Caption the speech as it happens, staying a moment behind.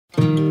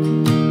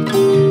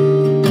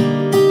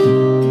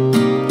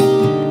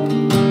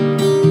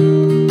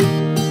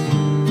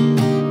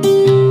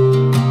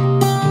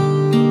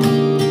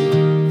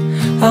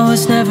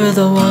never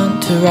the one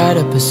to write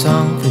up a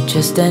song for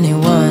just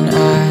anyone.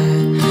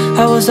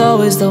 I was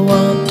always the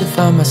one to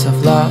find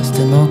myself lost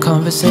in old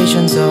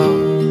conversations,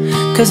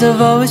 oh, 'cause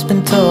I've always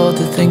been told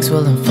that things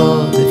will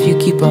unfold if you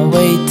keep on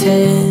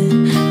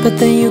waiting. But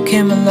then you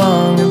came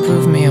along and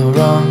proved me all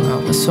wrong. I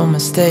was so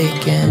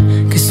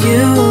mistaken, 'cause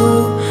you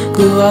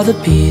glue all the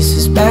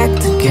pieces back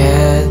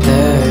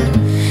together.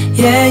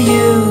 Yeah,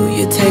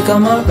 you take all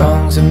my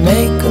wrongs and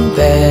make them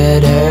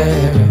better.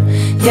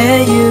 Yeah,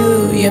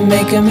 you're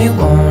making me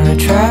wanna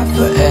try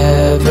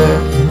forever.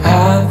 And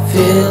I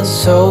feel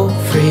so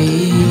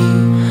free,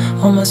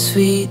 oh my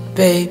sweet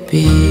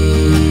baby.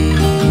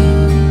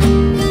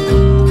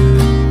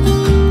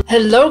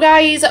 Hello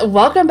guys,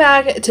 welcome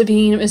back to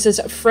Being Mrs.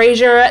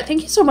 Fraser.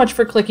 Thank you so much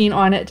for clicking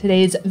on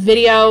today's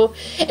video.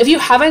 If you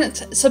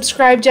haven't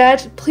subscribed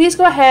yet, please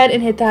go ahead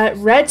and hit that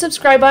red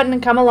subscribe button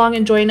and come along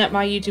and join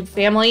my YouTube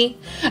family.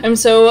 I'm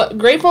so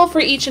grateful for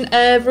each and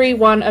every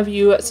one of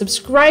you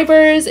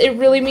subscribers. It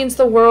really means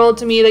the world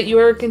to me that you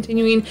are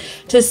continuing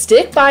to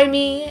stick by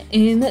me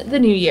in the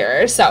new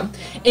year. So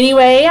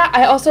anyway,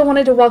 I also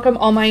wanted to welcome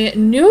all my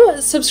new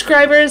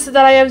subscribers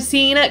that I have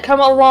seen come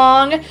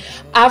along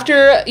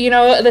after, you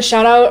know, the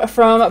shout out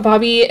from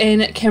Bobby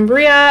and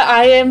Cambria.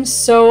 I am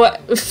so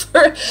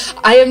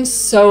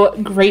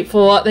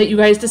grateful that you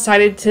guys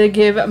decided to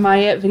give my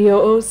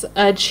videos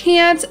a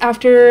chance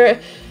after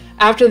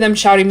them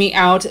shouting me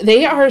out.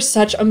 They are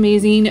such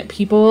amazing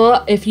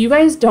people. If you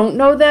guys don't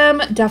know them,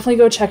 definitely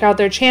go check out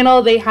their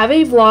channel. They have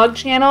a vlog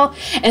channel,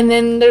 and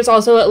then there's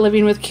also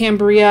Living with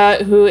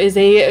Cambria, who is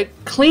a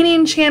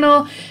cleaning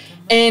channel.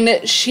 And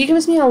she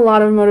gives me a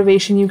lot of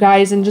motivation, you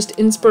guys, and just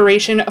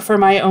inspiration for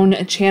my own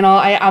channel.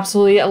 I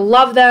absolutely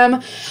love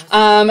them.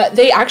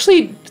 They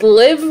actually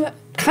live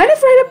kind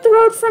of right up the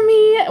road from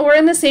me. We're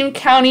in the same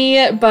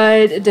county,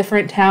 but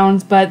different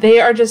towns, but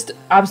they are just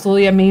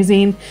absolutely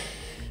amazing.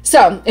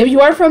 So if you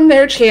are from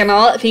their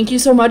channel, thank you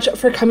so much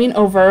for coming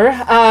over.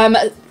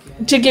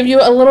 To give you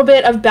a little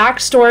bit of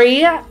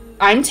backstory,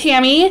 I'm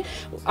Tammy.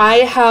 I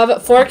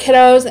have 4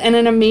 kiddos and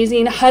an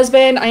amazing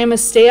husband. I am a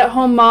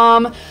stay-at-home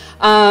mom.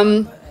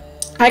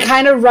 I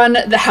kind of run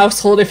the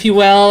household, if you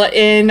will,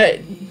 and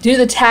do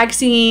the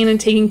taxiing and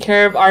taking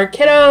care of our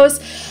kiddos.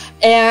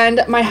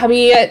 And my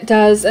hubby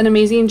does an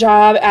amazing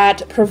job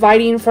at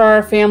providing for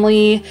our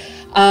family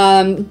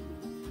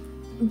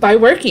by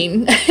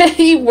working.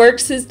 He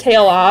works his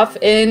tail off,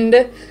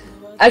 and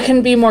I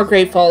couldn't be more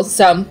grateful.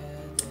 So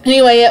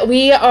anyway,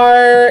 we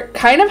are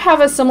kind of have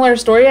a similar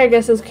story, I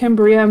guess, as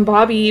Cambria and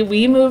Bobby.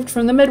 We moved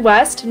from the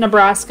Midwest,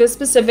 Nebraska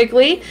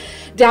specifically,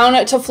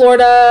 down to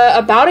Florida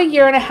about a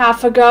year and a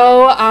half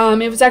ago.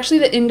 It was actually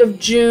the end of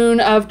June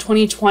of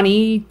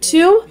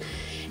 2022.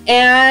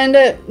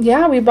 And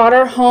yeah, we bought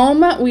our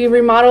home. We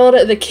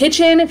remodeled the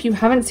kitchen. If you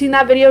haven't seen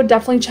that video,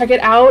 definitely check it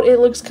out. It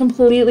looks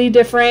completely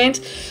different.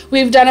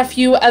 We've done a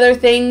few other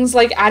things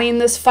like adding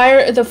the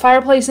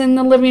fireplace in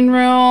the living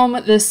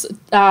room, this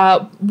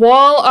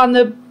wall on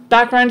the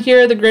background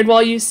here, the grid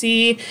wall you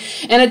see,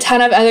 and a ton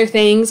of other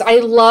things. I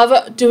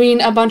love doing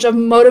a bunch of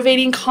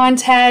motivating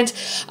content,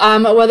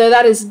 whether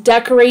that is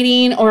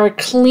decorating or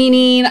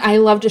cleaning. I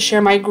love to share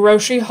my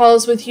grocery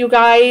hauls with you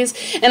guys,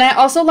 and I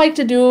also like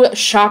to do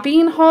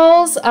shopping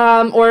hauls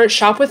or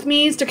shop with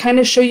me's to kind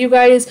of show you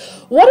guys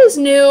what is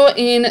new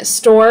in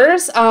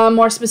stores,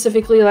 more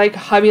specifically like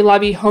Hobby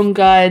Lobby, Home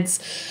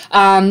Goods,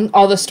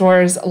 all the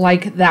stores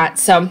like that.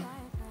 So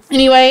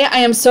anyway, I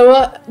am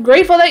so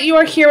grateful that you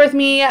are here with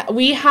me.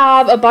 We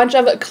have a bunch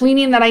of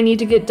cleaning that I need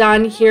to get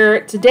done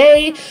here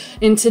today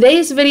in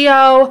today's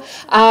video.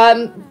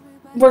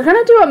 We're going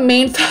to do a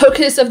main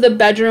focus of the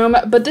bedroom,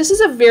 but this is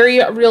a very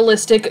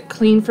realistic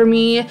clean for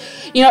me.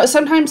 You know,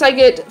 sometimes I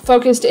get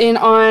focused in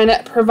on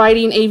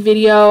providing a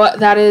video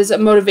that is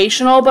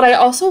motivational, but I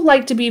also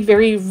like to be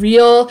very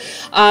real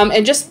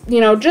and just,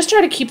 you know, just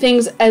try to keep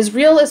things as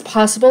real as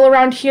possible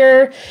around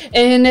here.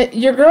 And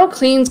your girl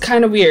cleans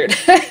kind of weird.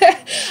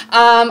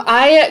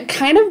 I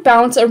kind of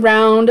bounce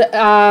around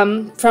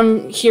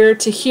from here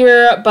to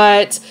here,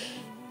 but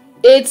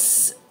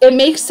it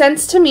makes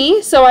sense to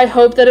me, so I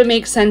hope that it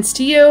makes sense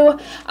to you.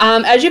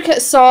 As you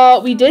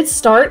saw, we did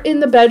start in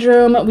the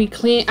bedroom.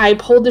 I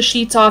pulled the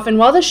sheets off, and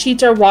while the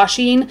sheets are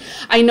washing,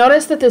 I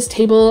noticed that this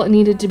table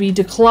needed to be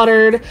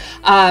decluttered.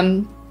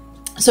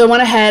 So I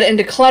went ahead and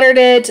decluttered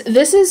it.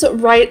 This is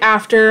right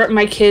after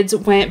my kids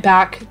went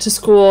back to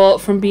school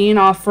from being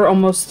off for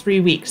almost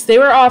 3 weeks. They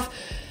were off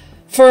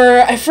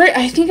for I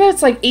think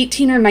it's like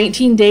 18 or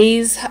 19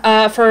 days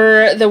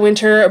for the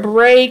winter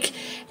break,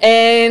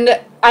 and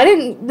I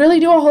didn't really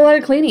do a whole lot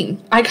of cleaning.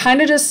 I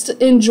kind of just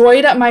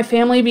enjoyed my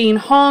family being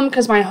home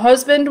because my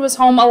husband was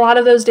home a lot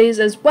of those days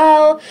as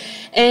well,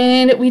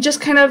 and we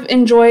just kind of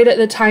enjoyed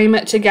the time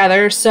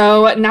together.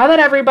 So now that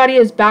everybody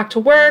is back to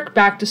work,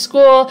 back to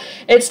school,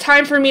 it's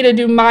time for me to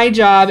do my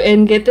job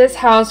and get this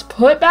house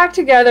put back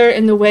together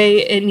in the way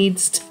it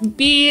needs to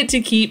be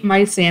to keep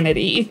my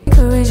sanity.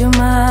 Encourage your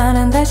mind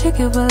and that you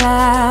keep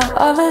alive.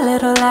 All the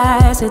little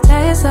lies to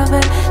tell yourself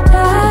it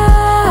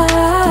right.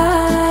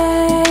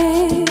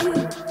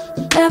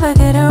 Never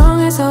get it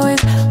wrong, it's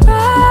always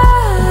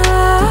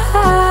right.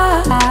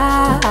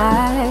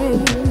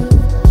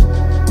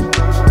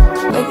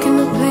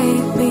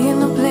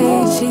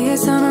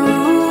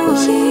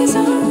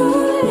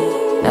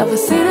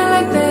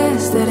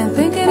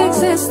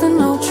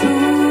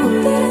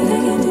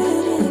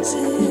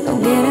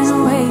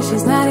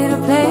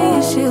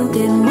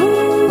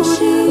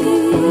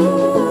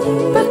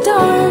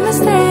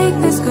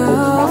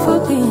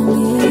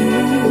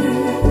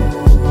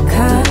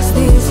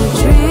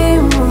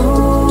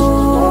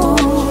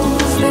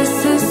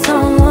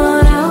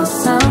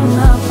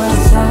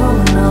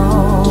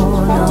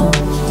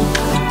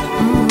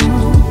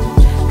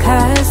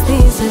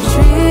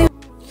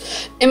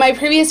 In my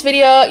previous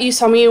video, you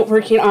saw me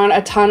working on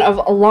a ton of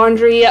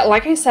laundry.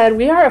 Like I said,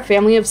 we are a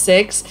family of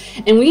 6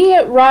 and we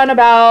run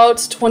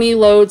about 20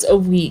 loads a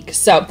week.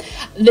 So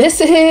this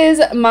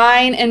is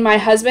mine and my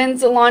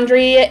husband's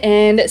laundry,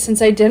 and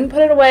since I didn't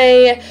put it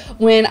away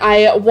when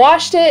I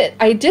washed it,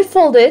 I did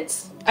fold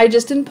it. I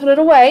just didn't put it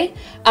away.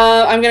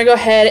 I'm gonna go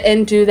ahead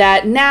and do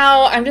that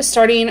now. I'm just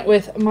starting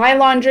with my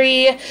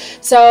laundry.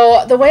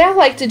 So the way I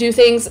like to do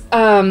things,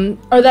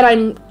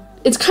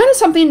 it's kind of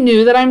something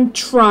new that I'm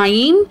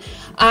trying.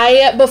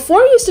 I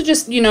before used to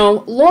just,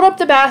 load up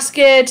the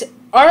basket.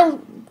 Our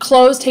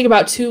clothes take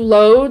about 2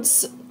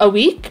 loads a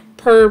week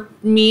per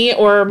me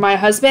or my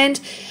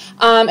husband.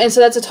 And so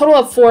that's a total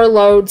of 4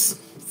 loads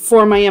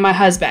for me and my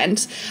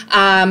husband.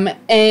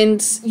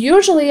 And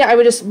usually I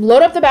would just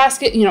load up the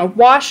basket,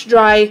 wash,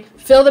 dry,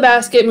 fill the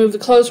basket, move the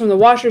clothes from the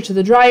washer to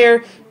the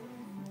dryer,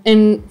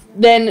 and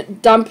then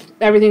dump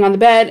everything on the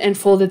bed and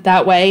fold it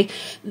that way.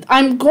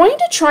 I'm going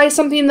to try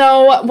something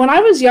though. When I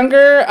was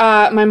younger,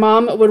 my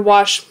mom would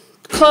wash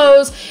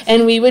clothes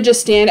and we would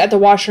just stand at the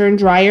washer and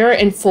dryer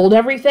and fold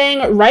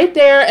everything right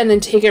there and then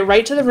take it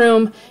right to the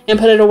room and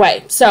put it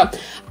away. So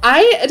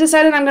I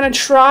decided I'm going to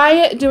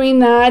try doing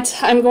that.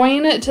 I'm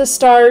going to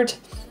start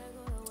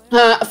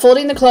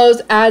folding the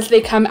clothes as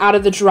they come out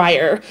of the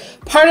dryer.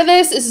 Part of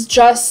this is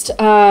just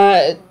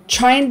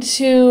trying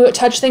to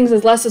touch things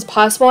as less as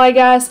possible, I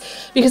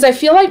guess, because I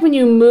feel like when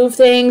you move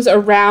things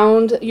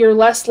around, you're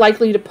less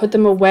likely to put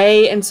them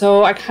away. And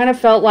so I kind of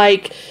felt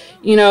like,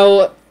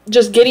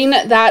 just getting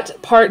that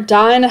part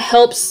done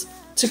helps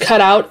to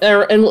cut out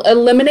or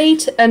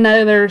eliminate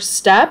another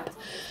step.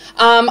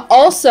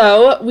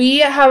 Also, we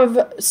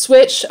have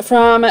switched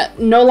from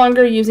no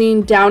longer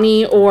using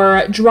Downy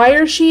or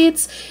dryer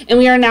sheets, and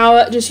we are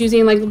now just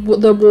using like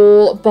the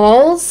wool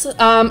balls.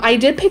 I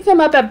did pick them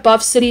up at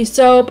Buff City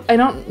Soap. I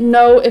don't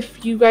know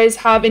if you guys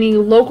have any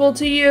local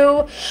to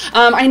you.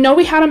 I know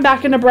we had them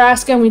back in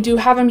Nebraska, and we do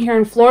have them here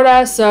in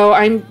Florida, so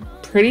I'm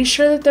pretty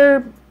sure that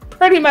they're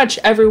pretty much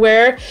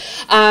everywhere.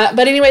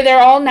 But anyway, they're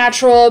all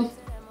natural.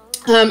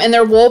 And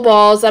they're wool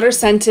balls that are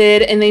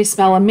scented and they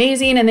smell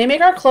amazing and they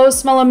make our clothes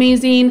smell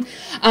amazing.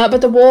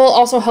 But the wool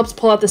also helps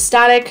pull out the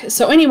static.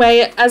 So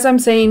anyway, as I'm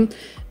saying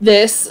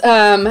this,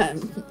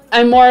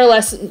 I'm more or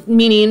less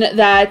meaning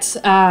that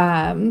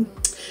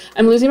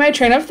I'm losing my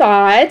train of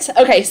thought.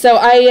 Okay, so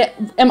I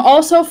am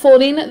also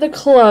folding the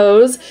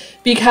clothes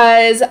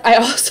because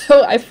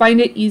I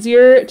find it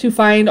easier to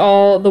find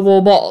all the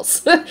wool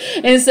balls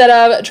instead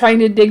of trying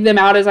to dig them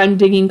out as I'm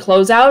digging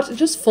clothes out.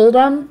 Just fold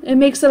them. It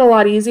makes it a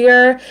lot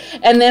easier.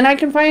 And then I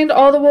can find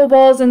all the wool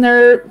balls and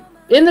they're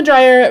in the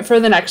dryer for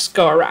the next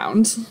go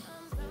around.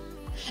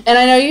 And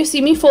I know you see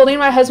me folding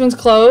my husband's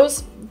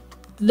clothes.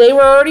 They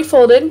were already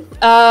folded,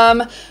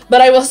 but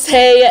I will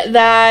say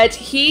that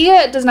he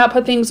does not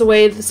put things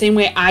away the same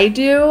way I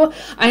do.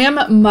 I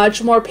am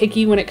much more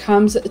picky when it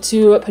comes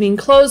to putting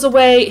clothes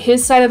away.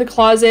 His side of the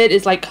closet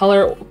is like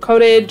color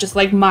coded, just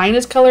like mine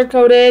is color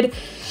coded.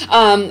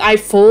 I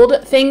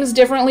fold things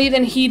differently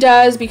than he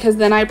does because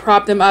then I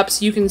prop them up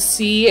so you can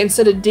see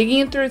instead of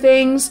digging through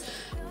things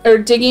or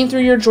digging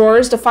through your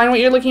drawers to find what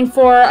you're looking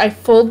for. I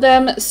fold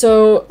them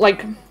so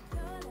like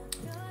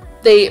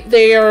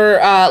they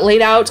are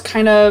laid out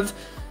kind of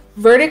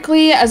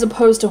vertically as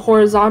opposed to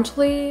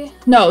horizontally.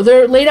 No,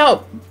 they're laid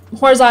out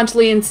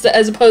horizontally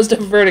as opposed to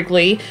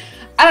vertically.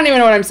 I don't even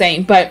know what I'm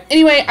saying, but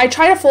anyway, I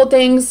try to fold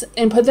things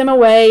and put them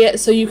away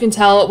so you can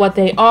tell what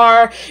they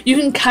are. You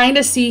can kind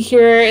of see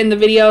here in the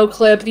video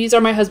clip, these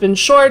are my husband's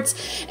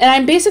shorts, and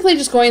I'm basically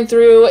just going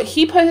through,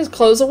 he put his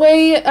clothes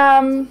away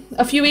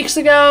a few weeks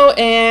ago,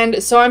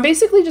 and so I'm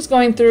basically just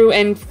going through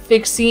and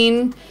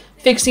fixing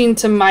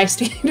to my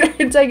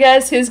standards, I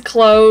guess, his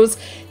clothes.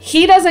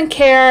 He doesn't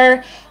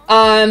care.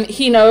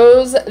 He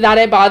knows that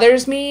it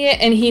bothers me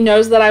and he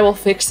knows that I will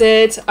fix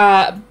it.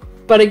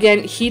 But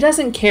again, he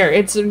doesn't care.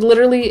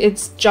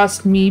 It's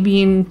just me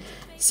being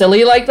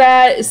silly like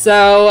that.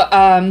 So,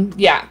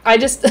 yeah, I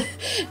just,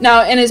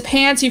 now in his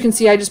pants, you can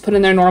see I just put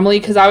in there normally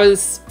because I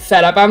was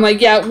fed up. I'm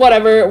like, yeah,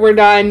 whatever, we're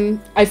done.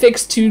 I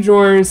fixed 2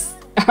 drawers.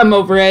 I'm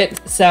over it.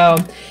 So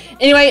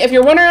anyway, if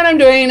you're wondering what I'm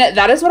doing,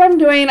 that is what I'm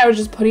doing. I was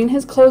just putting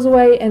his clothes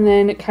away and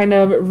then kind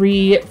of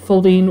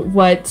re-folding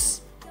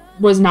what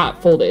was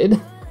not folded.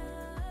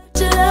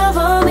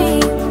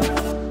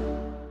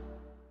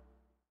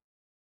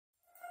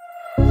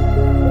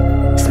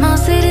 Small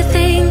city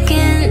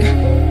thinking,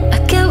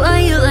 I get why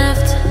you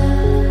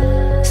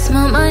left.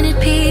 Small-minded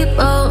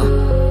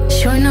people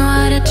sure know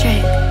how to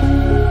trick.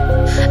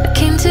 I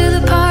came to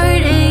the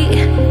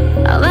party,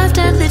 I laughed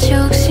at the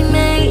jokes you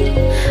made.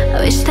 I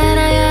wish that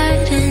I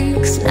hadn't,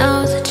 'cause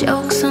now the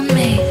joke's on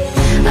me.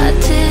 I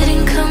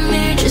didn't come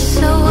here just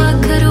so I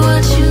could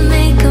watch you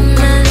make a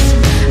mess.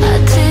 I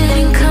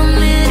didn't come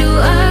here to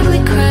ugly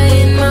cry.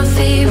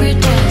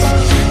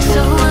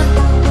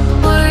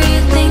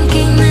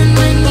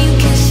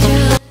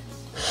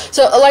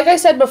 So like I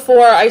said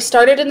before, I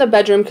started in the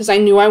bedroom because I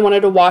knew I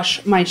wanted to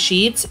wash my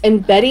sheets,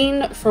 and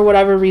bedding, for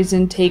whatever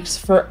reason, takes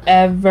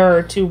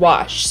forever to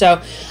wash.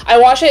 So I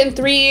wash it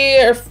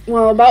in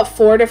about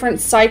 4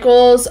 different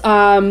cycles.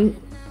 I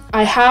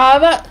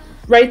have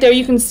right there,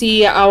 you can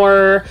see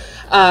our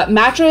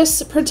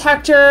mattress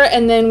protector,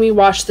 and then we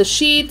wash the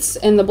sheets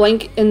and the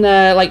blanket in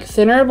the like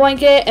thinner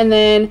blanket, and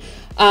then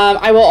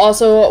I will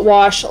also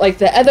wash like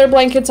the other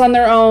blankets on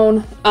their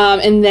own,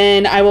 and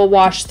then I will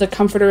wash the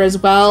comforter as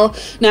well.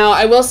 Now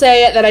I will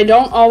say that I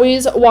don't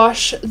always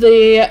wash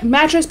the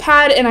mattress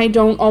pad, and I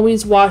don't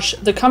always wash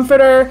the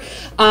comforter.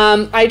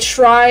 I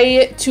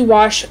try to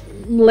wash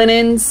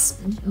linens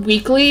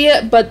weekly,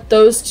 but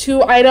those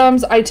 2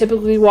 items I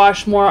typically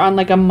wash more on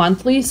like a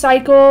monthly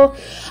cycle.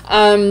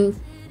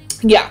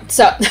 Yeah,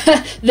 so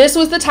this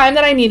was the time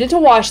that I needed to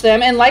wash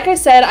them. And like I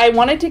said, I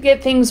wanted to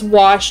get things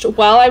washed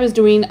while I was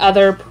doing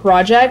other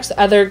projects,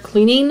 other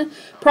cleaning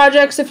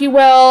projects, if you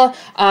will.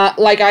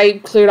 Like I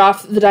cleared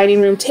off the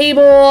dining room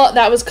table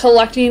that was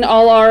collecting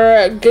all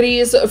our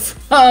goodies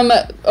from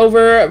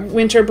over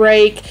winter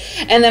break.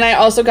 And then I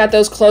also got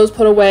those clothes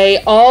put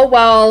away, all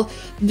while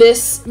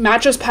this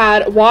mattress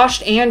pad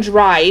washed and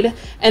dried.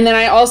 And then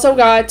I also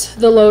got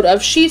the load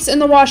of sheets in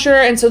the washer,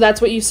 and so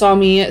that's what you saw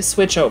me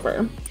switch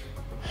over.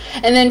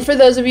 And then for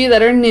those of you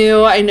that are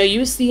new, I know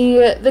you see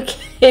the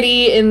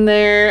kitty in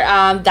there.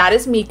 That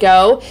is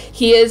Miko.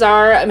 He is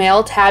our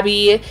male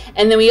tabby.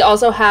 And then we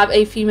also have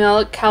a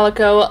female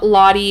calico,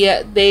 Lottie.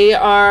 They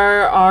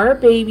are our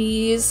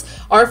babies,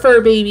 our fur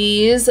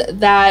babies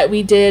that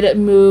we did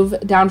move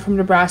down from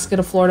Nebraska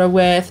to Florida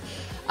with.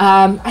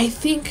 I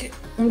think,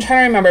 I'm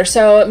trying to remember.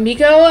 So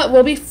Miko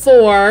will be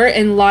 4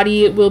 and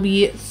Lottie will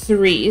be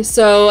 3.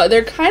 So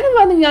they're kind of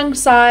on the young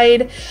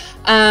side.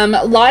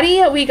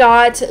 Lottie we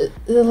got,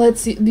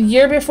 let's see, the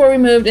year before we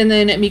moved, and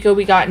then Miko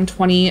we got in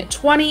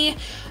 2020.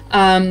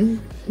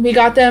 We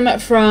got them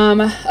from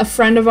a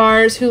friend of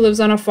ours who lives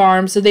on a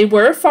farm. So they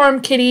were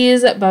farm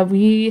kitties, but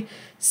we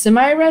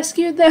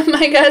semi-rescued them,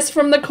 I guess,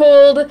 from the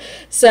cold.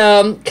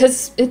 So,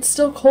 because it's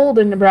still cold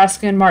in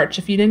Nebraska in March,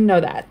 if you didn't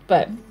know that.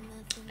 But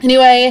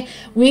anyway,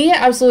 we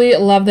absolutely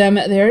love them.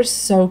 They're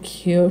so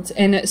cute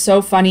and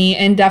so funny,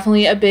 and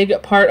definitely a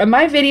big part of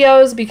my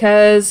videos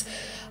because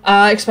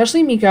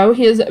especially Miko,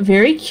 he is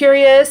very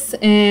curious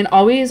and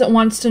always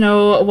wants to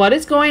know what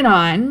is going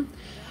on.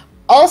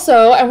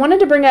 Also, I wanted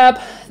to bring up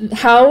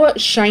how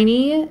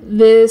shiny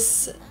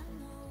this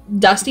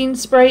dusting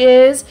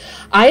spray is.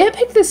 I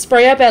picked this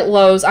spray up at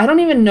Lowe's. I don't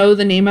even know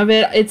the name of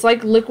it. It's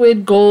like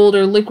liquid gold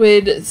or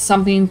liquid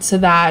something to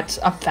that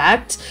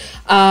effect.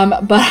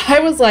 But I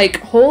was like,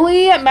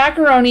 holy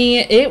macaroni,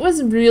 it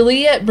was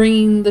really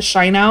bringing the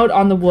shine out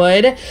on the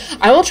wood.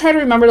 I will try to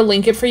remember to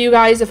link it for you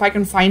guys if I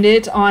can find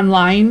it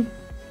online,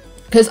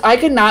 because I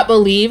could not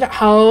believe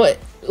how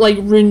like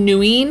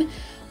renewing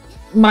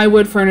my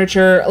wood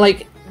furniture,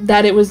 like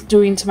that it was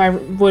doing to my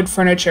wood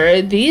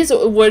furniture. These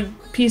wood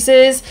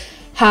pieces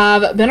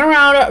have been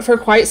around for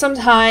quite some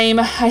time.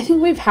 I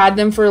think we've had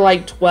them for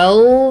like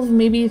 12,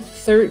 maybe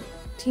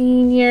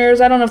 13 years.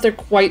 I don't know if they're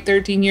quite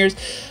 13 years,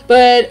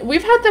 but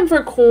we've had them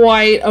for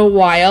quite a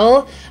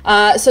while.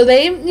 So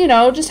they, you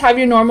know, just have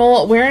your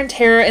normal wear and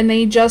tear, and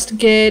they just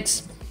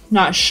get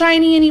not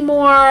shiny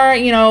anymore,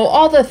 you know,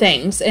 all the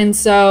things. And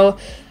so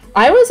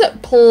I was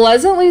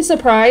pleasantly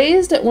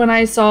surprised when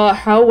I saw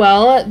how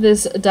well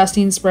this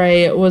dusting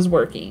spray was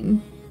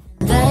working.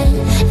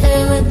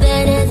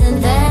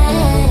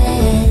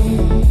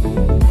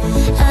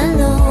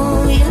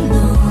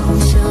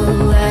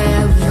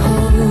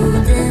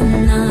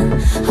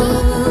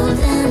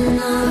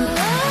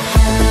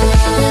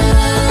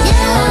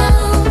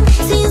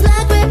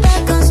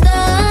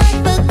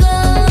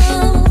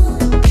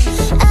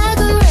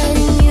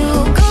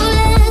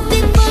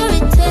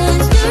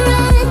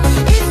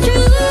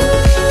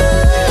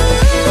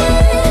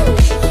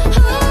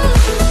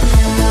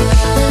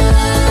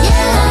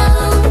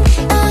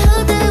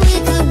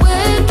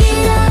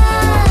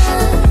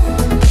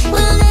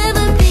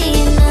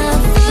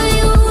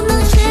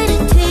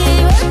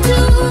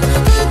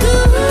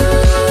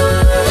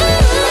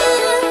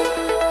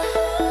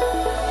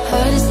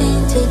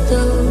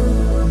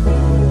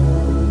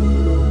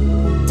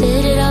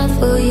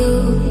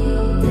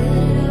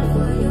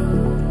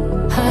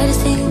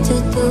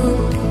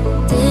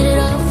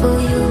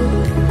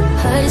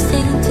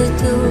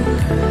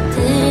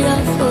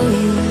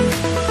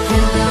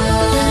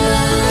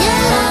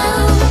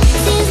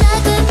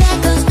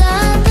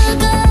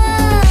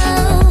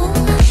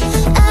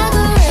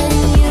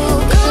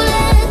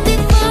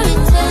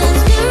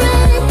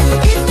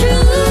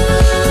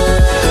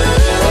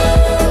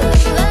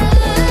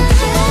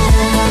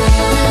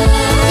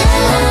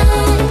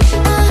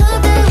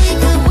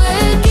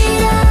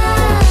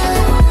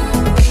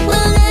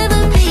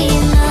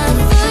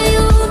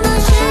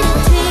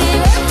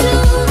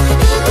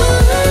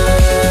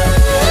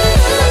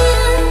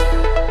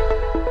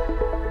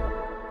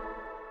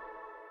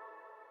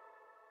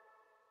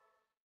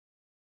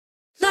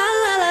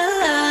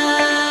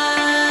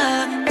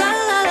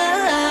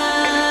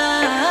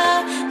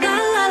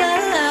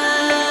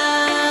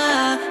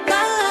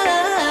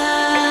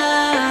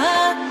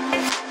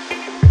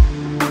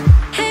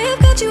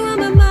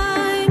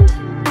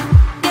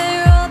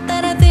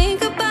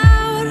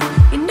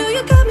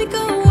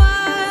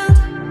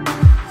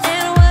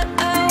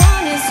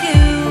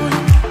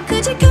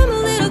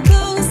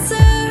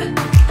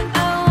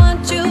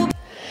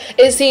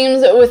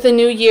 seems with the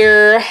new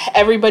year,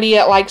 everybody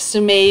likes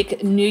to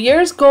make New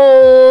Year's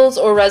goals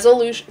or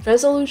resolutions.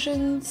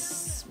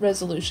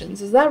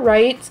 Is that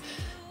right?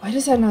 Why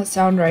does that not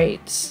sound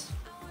right?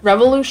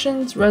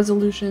 Resolutions.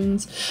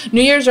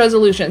 New Year's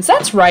resolutions.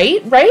 That's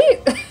right?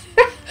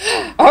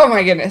 Oh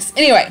my goodness.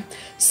 Anyway,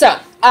 so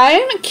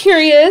I'm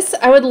curious.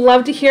 I would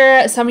love to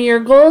hear some of your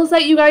goals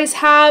that you guys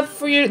have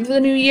for the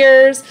New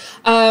Year's.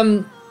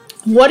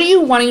 What are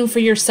you wanting for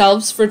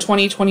yourselves for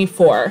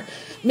 2024?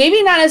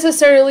 Maybe not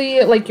necessarily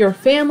like your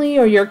family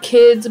or your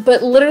kids,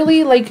 but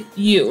literally like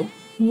you.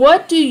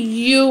 What do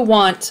you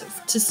want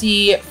to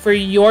see for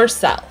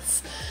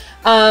yourself?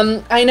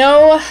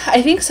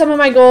 I think some of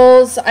my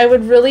goals, I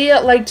would really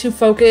like to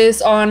focus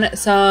on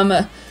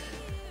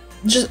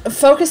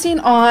focusing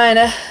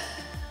on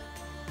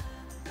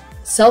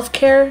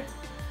self-care.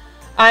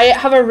 I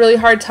have a really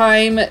hard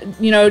time,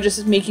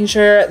 just making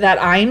sure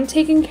that I'm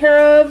taken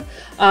care of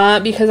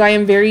because I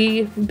am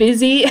very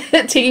busy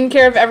taking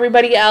care of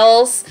everybody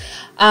else.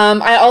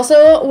 I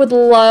also would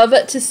love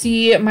to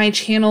see my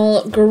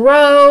channel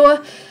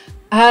grow.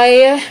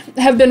 I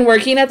have been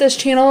working at this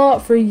channel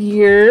for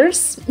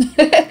years,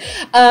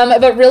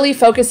 but really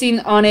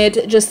focusing on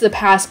it just the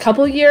past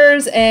couple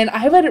years, and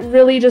I would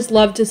really just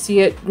love to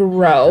see it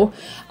grow.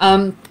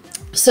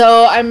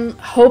 So I'm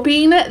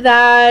hoping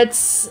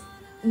that,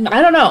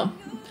 I don't know,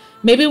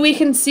 maybe we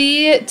can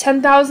see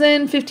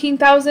 10,000,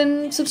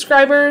 15,000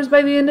 subscribers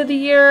by the end of the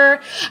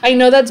year. I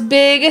know that's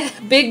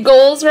big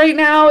goals right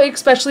now,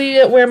 especially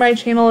where my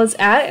channel is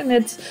at, and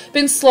it's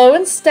been slow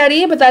and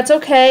steady, but that's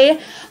okay.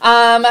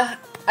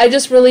 I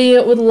just really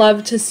would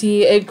love to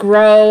see it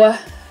grow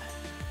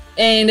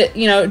and,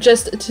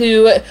 just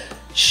to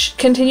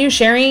continue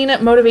sharing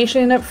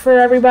motivation for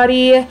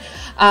everybody.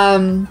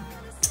 I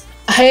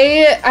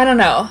don't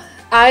know.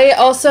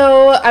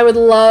 I would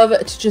love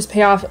to just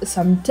pay off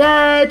some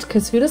debt,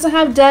 because who doesn't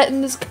have debt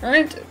in this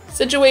current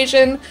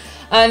situation,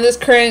 in this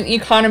current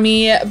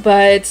economy?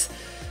 But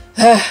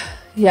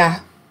yeah,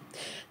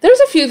 there's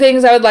a few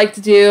things I would like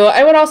to do.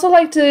 I would also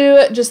like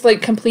to just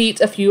complete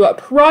a few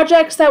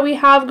projects that we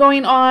have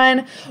going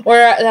on, or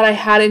that I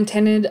had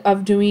intended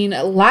of doing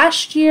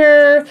last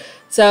year.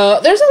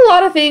 So there's a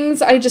lot of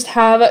things I just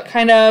have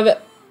kind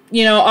of,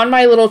 on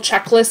my little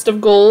checklist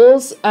of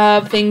goals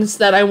of things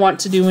that I want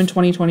to do in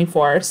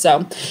 2024.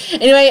 So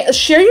anyway,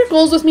 share your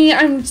goals with me.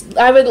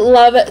 I would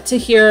love to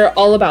hear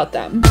all about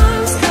them.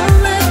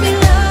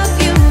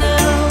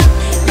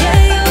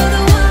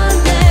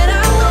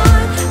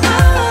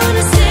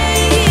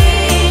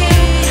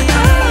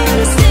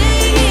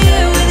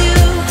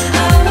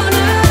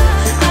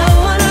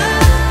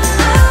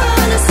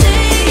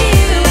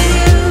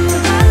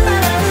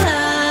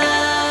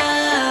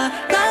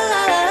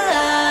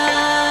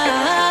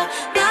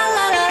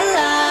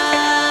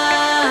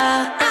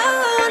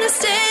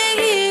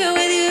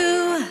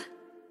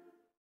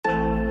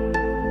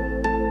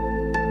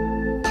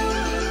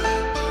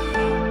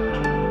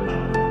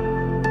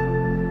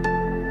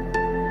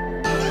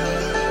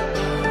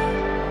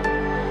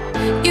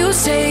 You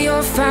say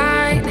you're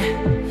fine,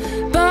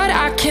 but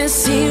I can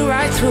see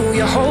right through.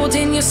 You're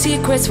holding your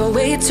secrets for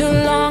way too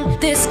long.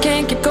 This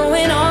can't keep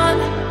going on.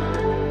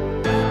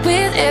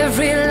 With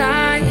every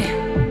lie,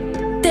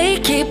 they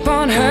keep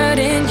on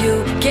hurting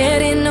you,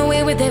 getting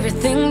away with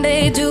everything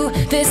they do.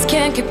 This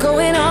can't keep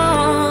going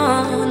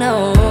on.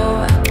 No,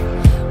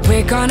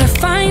 we're gonna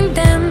find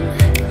them,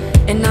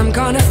 and I'm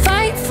gonna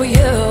fight for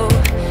you.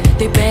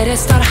 They better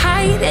start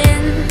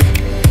hiding.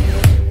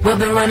 We'll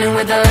be running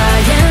with the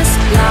lions.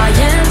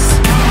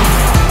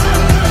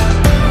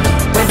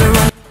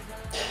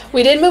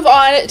 We did move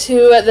on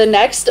to the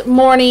next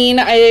morning.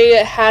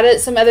 I had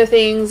some other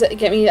things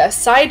get me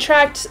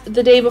sidetracked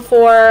the day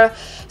before.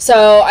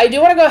 So I do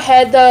want to go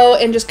ahead though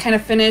and just kind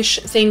of finish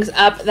things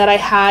up that I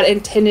had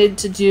intended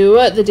to do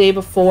the day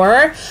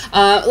before.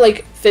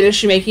 Like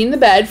finish making the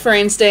bed, for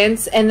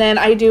instance. And then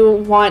I do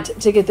want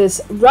to get this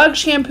rug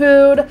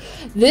shampooed.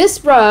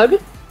 This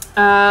rug,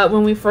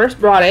 when we first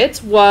brought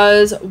it,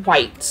 was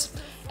white.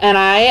 And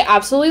I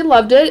absolutely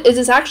loved it. It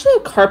is actually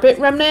a carpet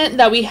remnant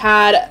that we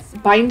had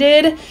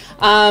binded.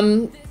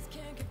 And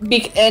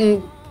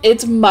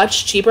it's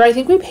much cheaper. I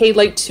think we paid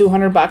like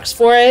 $200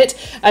 for it,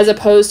 as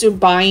opposed to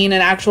buying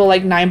an actual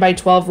like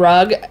 9x12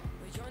 rug.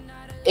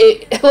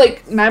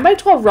 Like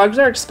 9x12 rugs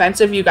are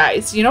expensive, you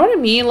guys. You know what I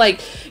mean?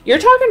 Like you're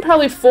talking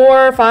probably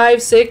 $4, $5,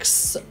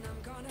 $6,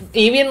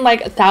 even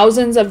like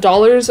thousands of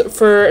dollars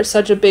for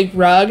such a big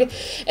rug.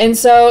 And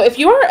so if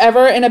you are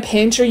ever in a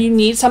pinch or you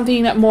need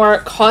something more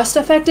cost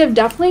effective,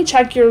 definitely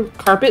check your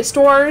carpet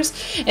stores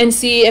and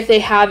see if they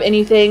have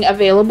anything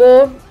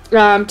available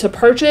to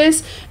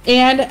purchase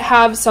and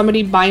have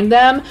somebody bind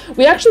them.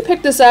 We actually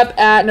picked this up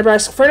at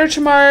Nebraska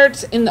Furniture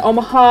Mart in the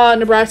Omaha,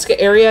 Nebraska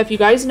area. If you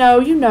guys know,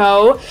 you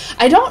know.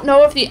 I don't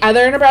know if the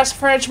other Nebraska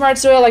Furniture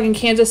Marts do it, like in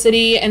Kansas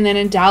City and then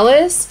in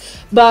Dallas,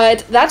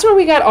 but that's where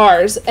we got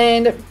ours.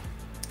 And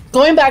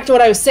going back to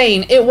what I was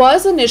saying, it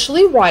was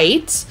initially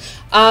white.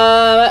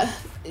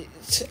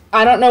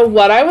 I don't know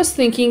what I was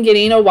thinking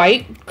getting a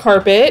white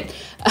carpet,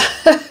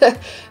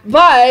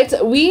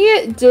 But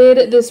we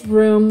did this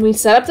room. We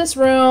set up this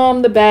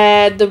room, the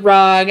bed, the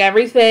rug,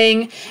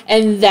 everything.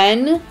 And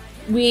then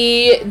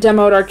we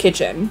demoed our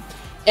kitchen.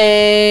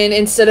 And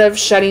instead of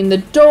shutting the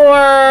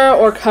door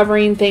or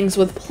covering things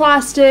with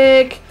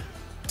plastic,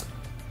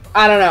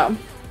 I don't know.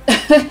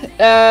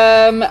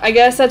 I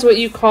guess that's what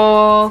you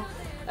call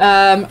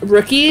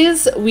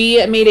rookies.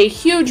 We made a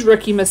huge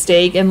rookie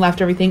mistake and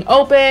left everything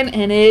open,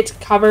 and it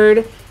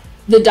covered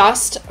the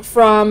dust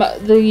from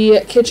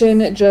the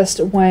kitchen, just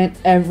went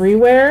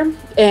everywhere,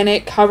 and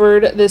it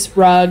covered this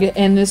rug,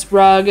 and this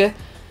rug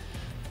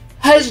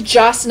has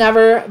just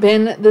never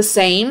been the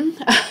same.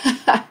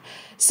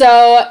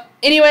 So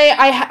anyway,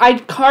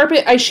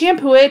 I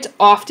shampoo it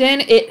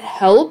often. It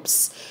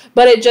helps,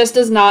 but it just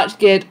does not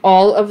get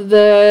all of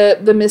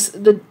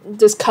the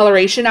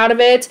discoloration out of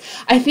it.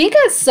 I think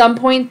at some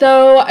point,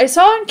 though, I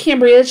saw on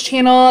Cambria's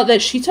channel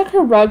that she took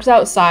her rugs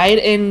outside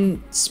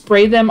and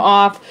sprayed them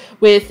off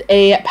with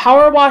a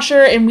power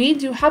washer, and we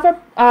do have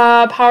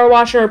a power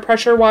washer, a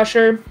pressure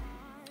washer.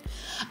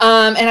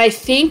 And I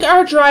think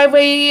our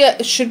driveway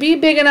should be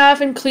big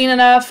enough and clean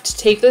enough to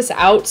take this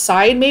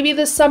outside maybe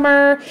this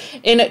summer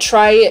and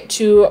try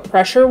to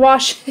pressure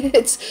wash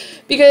it.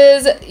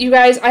 Because, you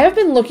guys, I have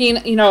been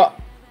looking, you know,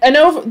 I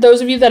know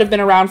those of you that have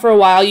been around for a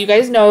while, you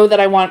guys know that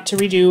I want to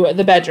redo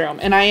the bedroom.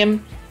 And I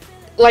am,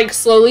 like,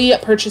 slowly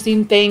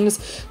purchasing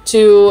things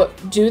to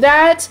do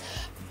that.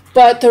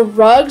 But the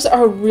rugs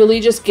are really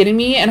just getting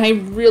me, and I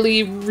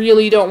really,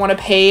 really don't want to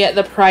pay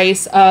the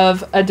price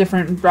of a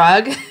different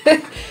rug.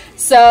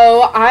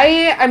 So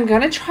I'm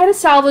going to try to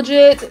salvage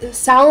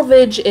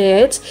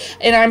it,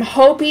 and I'm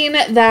hoping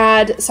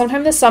that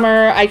sometime this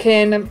summer I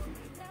can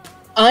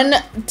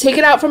take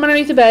it out from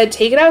underneath the bed,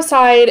 take it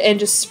outside, and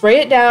just spray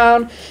it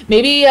down.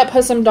 Maybe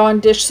put some Dawn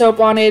dish soap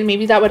on it.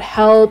 Maybe that would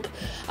help.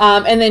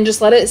 And then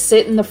just let it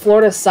sit in the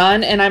Florida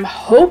sun, and I'm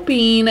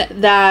hoping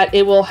that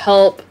it will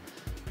help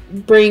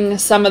bring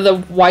some of the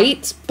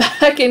white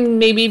back and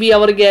maybe be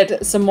able to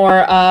get some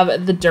more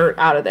of the dirt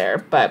out of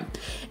there. But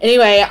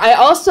anyway,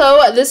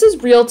 this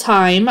is real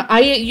time.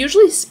 I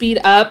usually speed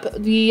up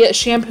the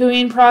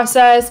shampooing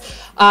process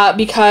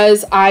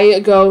because I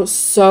go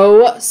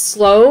so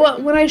slow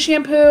when I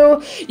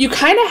shampoo. You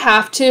kind of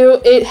have to.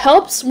 It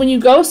helps when you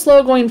go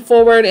slow going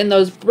forward and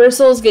those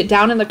bristles get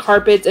down in the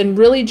carpets and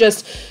really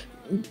just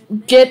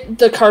get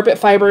the carpet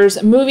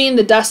fibers moving,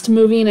 the dust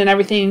moving and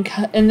everything.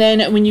 And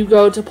then when you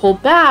go to pull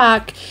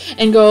back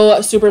and go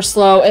super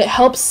slow, it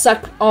helps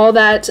suck all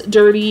that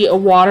dirty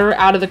water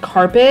out of the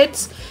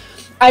carpet.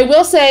 I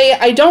will say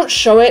I don't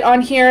show it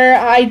on here.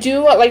 I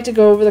do like to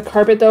go over the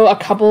carpet though a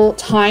couple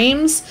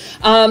times.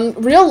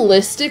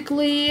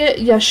 Realistically,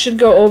 you should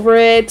go over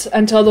it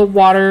until the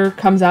water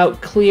comes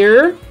out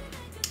clear.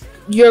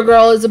 Your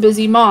girl is a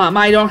busy mom.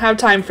 I don't have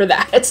time for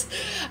that.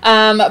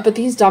 But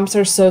these dumps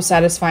are so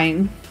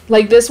satisfying.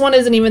 Like, this one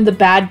isn't even the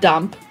bad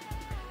dump.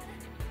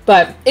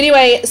 But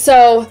anyway, as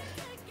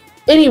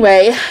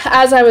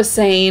I was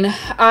saying,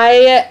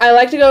 I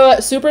like to go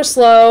super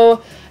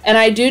slow, and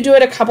I do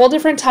it a couple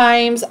different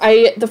times.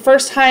 The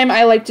first time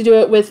I like to do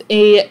it with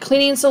a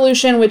cleaning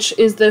solution, which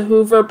is the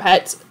Hoover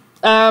Pet.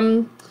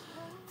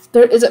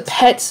 There is a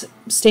pet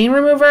stain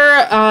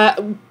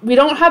remover. We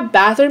don't have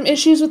bathroom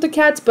issues with the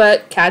cats,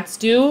 but cats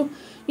do,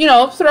 you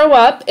know, throw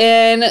up,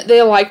 and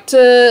they like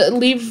to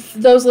leave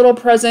those little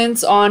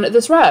presents on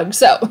this rug.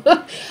 So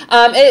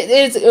it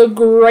is a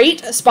great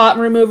spot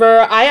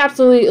remover. I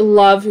absolutely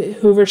love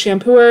Hoover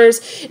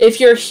shampooers. If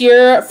you're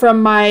here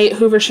from my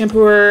Hoover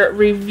shampooer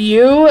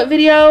review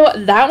video,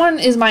 that one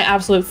is my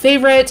absolute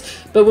favorite.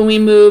 But when we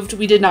moved,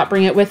 we did not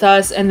bring it with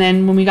us. And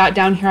then when we got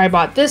down here, I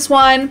bought this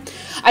one.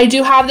 I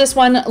do have this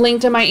one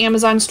linked in my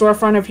Amazon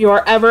storefront if you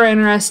are ever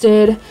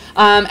interested.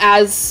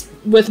 As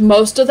with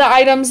most of the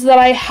items that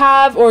I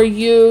have or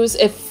use,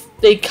 if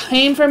they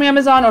came from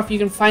Amazon or if you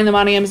can find them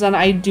on Amazon,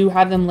 I do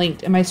have them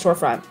linked in my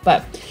storefront.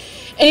 But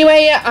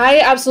anyway,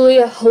 I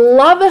absolutely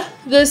love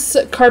this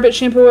carpet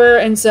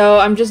shampooer, and so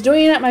I'm just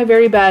doing it my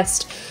very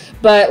best.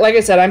 But like I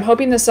said, I'm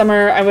hoping this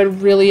summer I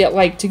would really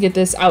like to get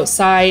this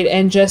outside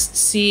and just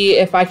see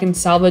if I can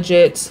salvage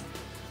it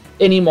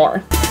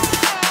anymore.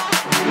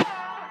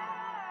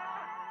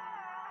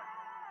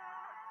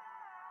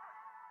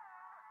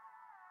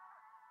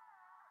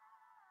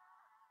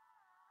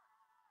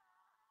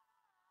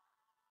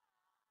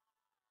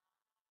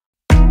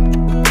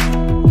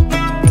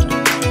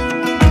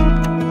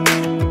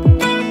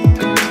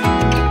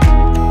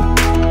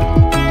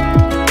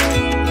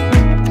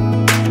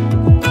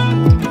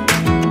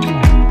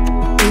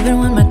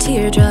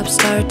 Teardrops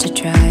start to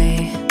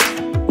dry.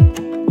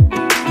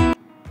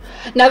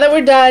 Now that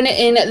we're done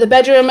in the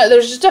bedroom,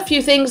 there's just a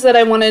few things that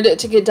I wanted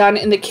to get done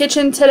in the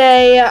kitchen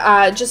today.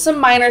 Just some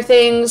minor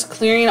things,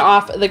 clearing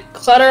off the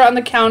clutter on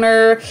the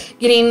counter,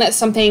 getting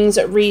some things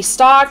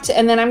restocked,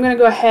 and then I'm going to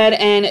go ahead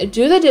and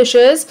do the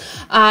dishes.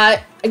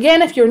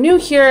 again, if you're new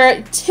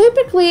here,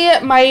 typically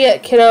my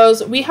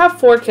kiddos, we have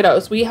 4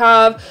 kiddos. We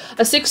have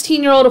a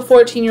 16-year-old, a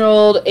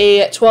 14-year-old,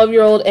 a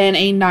 12-year-old, and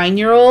a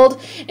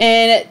 9-year-old.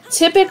 And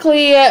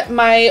typically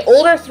my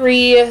older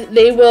 3,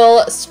 they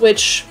will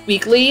switch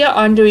weekly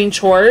on doing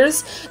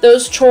chores.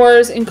 Those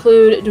chores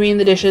include doing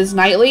the dishes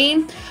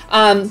nightly.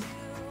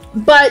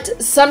 But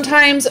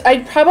sometimes,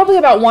 probably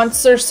about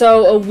once or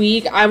so a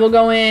week, I will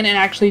go in and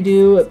actually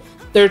do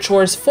their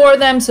chores for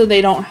them so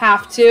they don't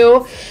have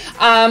to.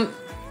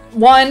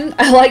 One,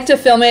 I like to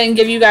film it and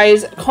give you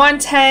guys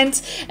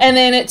content. And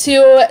then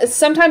 2,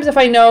 sometimes if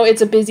I know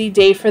it's a busy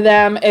day for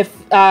them, if,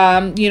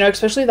 you know,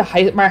 especially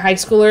my high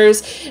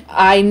schoolers,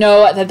 I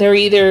know that they're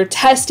either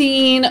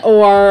testing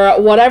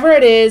or whatever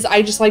it is,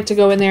 I just like to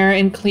go in there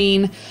and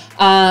clean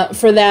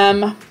for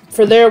them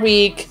for their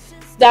week.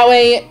 That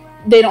way,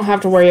 they don't have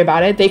to worry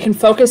about it. They can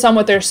focus on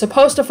what they're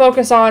supposed to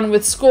focus on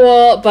with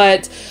school.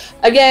 But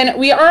again,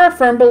 we are a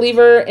firm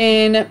believer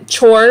in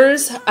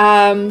chores.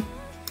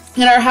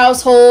 In our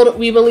household,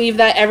 we believe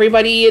that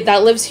everybody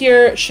that lives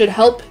here should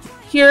help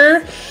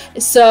here.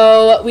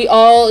 So we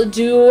all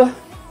do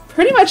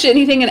pretty much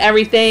anything and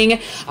everything.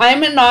 I'm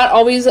not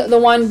always the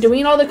one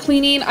doing all the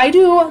cleaning. I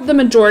do the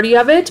majority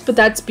of it, but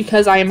that's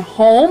because I am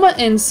home,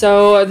 and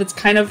so that's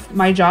kind of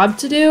my job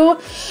to do.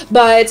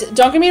 But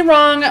don't get me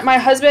wrong, my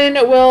husband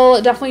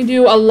will definitely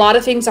do a lot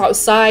of things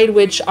outside,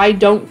 which I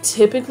don't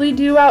typically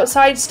do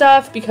outside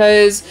stuff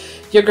because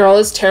your girl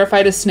is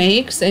terrified of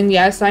snakes. And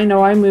yes, I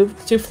know I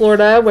moved to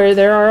Florida where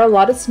there are a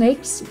lot of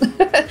snakes.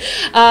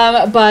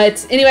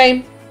 But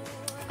anyway,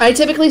 I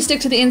typically stick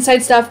to the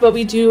inside stuff, but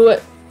we do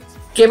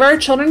give our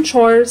children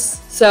chores.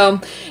 So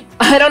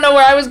I don't know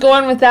where I was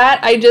going with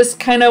that. I just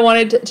kind of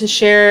wanted to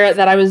share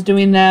that I was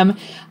doing them.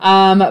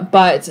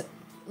 But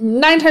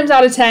 9 times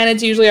out of 10,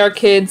 it's usually our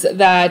kids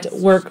that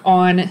work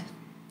on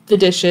the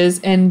dishes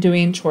and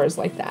doing chores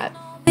like that.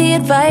 The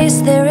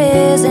advice there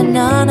is, and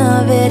none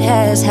of it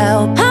has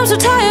helped. I'm so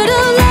tired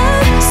of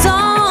love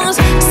songs,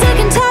 sick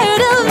and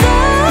tired of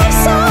love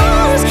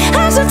songs.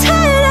 I'm so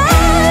tired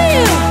of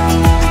you.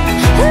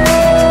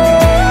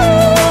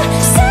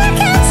 Ooh, sick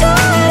and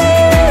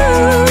tired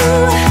of you.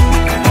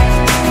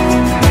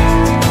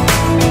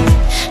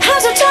 I'm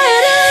so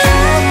tired of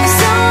love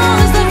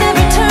songs that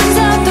never turns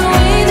out the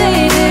way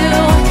they do.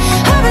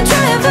 I've been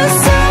trying for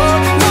so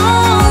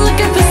long,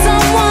 looking for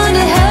someone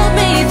to help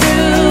me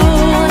through.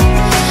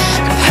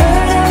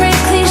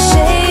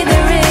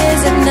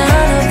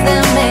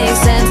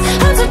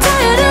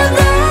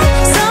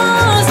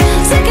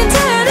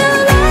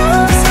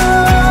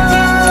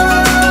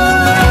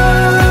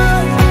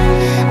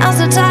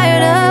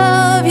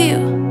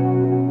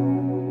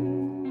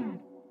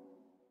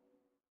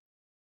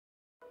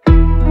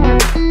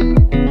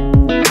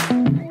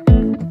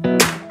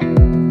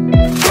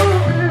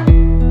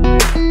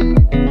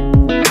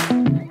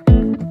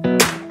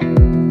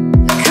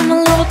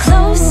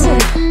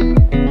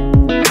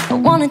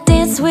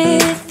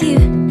 With you,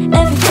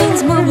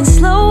 everything's moving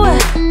slower.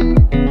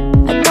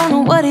 I don't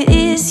know what it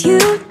is you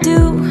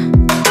do.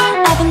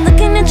 I've been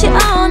looking at you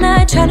all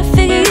night, trying to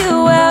figure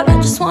you out. I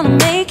just wanna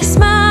make you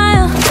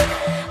smile.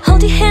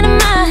 Hold your hand in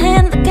my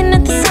hand, looking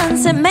at the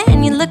sunset.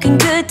 Man, you're looking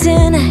good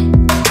tonight.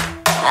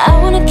 I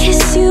wanna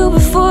kiss you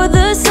before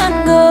the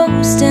sun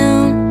goes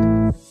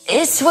down.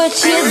 It's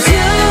what you're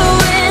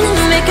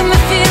doing, making me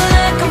feel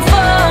like I'm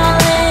falling.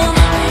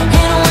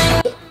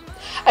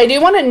 I do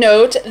want to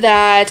note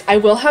that I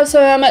will have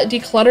some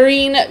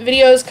decluttering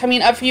videos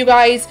coming up for you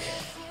guys.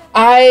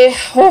 I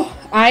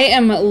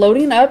am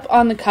loading up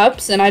on the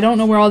cups, and I don't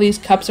know where all these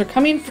cups are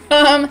coming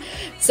from.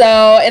 So,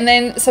 and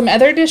then some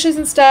other dishes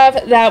and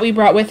stuff that we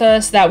brought with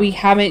us that we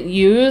haven't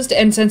used.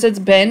 And since it's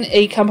been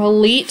a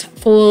complete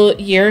full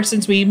year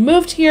since we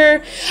moved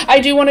here,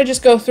 I do want to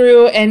just go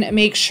through and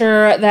make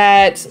sure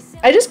that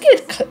I just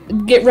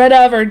get rid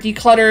of or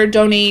declutter,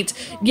 donate,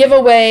 give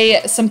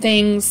away some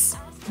things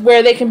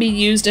where they can be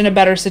used in a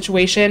better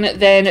situation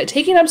than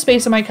taking up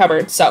space in my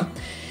cupboard. So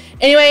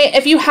anyway,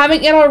 if you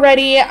haven't yet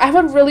already, I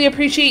would really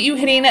appreciate you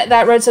hitting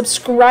that red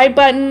subscribe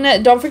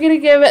button. Don't forget to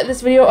give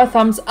this video a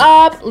thumbs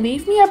up.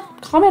 Leave me a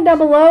comment down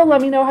below. Let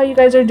me know how you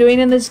guys are doing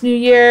in this new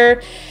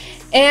year.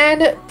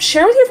 And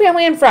share with your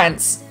family and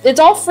friends. It's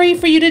all free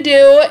for you to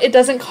do. It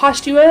doesn't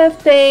cost you a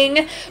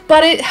thing,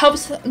 but it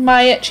helps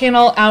my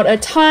channel out a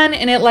ton,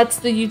 and it lets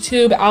the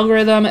YouTube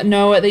algorithm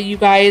know that you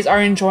guys are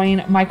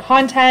enjoying my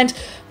content,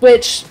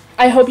 which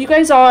I hope you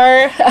guys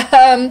are.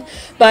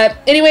 But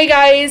anyway,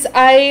 guys,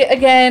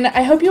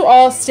 I hope you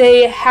all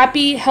stay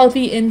happy,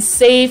 healthy, and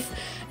safe,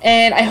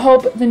 and I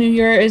hope the new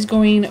year is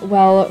going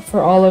well for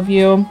all of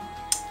you.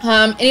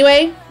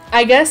 Anyway,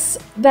 I guess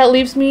that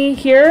leaves me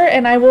here,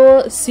 and I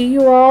will see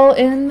you all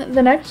in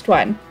the next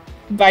one.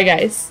 Bye,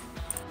 guys.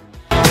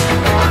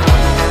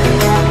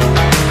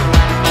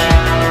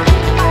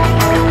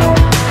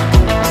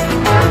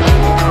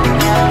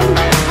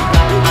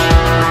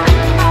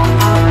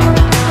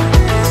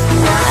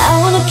 I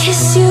wanna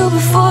kiss you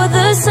before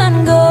the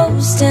sun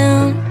goes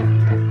down.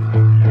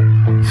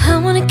 I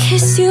wanna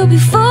kiss you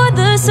before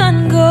the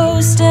sun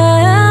goes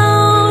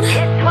down.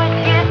 It's what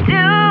you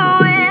do.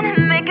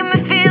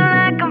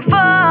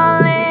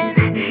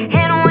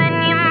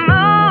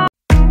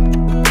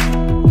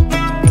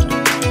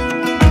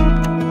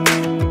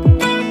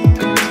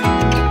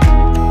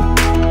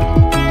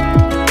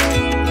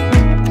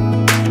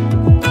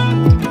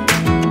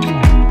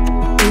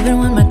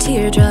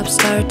 teardrops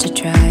start to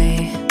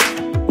dry.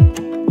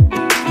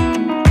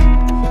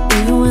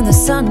 Even when the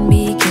sun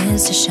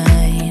begins to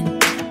shine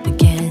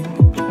again.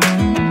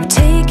 I'm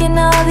taking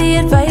all the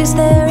advice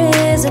there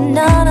is, and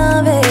none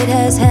of it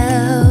has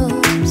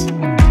helped.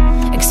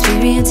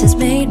 Experience has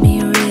made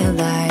me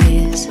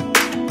realize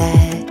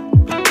that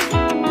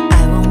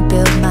I won't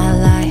build my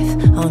life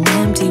on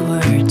empty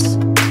words.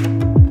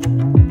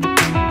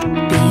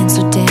 Being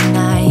so damn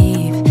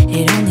naive,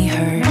 it only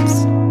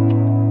hurts.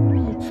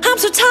 I'm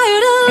so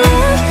tired of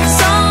love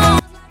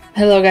songs.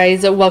 Hello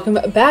guys, welcome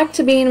back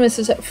to Being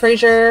Mrs.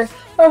 Fraser,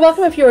 or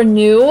welcome if you are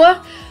new.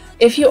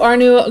 If you are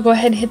new, go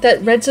ahead and hit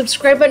that red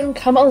subscribe button,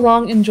 come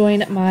along and join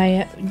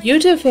my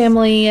YouTube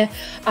family.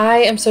 I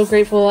am so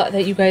grateful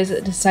that you guys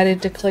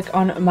decided to click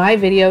on my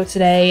video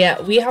today.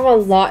 We have a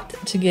lot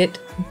to get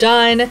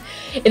done.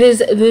 It is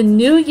the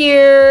new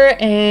year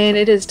and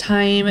it is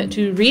time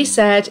to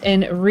reset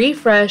and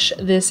refresh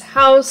this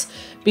house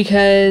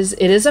because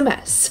it is a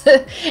mess.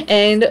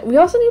 And we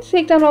also need to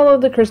take down all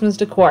of the Christmas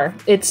decor.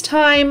 It's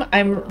time.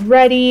 I'm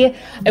ready.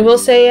 I will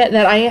say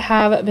that I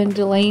have been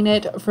delaying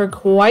it for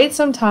quite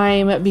some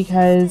time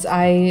because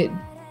I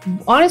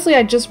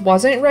just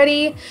wasn't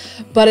ready,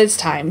 but it's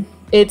time.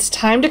 It's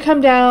time to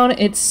come down.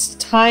 It's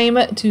time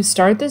to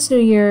start this new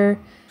year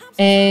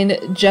and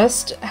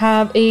just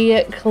have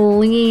a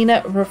clean,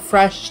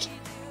 refreshed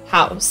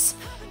house.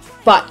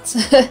 But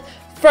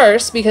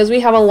first, because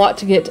we have a lot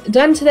to get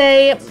done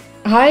today,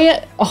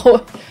 I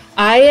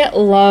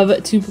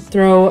love to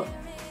throw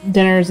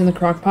dinners in the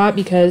crock pot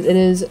because it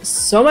is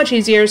so much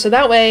easier. So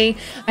that way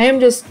I am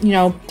just,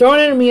 throwing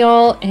in a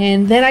meal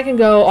and then I can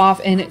go off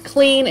and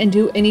clean and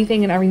do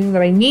anything and everything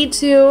that I need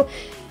to.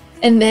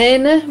 And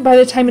then by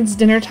the time it's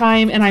dinner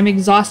time and I'm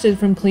exhausted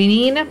from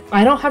cleaning,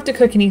 I don't have to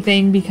cook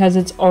anything because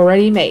it's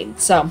already made.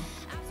 So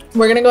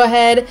we're gonna go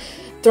ahead,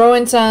 throw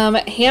in some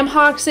ham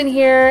hocks in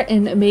here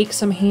and make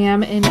some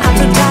ham and I'm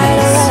so tired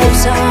of love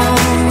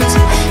songs,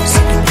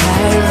 sick and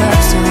tired of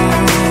love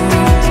songs.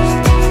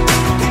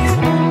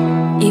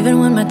 Even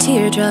when my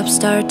teardrops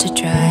start to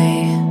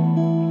dry,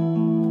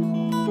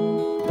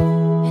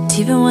 and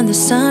even when the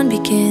sun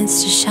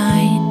begins to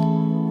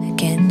shine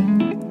again.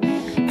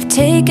 I've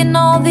taken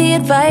all the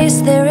advice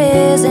there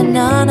is, and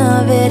none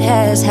of it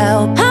has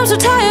helped. I'm so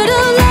tired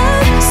of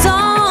love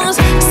songs,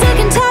 sick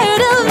and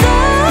tired of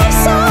love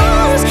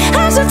songs.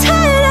 I'm so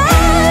tired of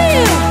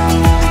you.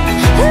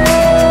 Ooh,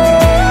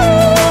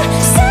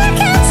 sick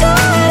and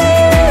tired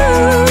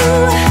of you.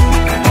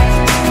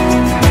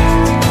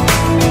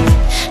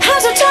 I'm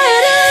so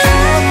tired of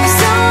love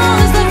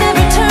songs that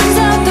never turns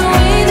out the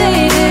way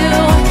they do.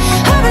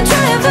 I've been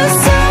trying for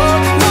so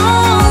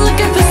long,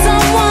 looking for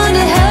someone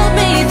to help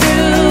me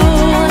through.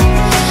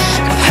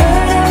 I've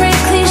heard every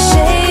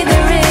cliche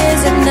there is,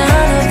 and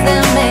none of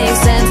them make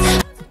sense.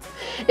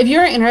 If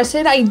you're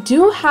interested, I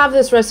do have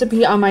this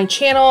recipe on my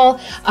channel.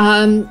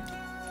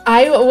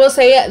 I will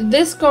say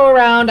this go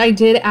around I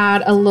did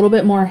add a little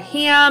bit more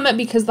ham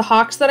because the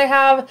hocks that I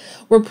have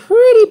were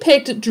pretty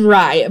picked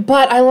dry,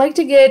 but I like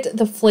to get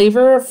the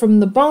flavor from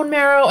the bone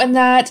marrow and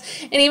that,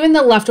 and even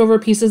the leftover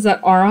pieces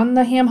that are on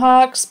the ham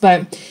hocks.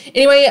 But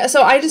anyway,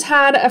 so I just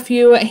had a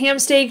few ham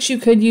steaks. You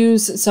could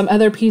use some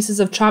other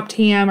pieces of chopped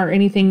ham or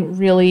anything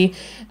really,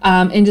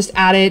 and just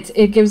add it.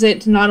 It gives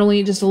it not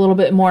only just a little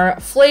bit more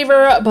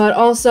flavor, but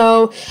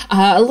also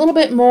a little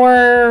bit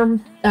more,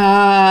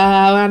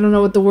 I don't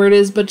know what the word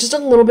is, but just a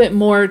little bit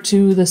more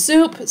to the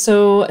soup.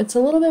 So it's a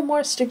little bit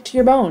more stick to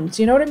your bones.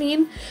 You know what I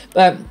mean?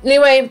 But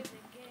anyway,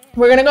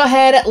 we're going to go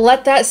ahead,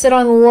 let that sit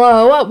on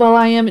low while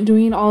I am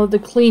doing all of the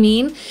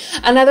cleaning.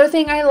 Another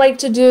thing I like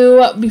to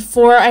do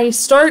before I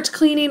start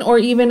cleaning or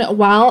even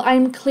while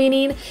I'm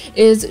cleaning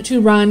is to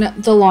run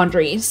the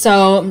laundry.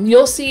 So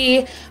you'll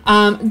see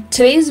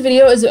today's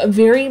video is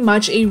very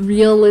much a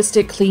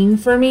realistic clean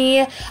for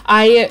me.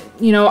 I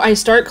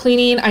start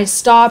cleaning, I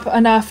stop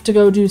enough to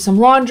go do some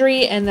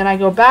laundry, and then I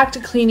go back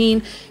to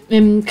cleaning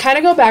and kind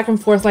of go back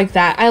and forth like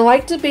that. I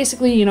like to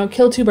basically,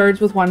 kill two birds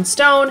with one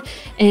stone,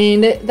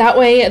 and that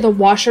way the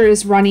washer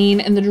is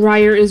running and the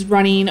dryer is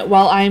running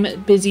while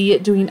I'm busy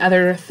doing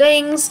other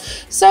things.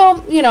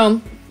 So,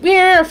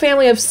 we're a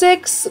family of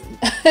 6.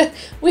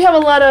 We have a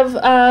lot of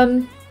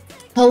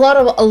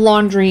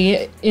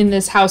laundry in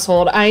this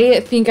household. I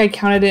think I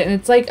counted it and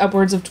it's like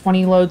upwards of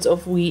 20 loads a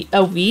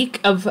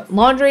week of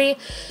laundry.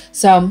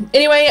 So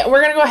anyway,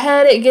 we're gonna go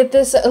ahead and get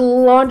this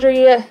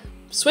laundry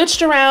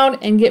switched around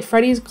and get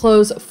Freddie's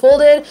clothes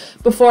folded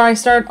before I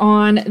start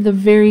on the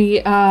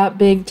very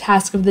big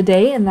task of the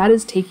day, and that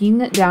is taking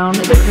down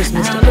the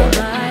Christmas decor.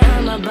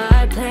 I'm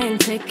a plane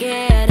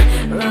ticket,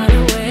 run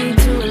away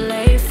to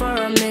LA for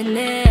a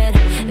minute.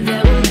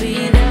 There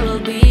will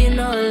be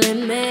no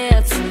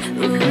limits.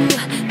 Ooh.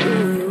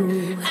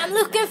 I'm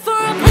looking for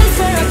a place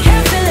where I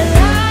can feel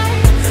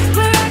alive,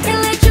 where I can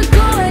let you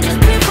go and just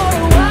be for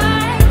a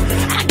while.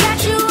 I got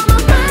you on my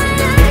mind,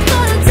 I ain't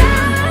gonna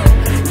die.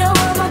 No,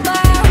 I'm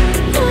about.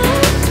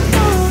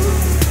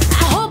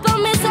 I hope I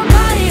miss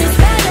somebody who's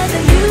better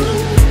than you,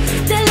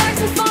 that likes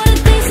me for the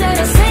things that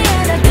I say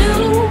and I do.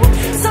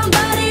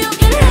 Somebody who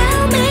can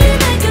help me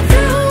make it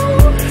through.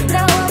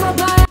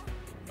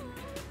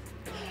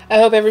 I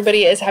hope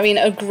everybody is having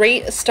a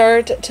great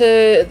start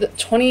to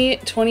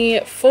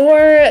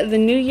 2024. The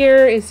new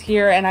year is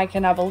here and I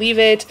cannot believe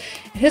it.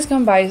 It has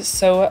gone by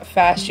so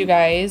fast, you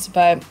guys.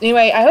 But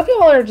anyway, I hope you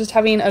all are just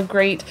having a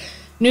great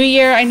new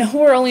year. I know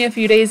we're only a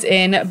few days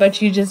in,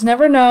 but you just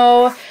never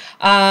know.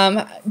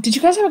 Did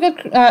you guys have a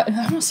good,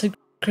 I almost said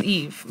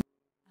Eve.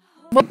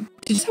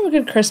 Did you have a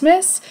good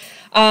Christmas?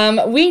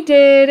 We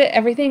did.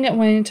 Everything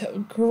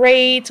went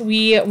great.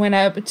 We went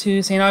up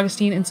to St.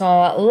 Augustine and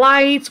saw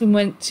lights. We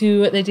went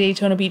to the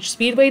Daytona Beach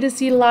Speedway to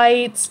see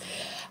lights.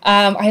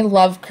 I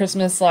love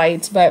Christmas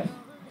lights, but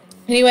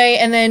anyway,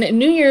 and then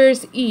New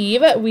Year's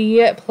Eve,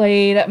 we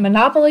played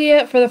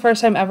Monopoly for the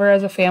first time ever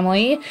as a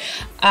family.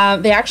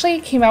 They actually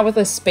came out with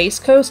a Space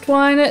Coast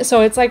one,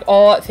 so it's like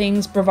all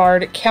things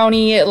Brevard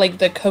County, like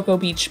the Cocoa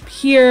Beach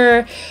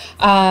Pier,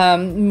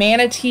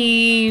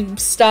 Manatee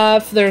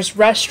stuff. There's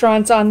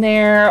restaurants on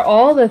there,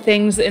 all the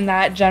things in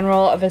that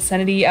general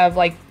vicinity of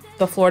like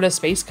the Florida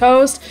Space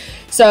Coast.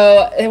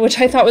 So, which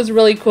I thought was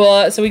really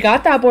cool. So we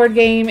got that board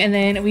game and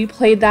then we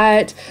played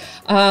that.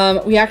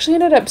 We actually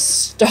ended up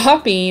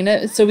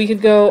stopping so we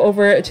could go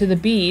over to the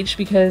beach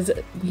because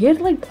we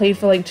had like played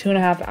for like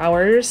 2.5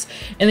 hours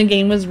and the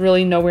game was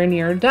really nowhere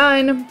near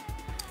done.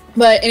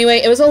 But anyway,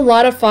 it was a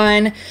lot of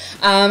fun.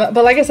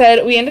 But like I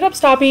said, we ended up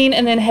stopping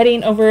and then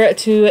heading over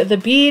to the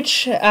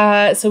beach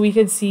so we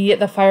could see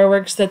the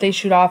fireworks that they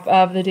shoot off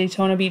of the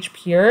Daytona Beach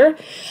Pier.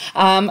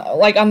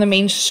 Like on the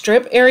main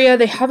strip area,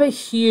 they have a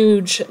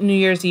huge New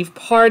Year's Eve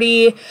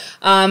party.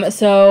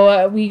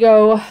 So we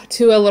go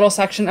to a little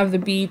section of the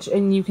beach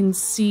and you can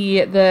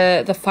see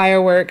the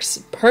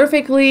fireworks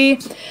perfectly.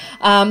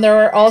 There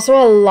were also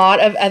a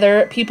lot of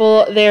other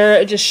people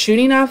there just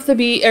shooting off the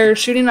beach or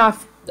shooting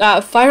off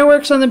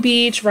fireworks on the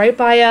beach right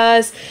by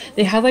us.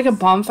 They had like a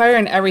bonfire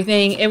and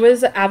everything. It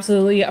was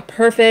absolutely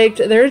perfect.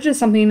 There's just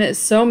something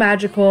so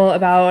magical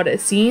about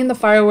seeing the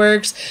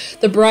fireworks,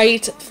 the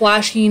bright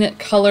flashing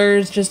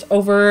colors just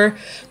over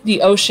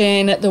the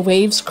ocean, the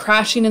waves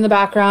crashing in the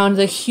background,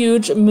 the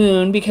huge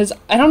moon, because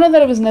I don't know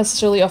that it was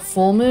necessarily a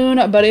full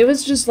moon, but it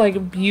was just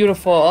like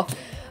beautiful.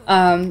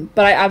 But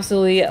I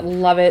absolutely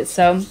love it.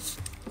 So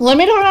let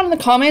me know down in the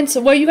comments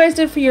what you guys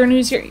did for your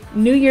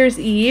New Year's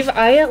Eve.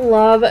 I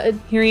love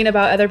hearing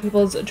about other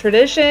people's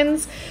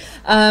traditions.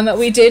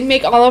 We did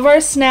make all of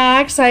our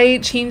snacks. I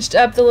changed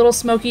up the little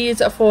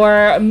smokies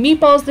for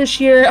meatballs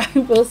this year. I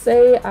will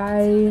say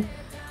I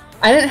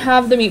didn't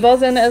have the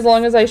meatballs in as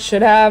long as I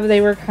should have. They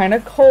were kind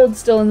of cold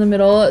still in the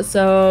middle,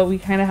 so we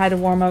kind of had to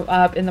warm them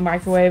up in the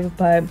microwave,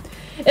 but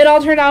it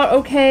all turned out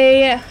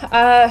okay.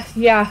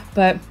 Yeah,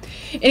 but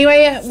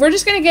anyway, we're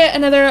just gonna get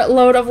another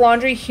load of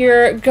laundry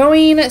here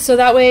going so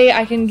that way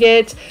I can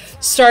get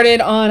started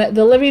on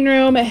the living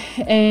room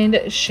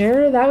and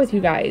share that with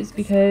you guys,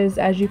 because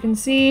as you can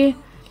see,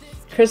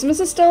 Christmas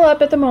is still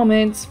up at the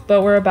moment,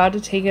 but we're about to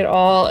take it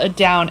all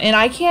down. And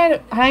I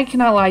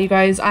cannot lie, you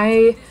guys,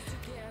 I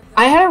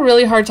had a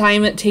really hard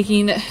time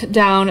taking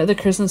down the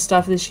Christmas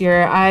stuff this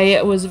year.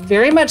 I was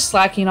very much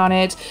slacking on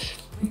it.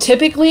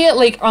 Typically,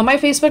 like on my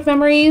Facebook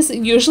memories,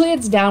 usually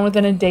it's down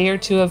within a day or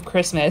two of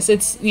Christmas.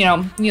 It's, you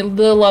know,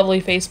 the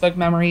lovely Facebook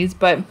memories.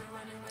 But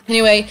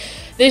anyway,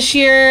 this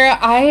year,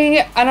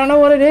 I don't know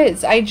what it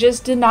is. I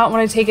just did not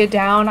want to take it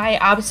down. I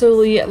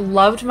absolutely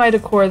loved my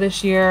decor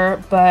this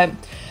year. But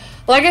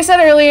like I said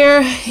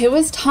earlier, it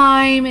was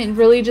time. It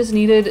really just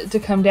needed to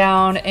come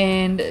down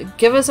and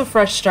give us a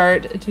fresh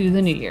start to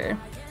the new year.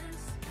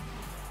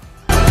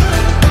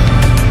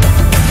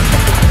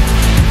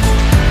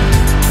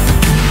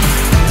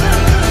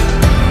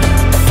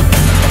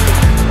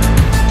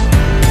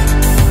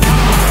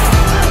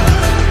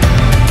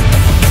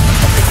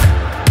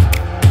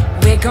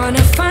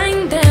 Gonna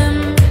find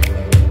them,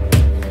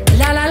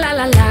 la la la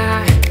la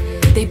la.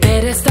 They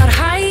better start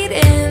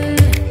hiding.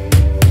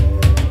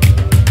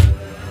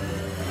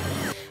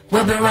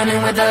 We'll be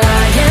running with the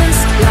lions,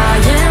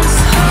 lions.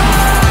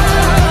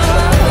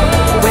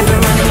 We'll be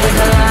running with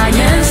the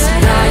lions,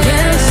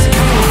 lions.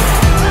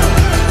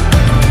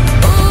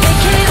 They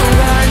can't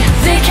run,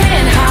 they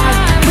can't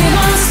hide. We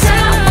won't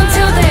stop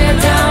until they're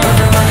down. We'll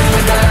be running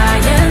with the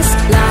lions,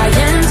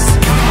 lions.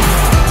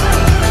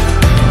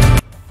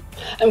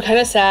 I'm kind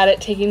of sad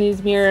at taking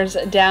these mirrors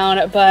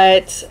down,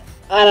 but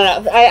I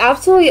don't know. I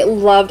absolutely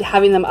loved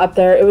having them up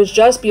there. It was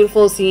just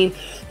beautiful seeing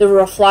the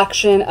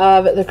reflection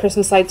of the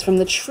Christmas lights from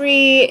the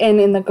tree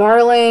and in the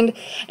garland,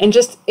 and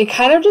just it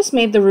kind of just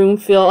made the room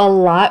feel a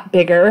lot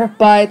bigger.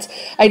 But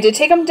I did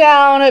take them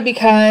down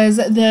because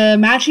the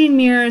matching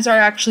mirrors are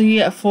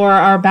actually for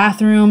our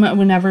bathroom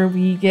whenever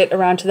we get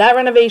around to that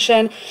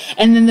renovation,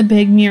 and then the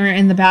big mirror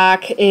in the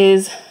back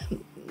is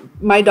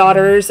my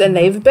daughter's, and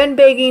they've been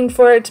begging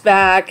for it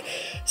back.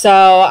 So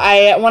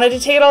I wanted to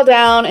take it all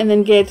down and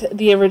then get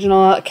the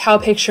original cow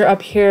picture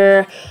up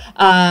here.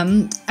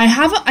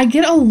 I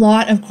get a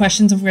lot of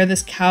questions of where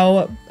this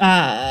cow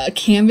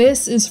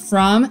canvas is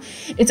from.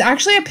 It's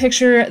actually a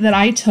picture that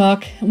I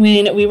took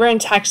when we were in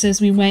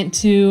Texas. We went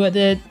to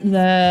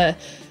the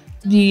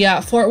the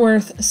Fort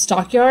Worth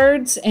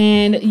stockyards,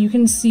 and you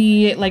can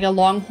see like a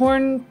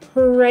Longhorn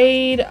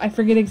parade. I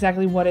forget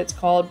exactly what it's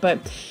called, but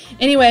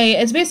anyway,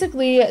 it's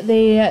basically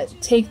they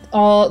take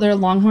all their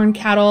Longhorn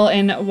cattle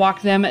and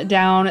walk them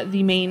down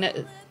the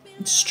main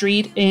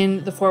street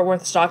in the Fort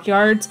Worth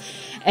stockyards.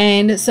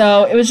 And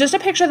so it was just a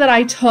picture that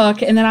I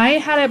took, and then I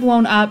had it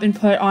blown up and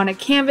put on a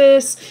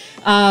canvas.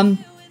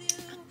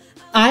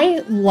 I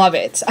love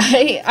it.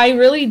 I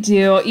really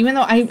do, even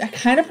though I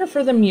kind of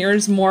prefer the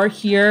mirrors more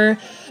here,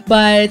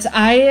 but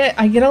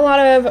I get a lot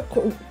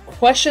of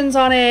questions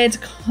on it,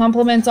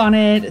 compliments on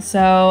it,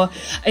 so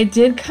I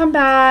did come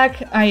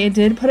back. I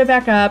did put it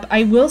back up.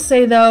 I will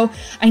say though,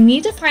 I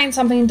need to find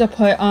something to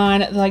put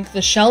on like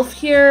the shelf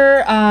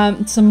here,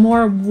 some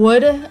more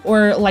wood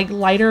or like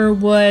lighter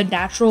wood,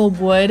 natural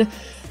wood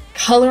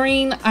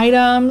coloring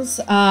items,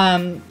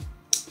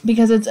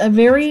 because it's a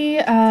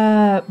very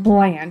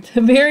bland,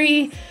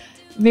 very,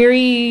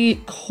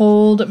 very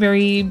cold,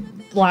 very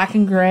black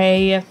and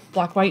gray,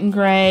 black, white, and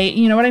gray,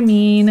 you know what I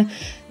mean?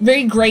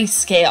 Very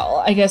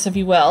grayscale, I guess, if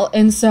you will.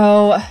 And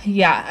so,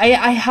 yeah,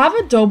 I have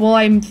a dough bowl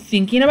I'm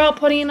thinking about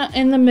putting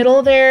in the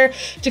middle there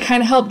to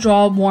kind of help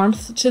draw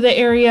warmth to the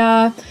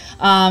area.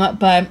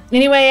 But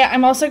anyway,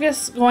 I'm also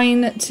just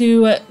going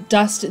to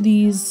dust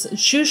these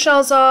shoe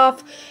shells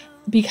off,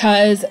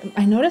 because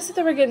I noticed that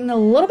they were getting a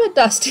little bit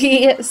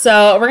dusty.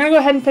 So we're gonna go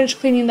ahead and finish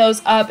cleaning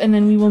those up, and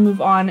then we will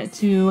move on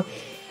to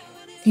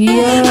the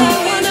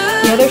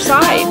other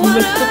side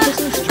with the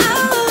Christmas tree.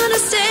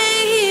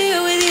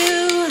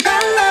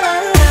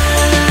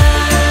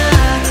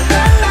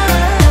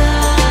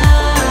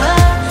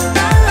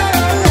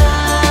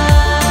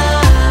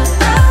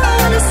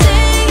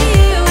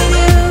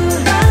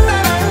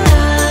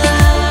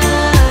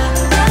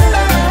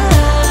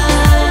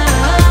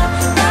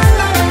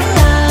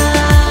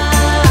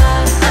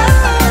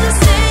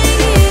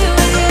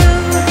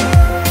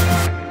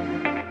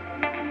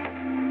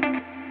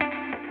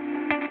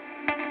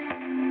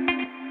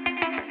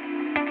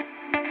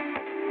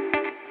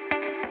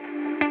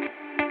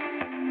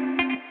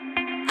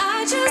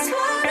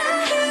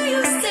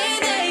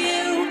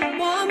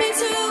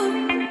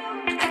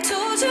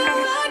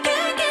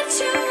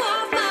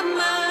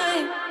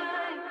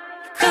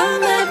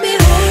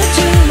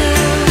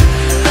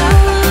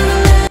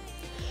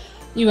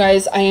 You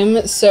guys, I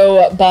am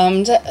so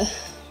bummed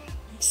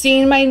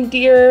seeing my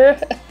deer.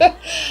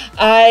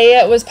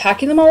 I was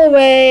packing them all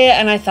away,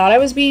 and I thought I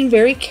was being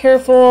very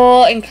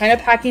careful and kind of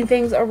packing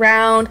things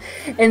around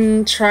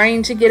and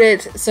trying to get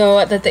it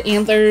so that the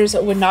antlers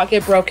would not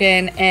get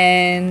broken,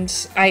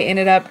 and I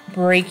ended up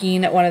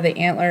breaking one of the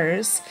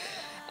antlers.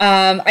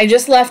 I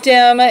just left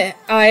him.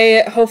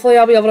 Hopefully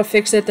I'll be able to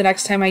fix it the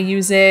next time I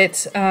use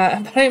it,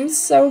 but I'm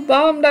so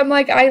bummed. I'm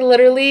like, I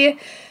literally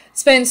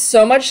spent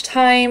so much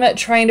time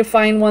trying to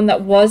find one that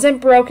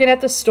wasn't broken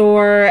at the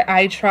store.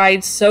 I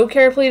tried so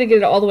carefully to get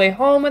it all the way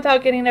home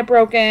without getting it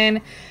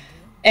broken,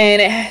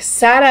 and it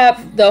sat up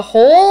the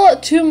whole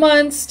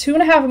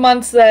 2.5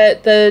 months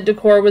that the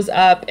decor was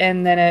up,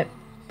 and then it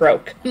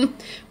broke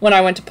when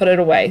I went to put it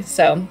away.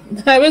 So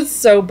I was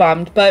so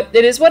bummed, but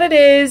it is what it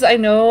is. I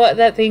know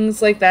that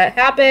things like that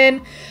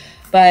happen,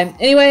 but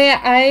anyway,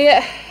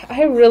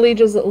 I really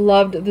just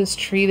loved this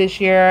tree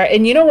this year.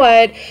 And you know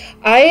what?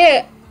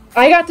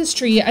 I got this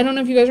tree. I don't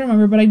know if you guys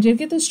remember, but I did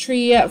get this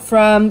tree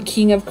from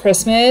King of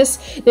Christmas.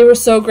 They were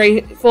so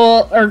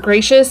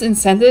gracious and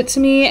sent it to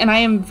me, and I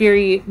am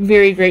very,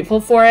 very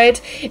grateful for it.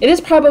 It is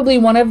probably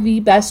one of the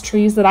best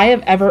trees that I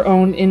have ever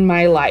owned in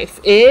my life.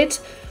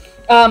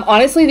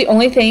 Honestly, the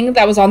only thing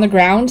that was on the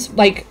ground,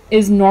 like,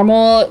 is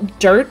normal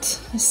dirt,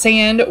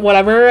 sand,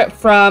 whatever,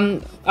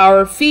 from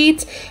our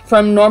feet,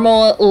 from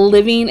normal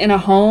living in a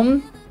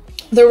home.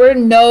 There were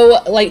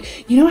no,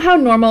 like, you know how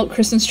normal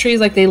Christmas trees,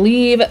 like, they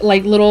leave,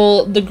 like,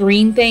 the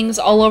green things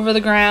all over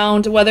the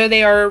ground, whether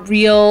they are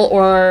real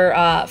or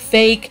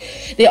fake,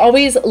 they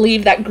always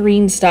leave that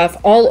green stuff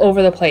all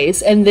over the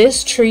place, and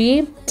this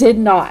tree did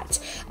not.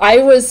 I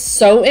was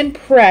so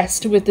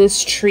impressed with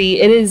this tree.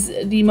 It is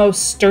the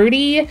most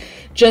sturdy,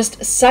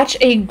 just such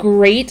a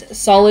great,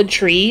 solid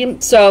tree.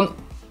 So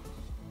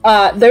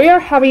they are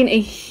having a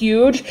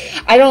huge,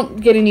 I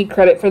don't get any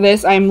credit for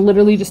this. I'm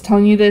literally just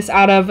telling you this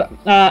out of,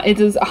 it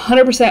is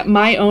 100%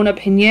 my own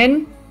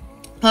opinion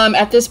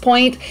at this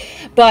point,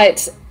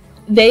 but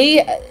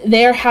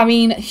they're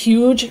having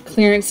huge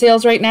clearance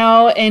sales right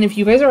now, and if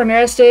you guys are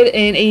interested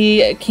in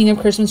a King of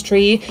Christmas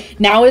tree,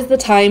 now is the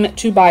time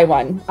to buy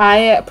one.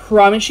 I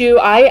promise you,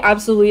 I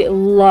absolutely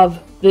love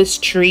this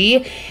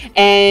tree,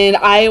 and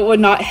I would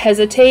not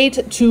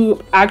hesitate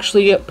to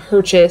actually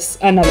purchase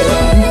another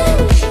one.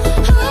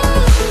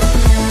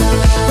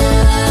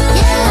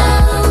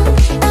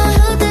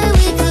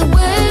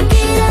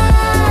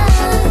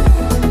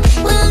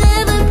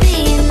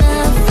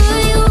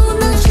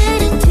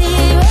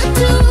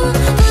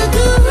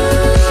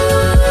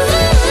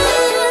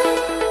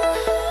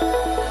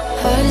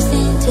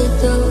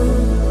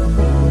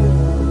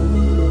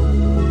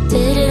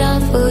 Did it all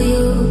for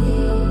you.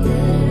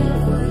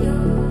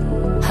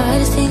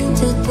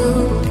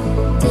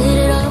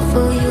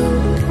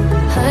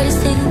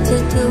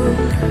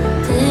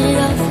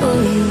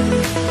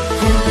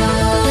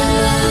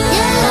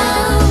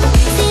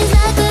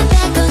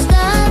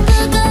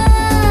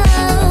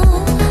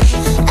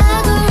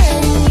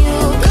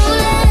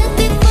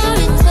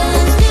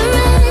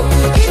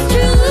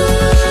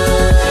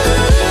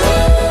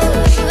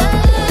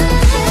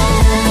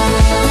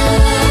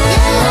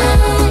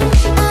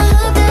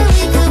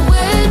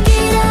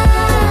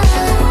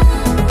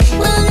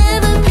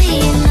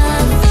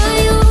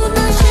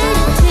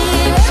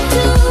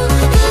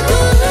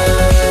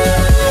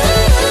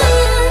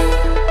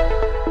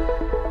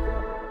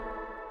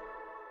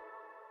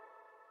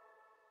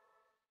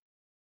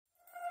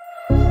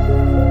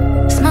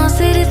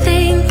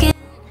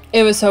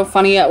 It was so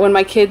funny when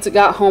my kids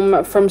got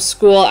home from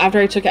school after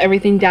I took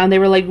everything down. They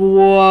were like,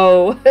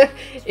 whoa, it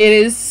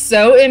is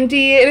so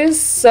empty. It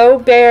is so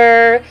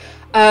bare.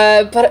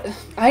 But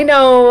I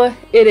know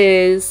it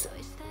is.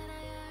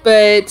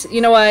 But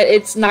you know what?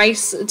 It's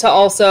nice to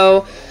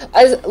also,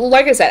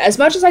 like I said, as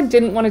much as I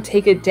didn't want to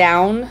take it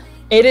down,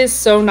 it is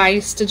so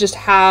nice to just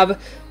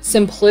have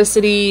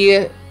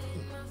simplicity,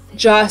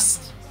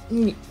 just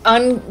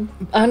uncluttered,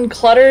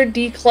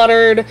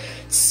 decluttered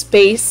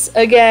space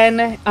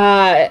again,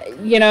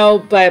 you know,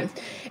 but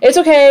it's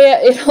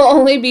okay. It'll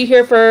only be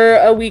here for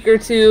a week or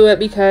two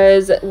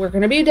because we're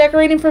going to be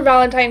decorating for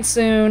Valentine's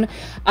soon.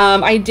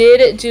 I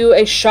did do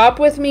a shop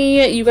with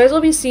me. You guys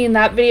will be seeing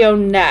that video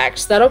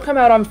next. That'll come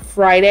out on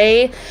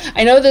Friday.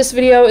 I know this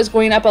video is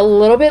going up a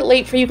little bit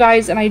late for you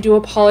guys, and I do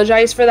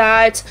apologize for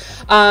that.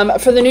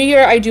 For the new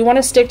year, I do want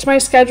to stick to my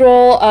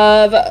schedule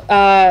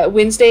of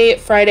Wednesday,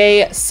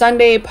 Friday,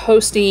 Sunday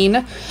posting.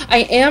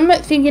 I am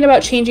thinking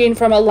about changing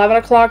from 11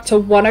 o'clock to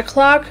 1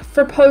 o'clock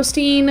for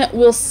posting.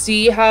 We'll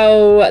see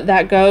how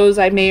that goes.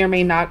 I may or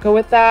may not go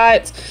with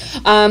that.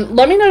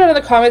 Let me know down in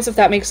the comments if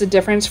that makes a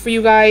difference for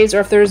you guys, or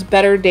if there's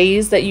better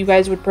days that you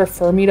guys would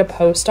prefer me to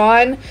post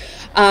on.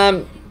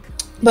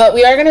 But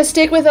we are going to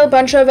stick with a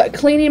bunch of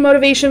cleaning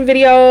motivation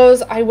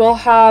videos. I will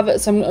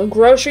have some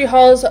grocery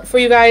hauls for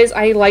you guys.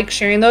 I like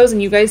sharing those,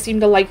 and you guys seem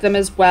to like them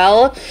as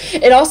well.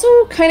 It also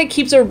kind of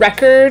keeps a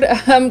record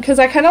because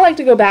I kind of like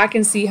to go back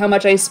and see how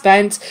much I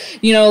spent,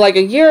 you know, like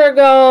a year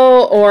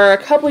ago or a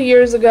couple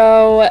years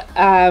ago,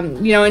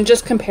 you know, and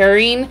just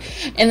comparing.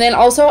 And then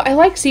also I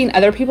like seeing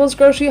other people's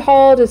grocery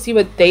haul to see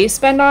what they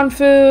spend on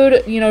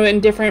food, you know, in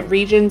different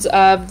regions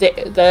of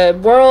the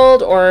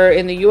world or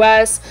in the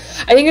US.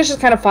 I think it's just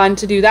kind of fun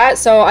to do that.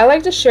 So I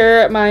like to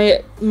share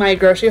my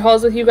grocery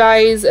hauls with you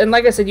guys, and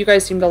like I said, you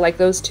guys seem to like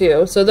those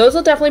too. So those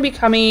will definitely be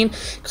coming.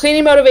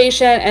 Cleaning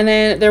motivation, and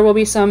then there will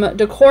be some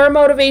decor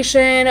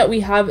motivation. We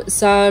have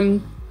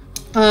some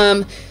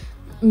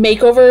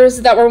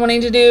makeovers that we're wanting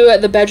to do.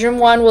 The bedroom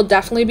one will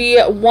definitely be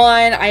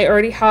one. I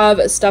already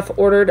have stuff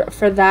ordered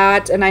for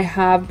that, and I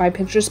have my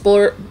Pinterest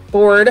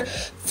board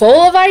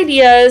full of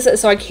ideas,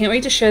 so I can't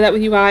wait to share that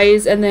with you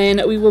guys. And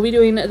then we will be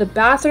doing the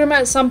bathroom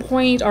at some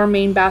point, our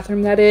main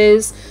bathroom that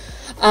is.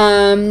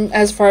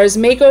 As far as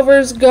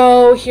makeovers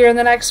go here in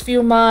the next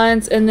few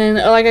months. And then,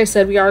 like I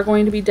said, we are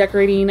going to be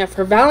decorating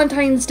for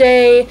Valentine's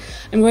Day.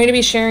 I'm going to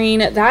be sharing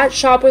that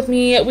shop with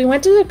me. We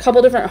went to a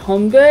couple different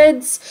Home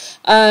Goods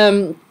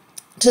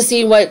to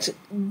see what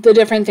the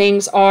different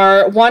things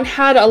are. One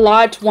had a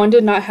lot, one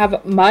did not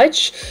have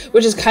much,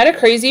 which is kind of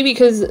crazy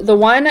because the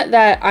one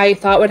that I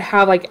thought would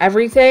have like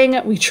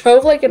everything, we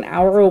drove like an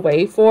hour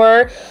away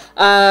for.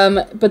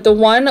 But the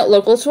one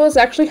local to us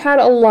actually had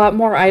a lot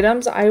more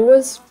items. I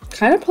was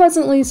kind of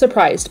pleasantly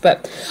surprised,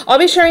 but I'll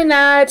be sharing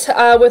that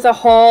with a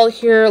haul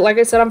here, like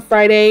I said, on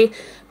Friday.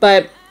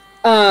 But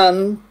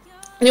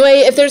anyway,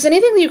 if there's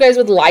anything that you guys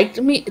would like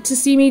to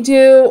see me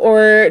do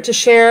or to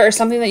share, or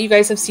something that you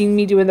guys have seen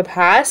me do in the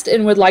past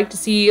and would like to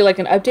see like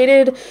an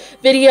updated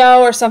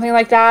video or something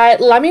like that,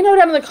 let me know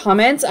down in the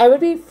comments. I would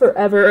be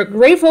forever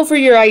grateful for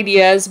your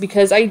ideas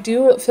because I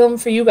do film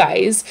for you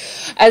guys.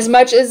 As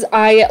much as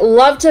I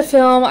love to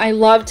film, I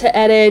love to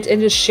edit and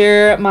just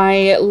share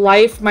my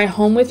life, my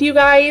home with you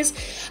guys.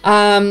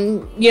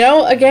 You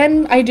know,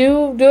 again, I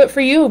do it for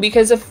you,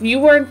 because if you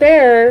weren't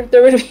there,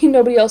 there would be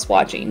nobody else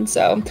watching.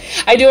 So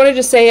I do want to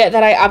just say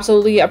that I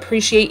absolutely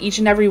appreciate each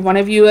and every one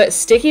of you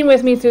sticking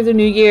with me through the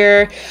new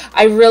year.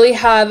 I really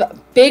have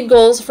big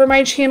goals for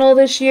my channel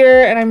this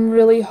year, and I'm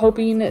really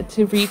hoping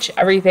to reach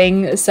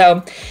everything.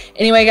 So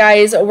anyway,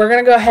 guys, we're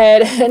gonna go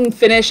ahead and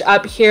finish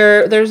up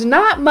here. There's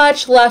not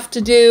much left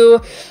to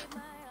do,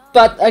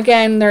 but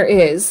again, there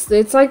is.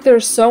 It's like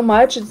there's so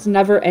much, it's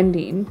never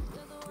ending.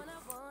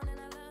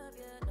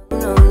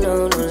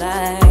 No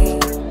lie.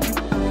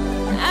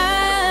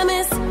 I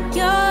miss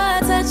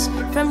your touch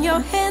from your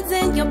hands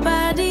and your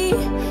body.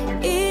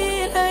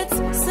 It hurts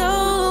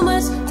so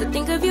much to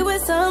think of you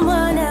as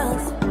someone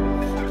else.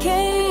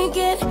 Can't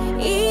get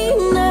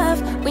enough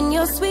when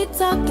you're sweet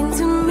talking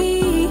to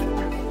me.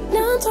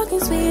 Now I'm talking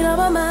sweet all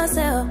by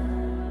myself.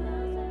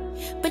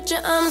 Put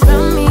your arms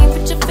around me,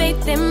 put your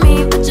faith in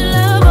me, put your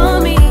love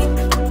on me.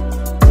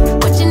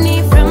 What you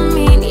need from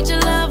me, need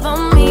your love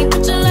on me,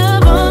 put your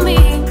love on me.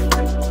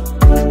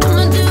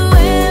 I'ma do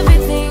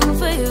everything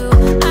for you.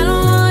 I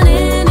don't want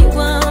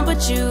anyone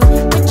but you.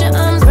 Put your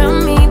arms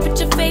around me, put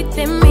your faith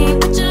in me,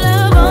 put your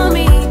love on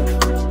me.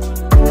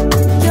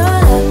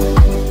 Your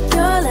love,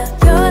 your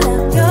love, your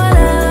love, your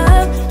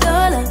love,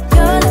 your love,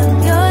 your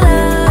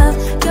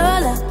love, your love,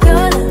 your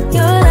love, your love,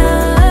 your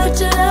love. Put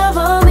your love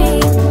on me.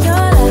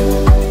 Your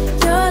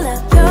love, your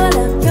love, your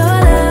love,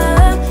 your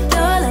love,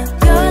 your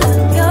love, your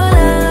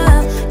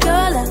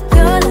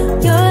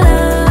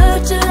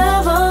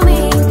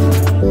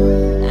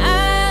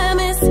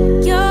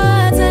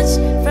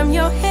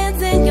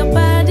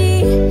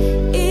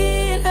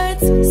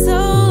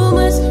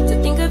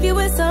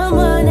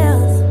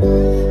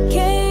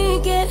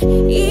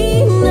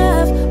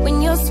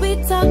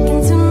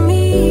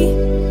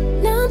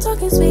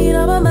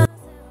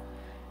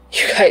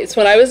guys,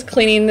 when I was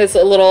cleaning this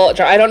little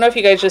jar, I don't know if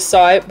you guys just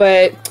saw it,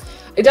 but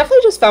I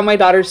definitely just found my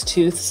daughter's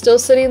tooth still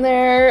sitting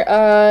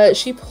there.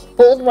 She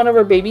pulled one of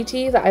her baby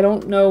teeth. I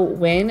don't know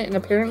when, and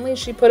apparently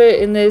she put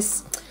it in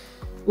this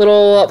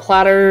little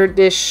platter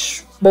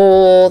dish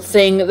bowl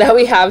thing that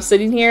we have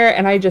sitting here,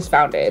 and I just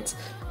found it.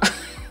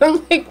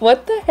 I'm like,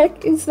 what the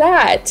heck is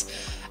that?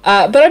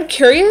 But I'm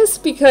curious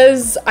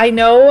because I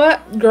know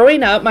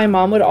growing up, my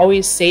mom would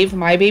always save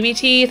my baby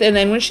teeth, and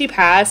then when she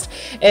passed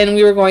and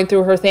we were going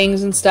through her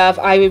things and stuff,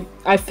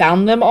 I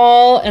found them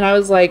all, and I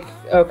was like,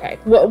 okay,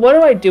 what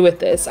do I do with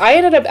this? I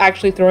ended up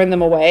actually throwing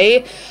them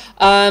away.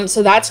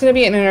 So that's going to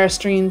be an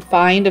interesting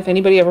find if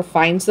anybody ever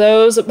finds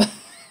those,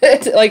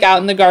 like out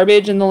in the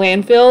garbage in the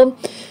landfill.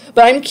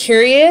 But I'm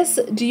curious,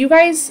 do you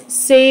guys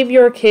save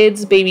your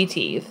kids' baby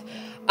teeth?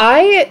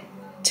 I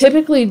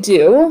typically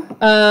do.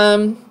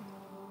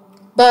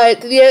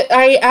 But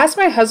I asked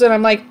my husband,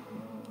 I'm like,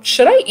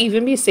 should I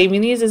even be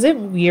saving these? Is it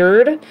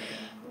weird?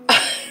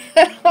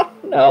 I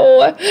don't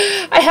know.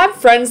 I have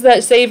friends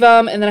that save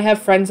them, and then I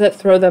have friends that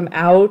throw them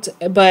out.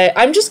 But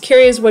I'm just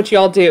curious what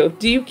y'all do.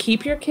 Do you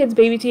keep your kids'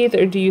 baby teeth,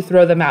 or do you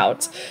throw them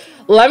out?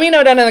 Let me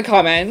know down in the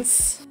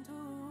comments.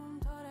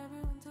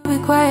 Be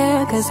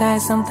quiet, 'cause I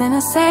had something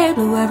to say.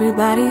 Blew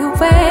everybody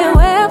away,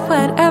 wear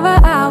whatever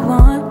I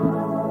want.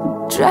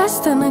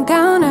 Dressed in a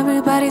gown,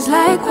 everybody's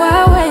like,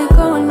 why, where you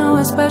going?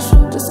 Nowhere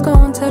special, just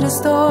going to the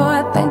store.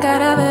 I think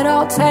I'd have it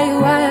all, tell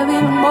you I have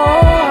even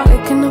more.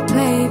 Picking a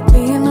plate,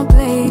 being a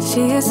plate,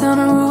 she is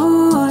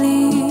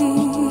unruly.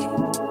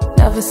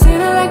 Never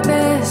seen her like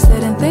this,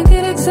 didn't think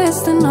it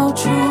existed, no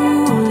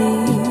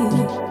truly.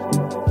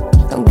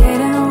 Don't get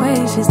in her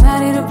way, she's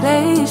not here to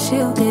play,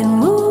 she'll get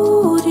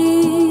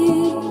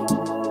moody.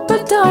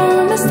 But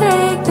don't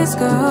mistake this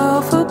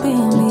girl for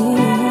being me,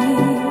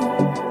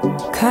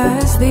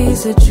 'cause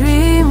these are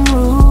dream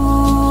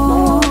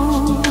rules.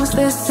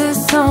 This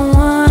is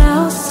someone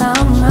else,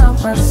 I'm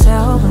not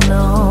myself,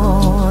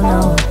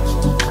 no.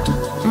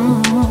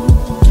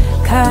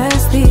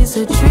 'Cause these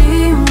are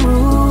dream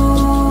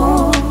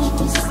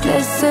rules.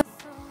 This is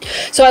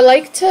So I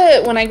like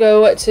to, when I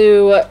go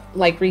to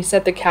like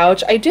reset the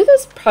couch, I do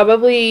this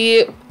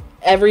probably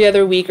every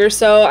other week or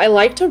so. I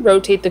like to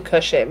rotate the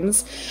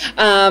cushions.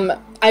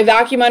 I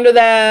vacuum under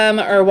them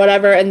or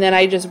whatever, and then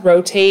I just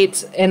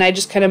rotate, and I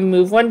just kind of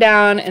move one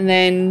down and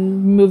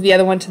then move the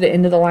other one to the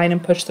end of the line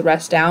and push the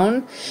rest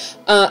down.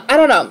 I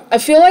don't know. I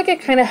feel like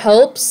it kind of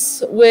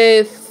helps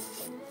with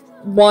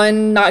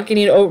one not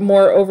getting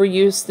more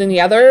overuse than the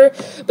other,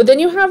 but then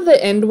you have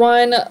the end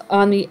one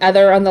on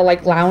the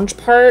like lounge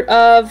part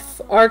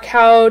of our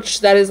couch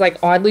that is like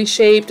oddly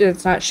shaped, and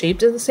it's not shaped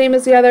the same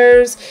as the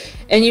others,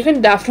 and you can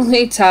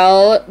definitely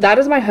tell that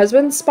is my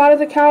husband's spot of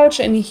the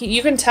couch, and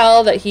you can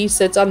tell that he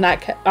sits on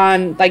that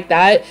like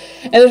that,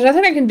 and there's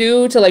nothing I can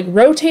do to like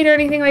rotate or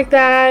anything like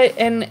that,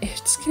 and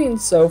it's getting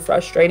so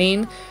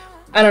frustrating.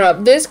 I don't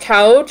know, this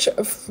couch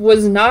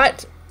was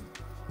not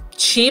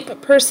cheap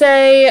per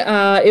se.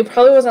 It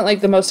probably wasn't like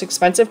the most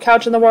expensive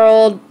couch in the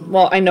world.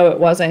 Well, I know it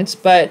wasn't,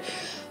 but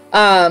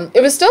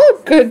it was still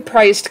a good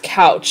priced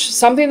couch,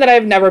 something that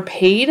I've never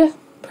paid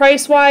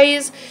price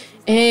wise,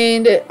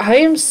 and I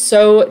am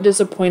so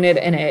disappointed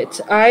in it.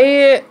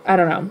 I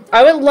don't know.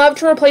 I would love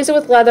to replace it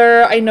with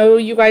leather. I know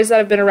you guys that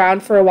have been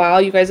around for a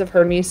while, you guys have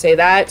heard me say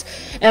that,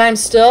 and I'm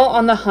still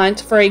on the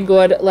hunt for a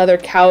good leather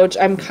couch.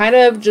 I'm kind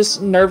of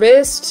just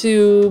nervous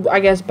to,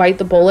 I guess, bite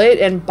the bullet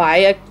and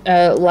buy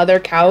a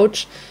leather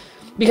couch,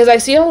 because I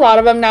see a lot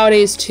of them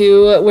nowadays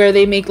too, where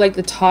they make like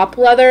the top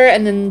leather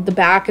and then the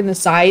back and the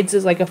sides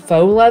is like a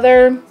faux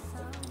leather.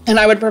 And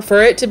I would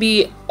prefer it to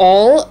be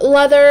all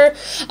leather,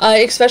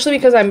 especially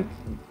because I'm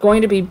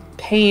going to be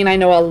paying, I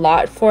know, a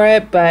lot for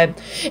it,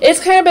 but it's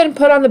kind of been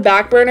put on the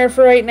back burner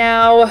for right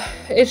now.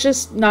 It's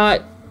just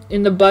not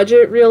in the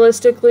budget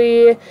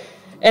realistically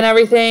and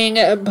everything,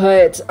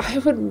 but I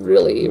would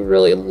really,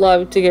 really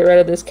love to get rid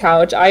of this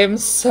couch. I am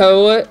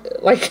so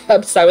like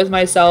upset with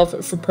myself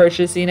for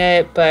purchasing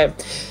it,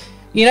 but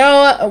you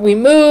know, we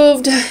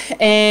moved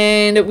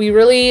and we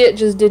really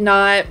just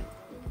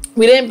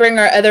we didn't bring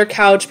our other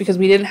couch because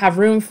we didn't have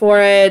room for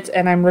it,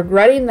 and I'm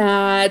regretting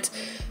that,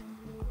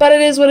 but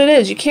it is what it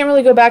is. You can't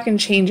really go back and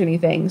change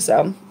anything,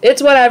 so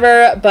it's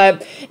whatever.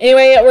 But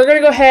anyway, we're gonna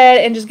go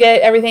ahead and just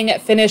get everything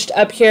finished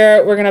up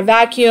here. We're gonna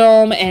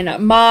vacuum and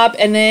mop,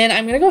 and then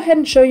I'm gonna go ahead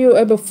and show you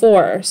a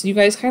before, so you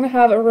guys kind of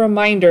have a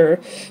reminder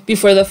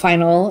before the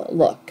final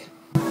look.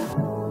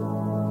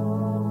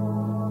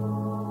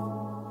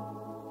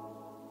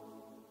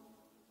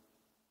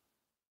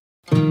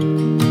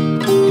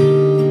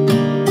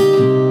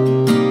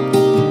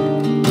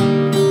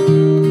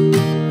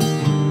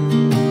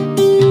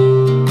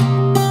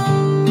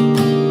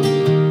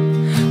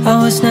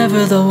 I was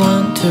never the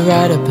one to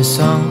write up a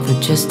song for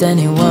just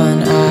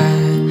anyone.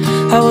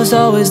 I was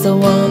always the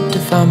one to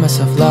find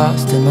myself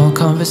lost in old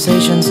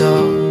conversations.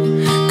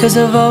 Oh, 'cause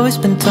I've always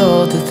been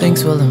told that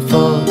things will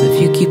unfold if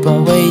you keep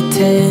on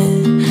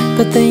waiting.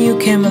 But then you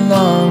came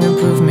along and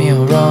proved me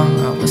all wrong.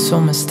 I was so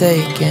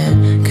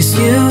mistaken, 'cause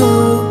you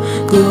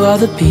glue all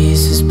the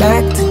pieces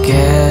back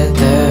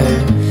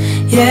together.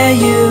 Yeah,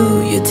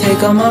 you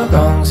take all my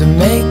wrongs and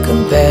make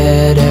them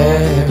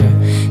better.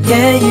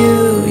 Yeah,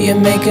 you're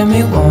making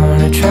me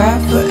wanna try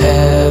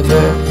forever.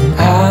 And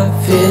I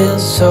feel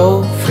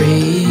so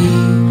free,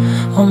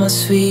 oh my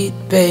sweet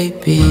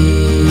baby.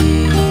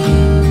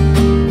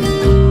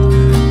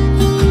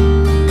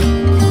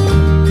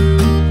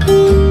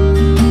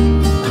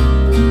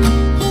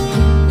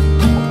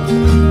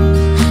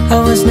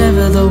 I was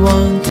never the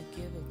one to...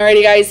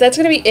 Alrighty guys, that's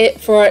going to be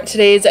it for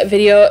today's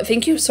video.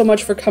 Thank you so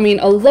much for coming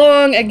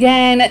along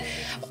again.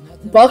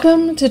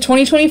 Welcome to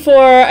 2024.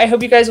 I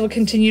hope you guys will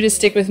continue to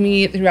stick with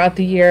me throughout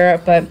the year.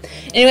 But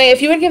anyway,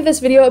 if you would give this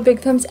video a big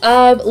thumbs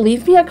up,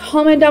 leave me a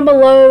comment down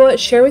below,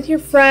 share with your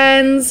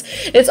friends.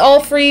 It's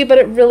all free, but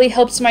it really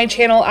helps my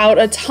channel out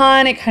a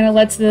ton. It kind of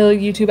lets the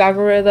YouTube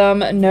algorithm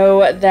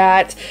know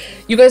that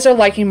you guys are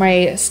liking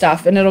my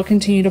stuff, and it'll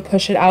continue to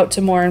push it out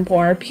to more and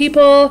more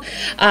people.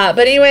 But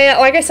anyway,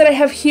 like I said, I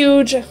have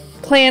huge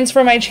plans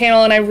for my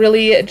channel, and I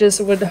really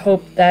just would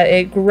hope that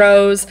it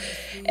grows.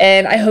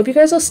 And I hope you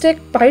guys will stick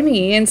by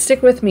me and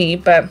stick with me.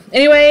 But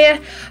anyway,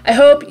 I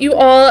hope you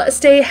all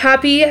stay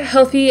happy,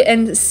 healthy,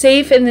 and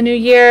safe in the new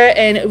year.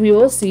 And we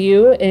will see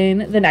you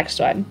in the next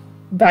one.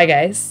 Bye,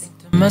 guys.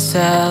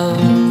 Myself,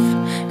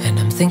 and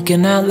I'm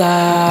thinking out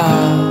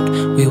loud.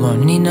 We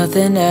won't need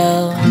nothing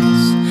else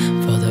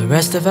for the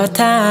rest of our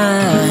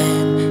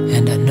time.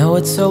 And I know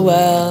it so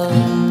well.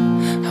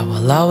 I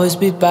will always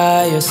be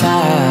by your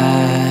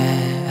side.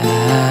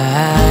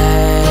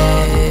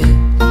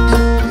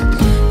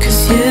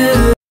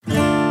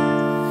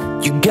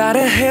 You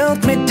gotta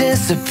help me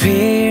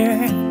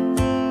disappear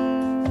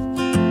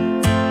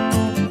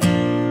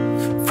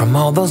from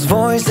all those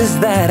voices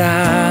that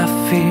I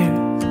fear,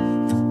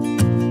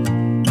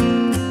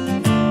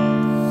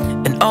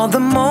 and all the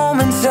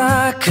moments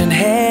I couldn't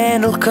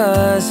handle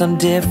 'cause I'm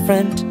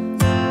different.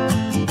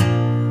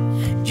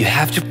 You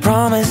have to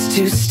promise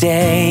to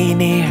stay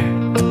near.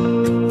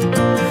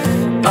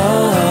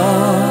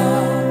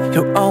 Oh,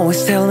 you're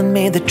always telling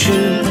me the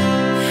truth.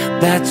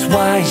 That's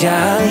why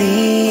I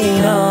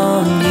lean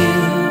on you.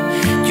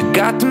 You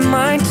got the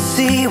mind to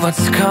see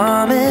what's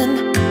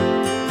coming,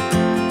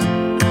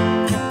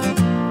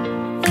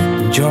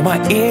 and you're my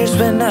ears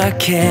when I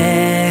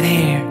can't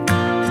hear.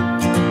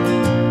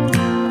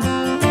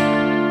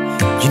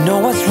 You know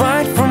what's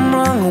right from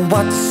wrong,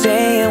 what to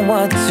say and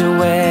what to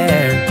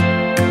wear.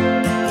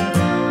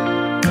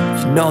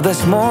 You know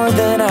there's more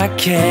than I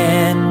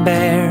can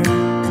bear.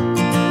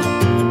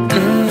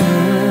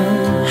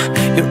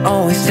 You're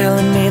always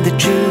telling me the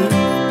truth.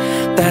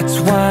 That's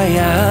why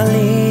I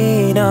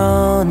lean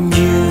on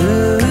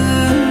you.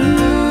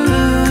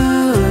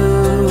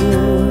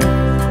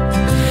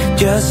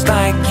 Just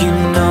like you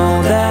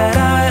know that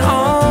I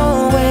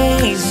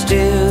always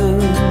do.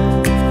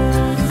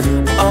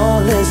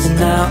 Oh, listen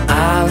now,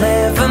 I'll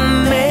never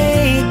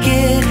make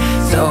it,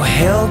 so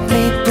help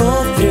me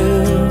pull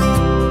through.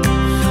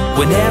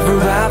 Whenever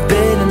I've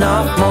bitten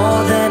off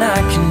more than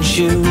I can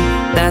chew,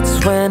 that's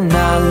when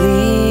I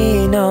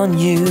lean on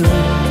you.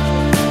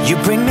 You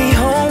bring me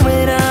home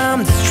when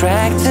I'm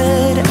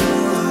distracted,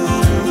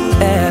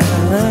 yeah.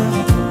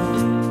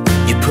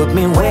 You put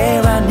me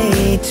where I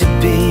need to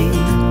be.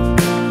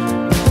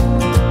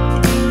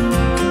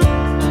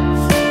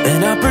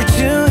 An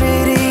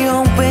opportunity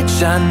on which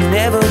I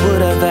never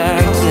would have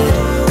acted.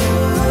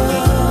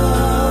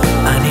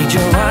 I need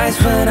your eyes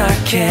when I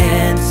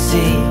can't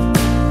see.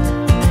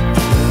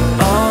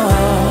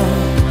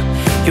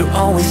 You're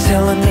always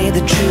telling me the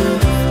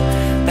truth.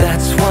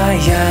 That's why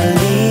I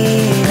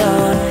lean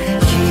on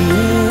you.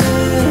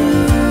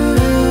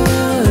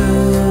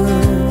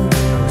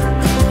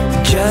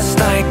 Just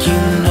like you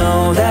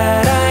know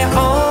that I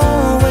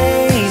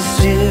always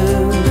do.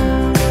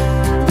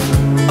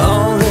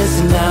 Oh,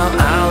 listen now,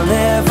 I'll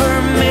never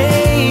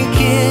make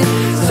it,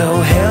 so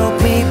help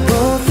me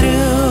pull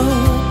through.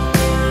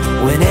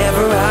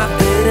 Whenever I've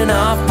bitten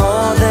off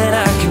more than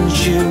I can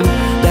chew,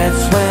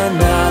 that's when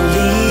I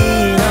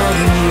lean on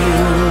you.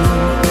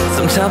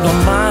 Sometimes my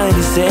mind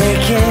is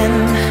aching,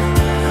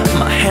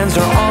 my hands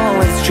are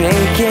always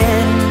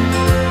shaking.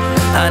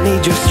 I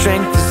need your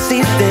strength to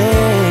see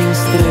things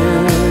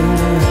through.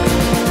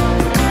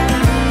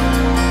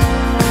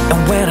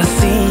 And when I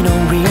see no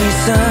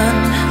reason,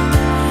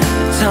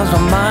 at times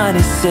my mind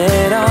is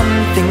set on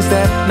things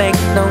that make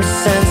no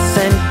sense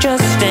and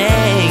just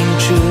ain't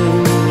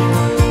true.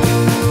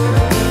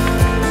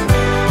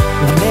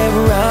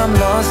 Whenever I'm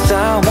lost, I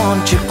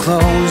want you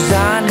close.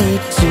 I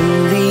need to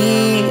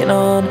lean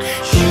on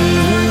you.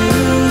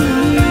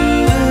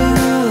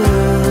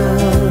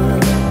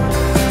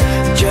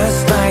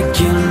 Just like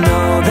you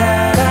know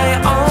that I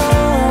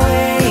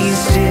always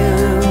do.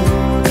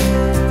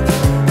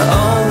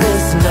 Oh,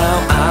 listen now,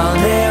 I'll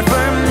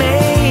never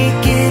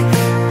make it.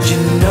 You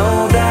know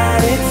that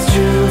it's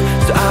true,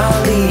 so I'll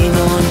lean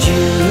on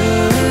you.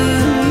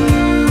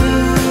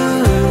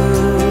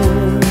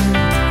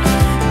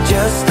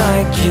 Just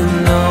like you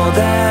know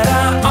that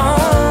I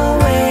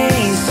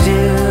always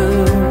do.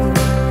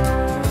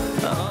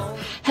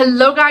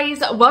 Hello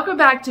guys, welcome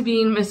back to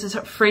Being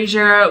Mrs.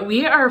 Fraser.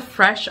 We are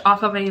fresh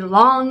off of a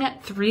long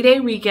 3-day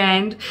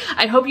weekend.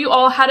 I hope you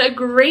all had a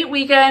great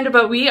weekend,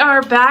 but we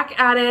are back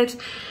at it.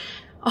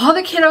 All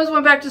the kiddos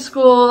went back to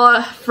school,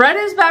 Fred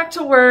is back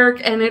to work,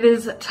 and it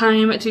is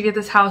time to get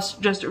this house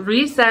just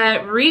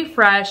reset,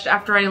 refreshed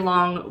after a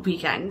long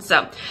weekend.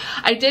 So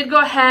I did go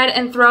ahead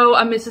and throw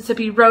a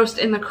Mississippi roast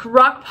in the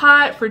crock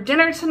pot for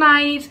dinner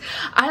tonight.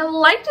 I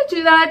like to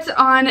do that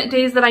on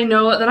days that I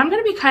know that I'm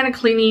going to be kind of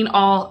cleaning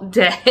all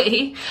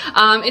day.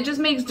 It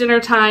just makes dinner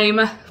time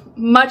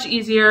much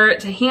easier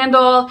to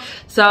handle.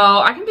 So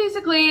I can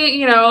basically,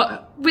 you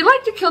know, we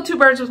like to kill two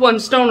birds with one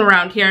stone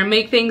around here and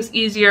make things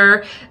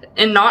easier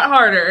and not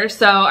harder.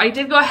 So I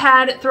did go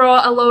ahead, throw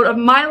a load of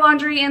my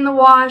laundry in the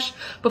wash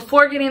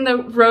before getting the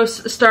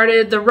roast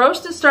started. The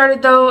roast is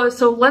started though,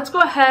 so let's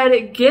go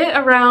ahead, get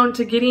around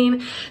to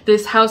getting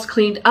this house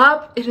cleaned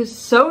up. It is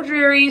so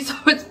dreary, so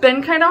it's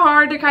been kind of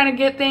hard to kind of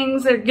get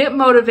things or get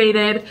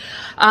motivated.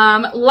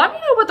 Let me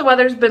know what the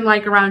weather's been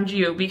like around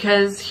you,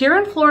 because here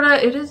in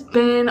Florida, it has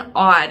been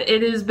odd.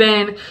 It has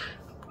been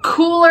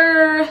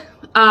cooler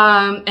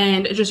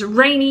and just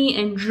rainy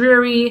and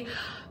dreary,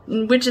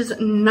 which is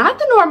not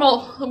the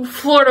normal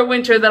Florida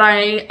winter that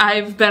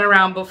I've been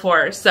around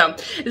before. So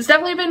it's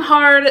definitely been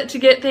hard to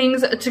get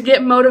things, to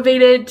get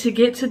motivated, to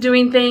get to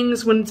doing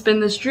things when it's been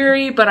this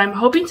dreary, but I'm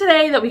hoping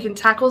today that we can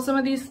tackle some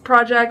of these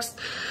projects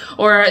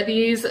or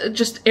these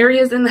just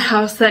areas in the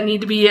house that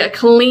need to be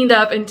cleaned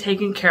up and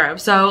taken care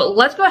of. So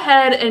let's go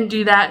ahead and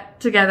do that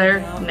together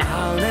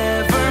now. I'll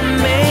never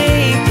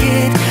make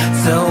it,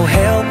 so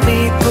help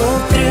me pull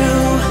through.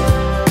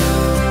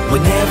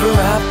 Whenever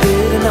I've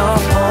bitten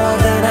off more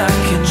than I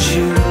can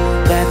chew,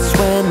 that's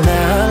when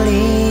I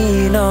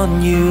lean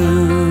on you.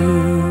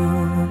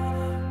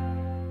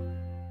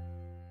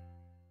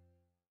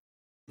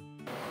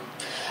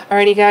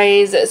 Alrighty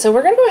guys, so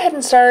we're gonna go ahead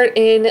and start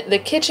in the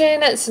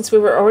kitchen since we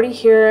were already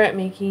here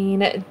making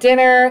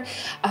dinner.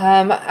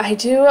 I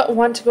do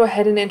want to go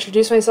ahead and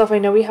introduce myself. I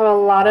know we have a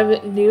lot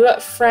of new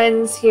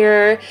friends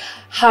here.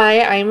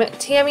 Hi, I'm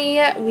Tammy.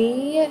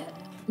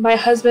 My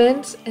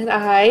husband and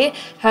I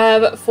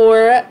have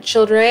 4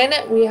 children.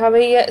 We have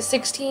a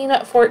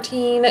 16,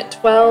 14,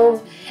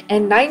 12,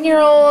 and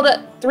 9-year-old,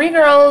 3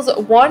 girls,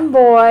 1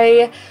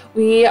 boy.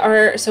 We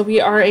are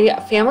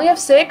a family of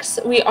 6.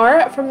 We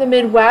are from the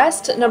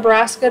Midwest,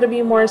 Nebraska to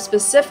be more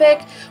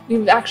specific.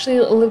 We've actually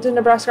lived in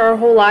Nebraska our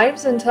whole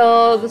lives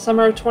until the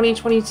summer of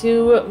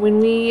 2022 when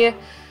we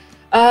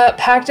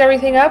packed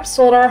everything up,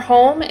 sold our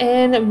home,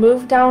 and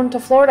moved down to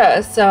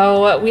Florida.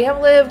 So we have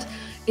lived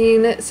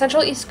in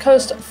Central East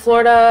Coast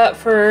Florida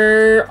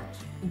for,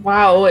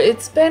 wow,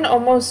 it's been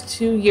almost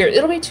 2 years.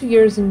 It'll be 2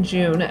 years in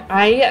June.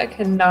 I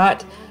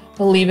cannot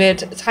believe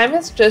it. Time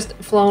has just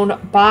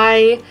flown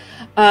by.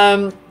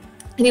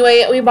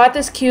 Anyway, we bought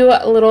this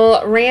cute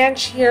little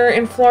ranch here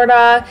in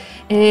Florida,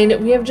 and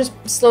we have just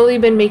slowly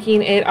been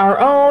making it our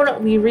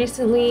own. We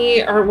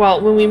recently, or well,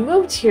 when we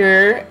moved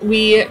here,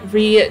 we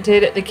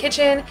redid the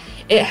kitchen.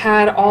 It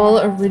had all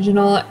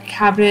original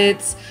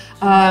cabinets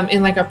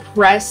in like a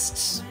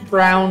pressed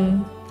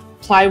brown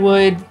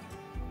plywood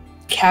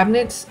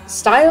cabinet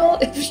style,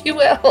 if you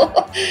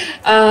will.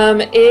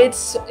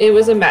 It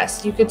was a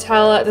mess. You could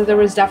tell that there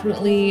was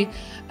definitely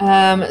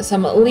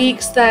some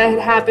leaks that had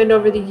happened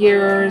over the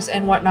years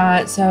and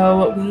whatnot.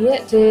 So we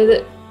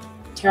did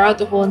tear out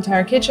the whole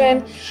entire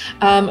kitchen.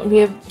 We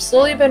have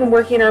slowly been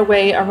working our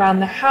way around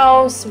the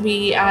house.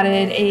 We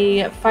added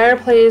a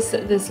fireplace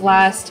this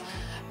last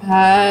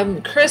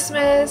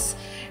Christmas.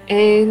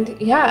 And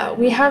yeah,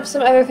 we have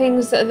some other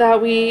things that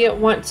we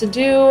want to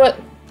do.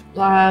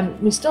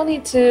 We still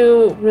need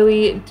to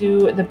really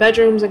do the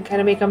bedrooms and kind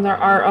of make them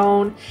our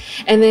own.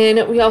 And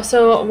then we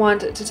also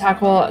want to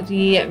tackle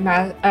the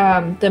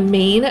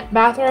main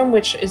bathroom,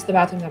 which is the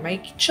bathroom that my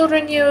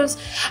children use,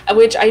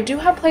 which I do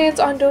have plans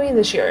on doing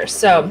this year.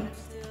 So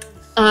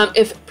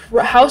if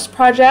house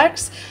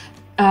projects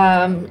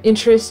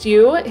interest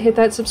you, hit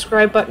that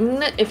subscribe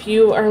button. If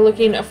you are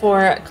looking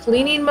for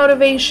cleaning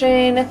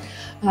motivation,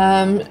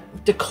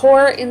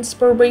 decor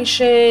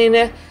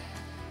inspiration,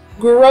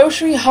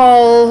 grocery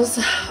hauls,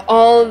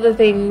 all of the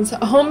things,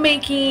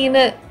 homemaking,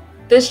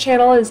 this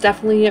channel is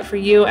definitely it for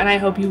you, and I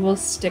hope you will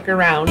stick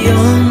around. The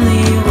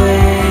only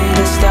way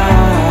to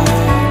start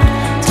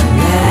to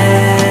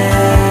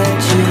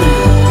let you,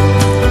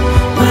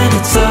 when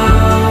it's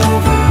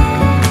over,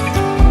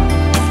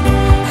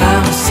 I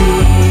will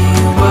see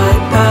what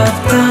I've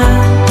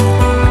done,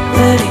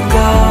 letting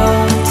go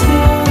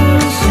too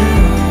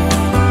soon.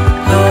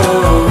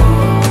 Oh,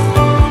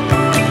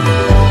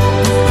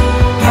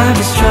 I'll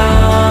be stronger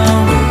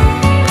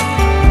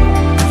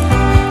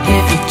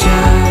if you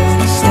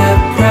just step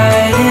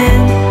right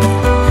in,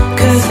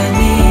 'cause I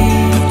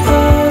need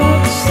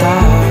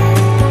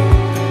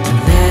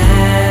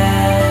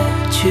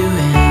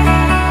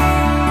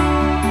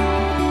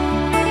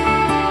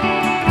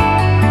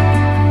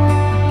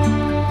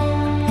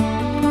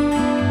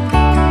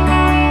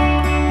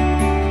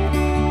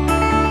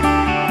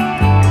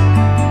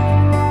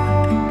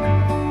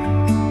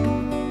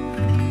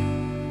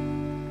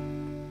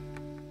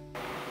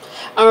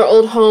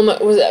old home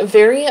was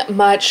very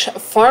much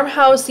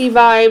farmhousey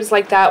vibes,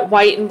 like that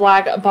white and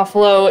black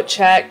buffalo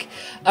check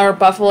or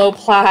buffalo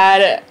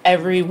plaid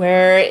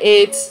everywhere.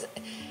 It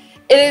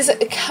is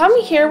come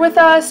here with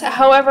us.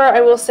 However, I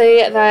will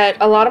say that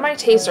a lot of my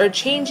tastes are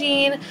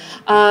changing.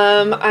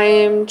 I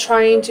am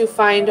trying to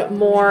find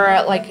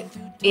more like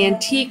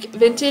antique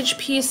vintage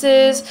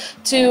pieces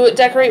to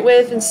decorate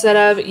with instead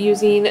of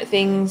using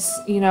things,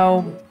 you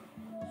know,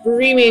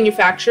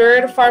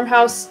 remanufactured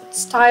farmhouse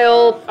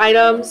style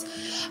items.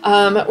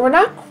 We're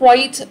not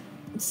quite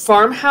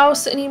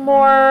farmhouse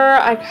anymore.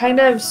 I kind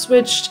of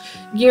switched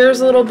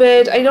gears a little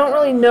bit. I don't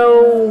really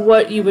know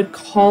what you would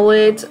call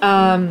it.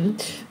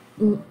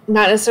 Not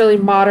necessarily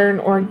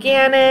modern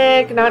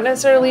organic, not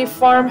necessarily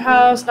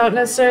farmhouse, not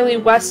necessarily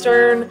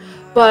Western,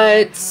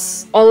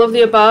 but all of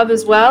the above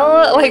as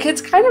well. Like, it's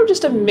kind of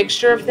just a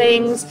mixture of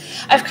things.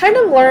 I've kind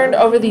of learned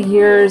over the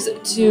years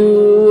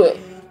to,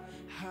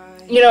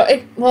 you know,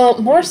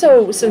 well, more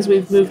so since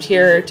we've moved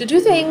here, to do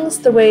things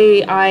the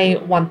way I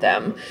want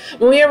them.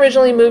 When we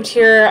originally moved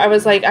here, I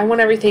was like, I want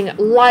everything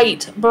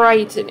light,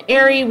 bright, and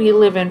airy. We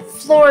live in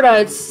Florida.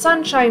 It's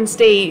Sunshine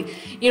State.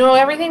 You know,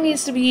 everything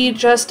needs to be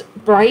just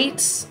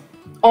bright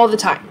all the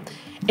time.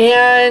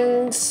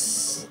 And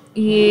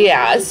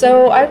yeah,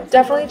 so I've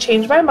definitely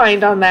changed my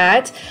mind on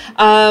that.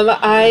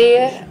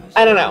 I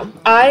don't know.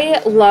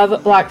 I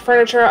love black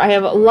furniture. I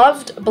have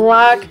loved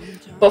black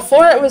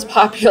before it was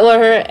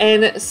popular,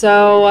 and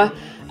so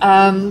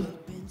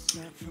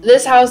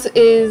this house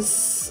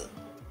is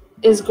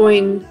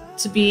going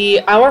to be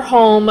our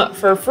home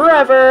for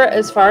forever.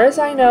 As far as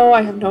I know,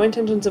 I have no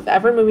intentions of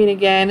ever moving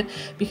again,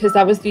 because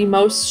that was the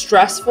most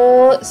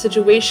stressful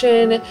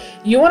situation.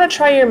 You want to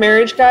try your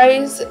marriage,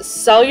 guys?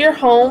 Sell your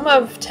home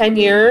of 10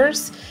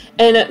 years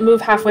and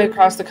move halfway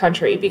across the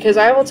country, because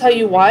I will tell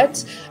you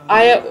what,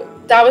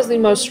 that was the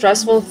most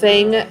stressful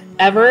thing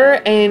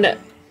ever, and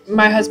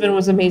my husband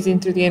was amazing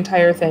through the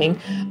entire thing.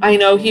 I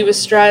know he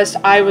was stressed,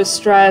 I was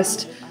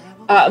stressed,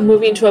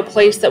 moving to a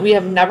place that we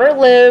have never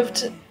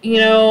lived, you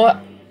know,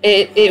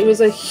 it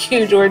was a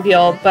huge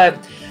ordeal.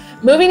 But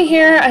moving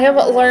here, I have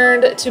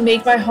learned to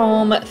make my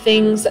home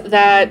things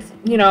that,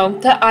 you know,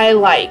 that I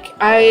like.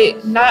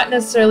 Not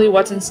necessarily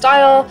what's in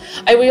style.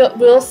 I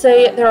will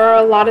say there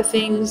are a lot of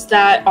things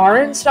that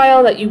are in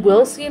style that you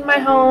will see in my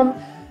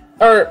home,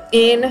 or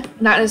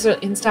not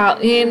necessarily in style,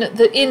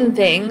 in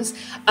things,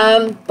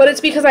 but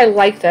it's because I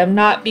like them,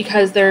 not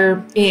because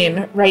they're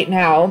in right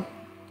now.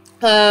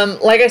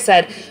 Like I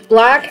said,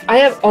 black, I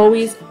have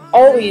always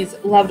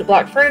loved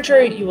black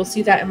furniture. You will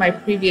see that in my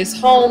previous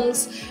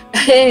homes.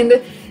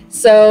 And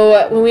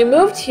so when we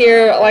moved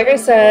here, like I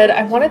said,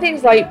 I wanted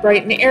things light,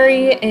 bright, and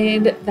airy,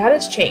 and that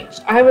has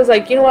changed. I was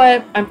like, you know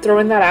what, I'm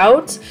throwing that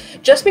out.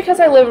 Just because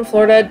I live in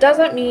Florida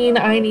doesn't mean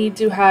I need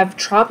to have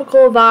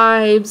tropical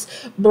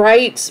vibes,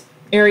 bright,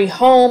 airy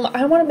home.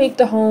 I want to make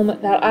the home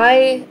that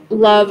I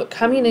love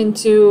coming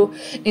into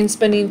and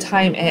spending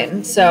time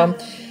in. So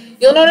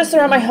you'll notice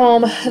around my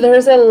home,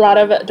 there's a lot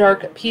of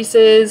dark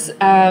pieces,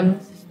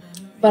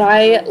 but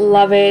I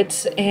love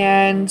it.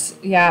 And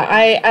yeah,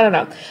 I don't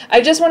know. I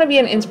just want to be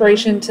an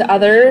inspiration to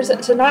others,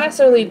 to not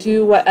necessarily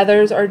do what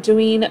others are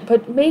doing,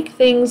 but make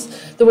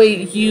things the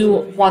way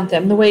you want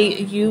them, the way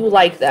you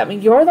like them.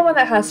 You're the one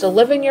that has to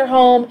live in your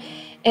home.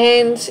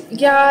 And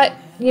yeah,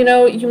 you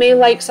know, you may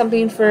like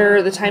something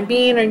for the time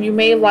being, or you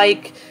may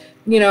like,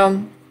 you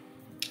know,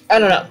 I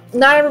don't know.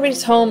 Not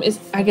everybody's home is,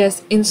 I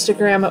guess,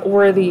 Instagram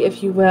worthy,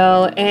 if you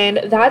will, and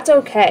that's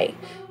okay.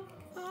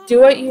 Do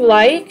what you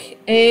like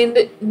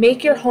and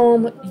make your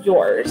home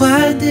yours.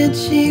 Why did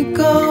she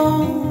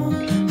go?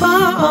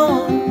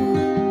 Oh,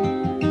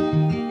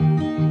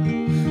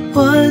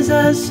 was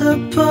I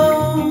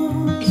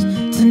supposed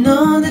to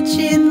know that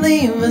she'd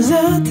leave? Was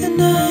I too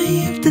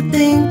naive to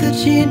think that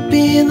she'd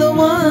be the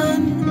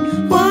one?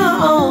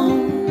 Whoa.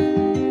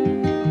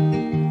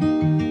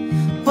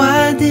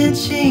 Why did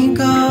she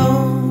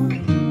go?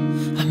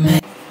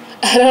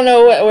 I don't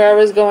know where I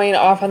was going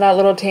off on that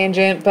little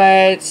tangent,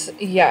 but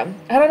yeah,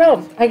 I don't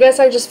know. I guess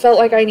I just felt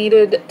like I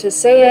needed to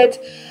say it.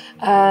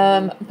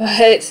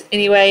 But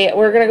anyway,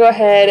 we're going to go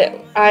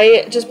ahead.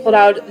 I just pulled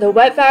out the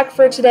wet vac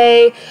for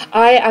today.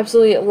 I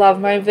absolutely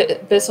love my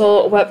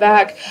Bissell wet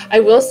vac.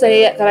 I will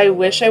say that I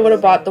wish I would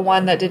have bought the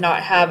one that did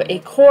not have a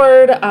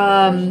cord.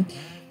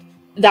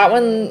 That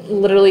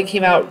one literally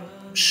came out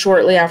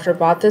shortly after I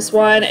bought this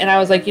one, and I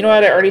was like, you know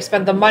what, I already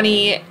spent the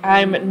money.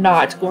 I'm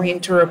not going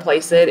to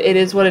replace it. It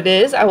is what it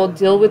is. I will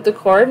deal with the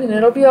cord and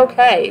it'll be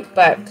okay.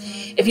 But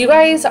if you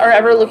guys are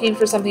ever looking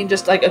for something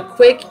just like a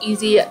quick,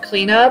 easy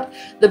cleanup,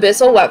 the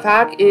Bissell wet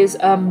vac is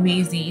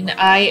amazing.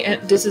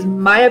 This is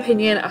my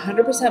opinion,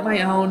 100%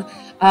 my own.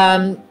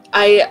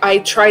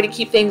 I try to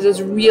keep things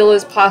as real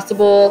as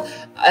possible,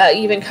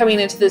 even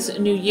coming into this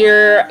new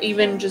year,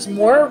 even just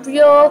more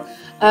real.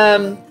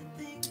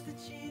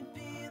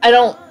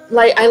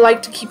 I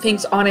like to keep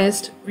things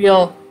honest,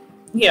 real,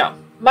 you know,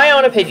 my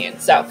own opinion.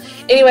 So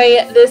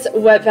anyway, this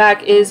wet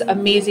vac is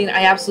amazing.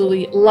 I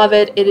absolutely love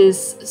it. It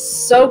is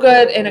so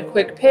good in a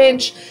quick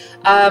pinch.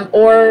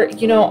 Or,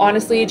 you know,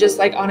 honestly, just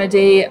like on a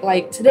day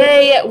like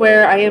today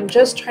where I am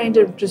just trying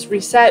to just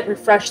reset,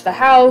 refresh the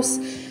house.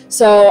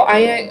 So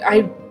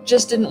I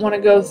just didn't want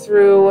to go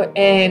through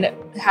and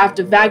have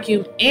to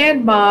vacuum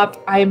and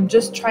mop. I'm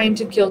just trying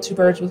to kill two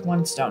birds with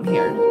one stone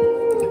here.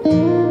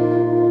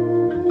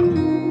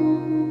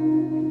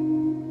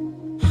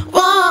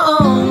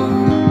 Whoa.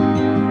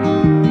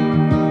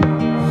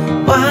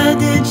 Why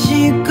did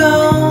she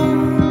go?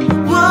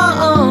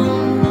 Whoa.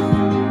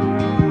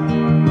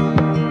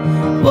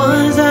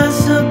 Was I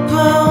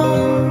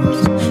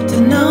supposed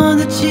to know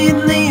that she'd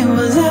leave?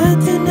 Was I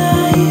too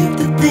naive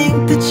to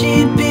think that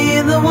she'd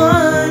be the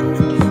one?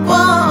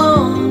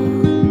 Whoa.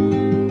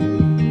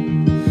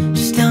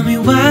 Just tell me,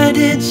 why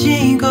did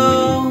she go?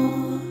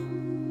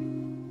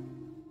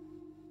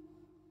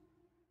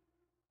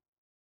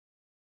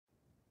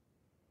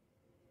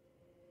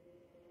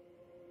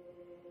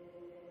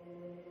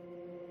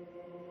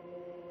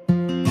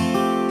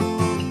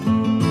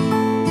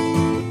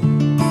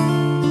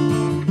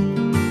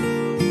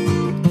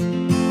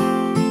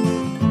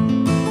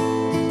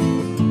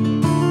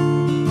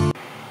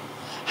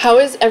 How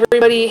is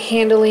everybody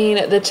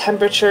handling the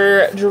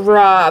temperature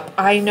drop?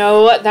 I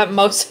know that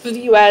most of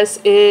the US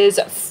is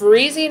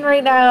freezing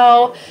right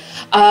now.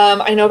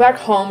 I know back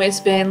home it's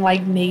been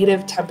like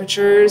negative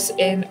temperatures,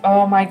 and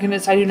oh my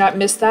goodness, I do not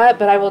miss that.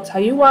 But I will tell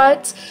you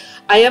what,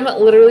 I am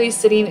literally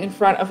sitting in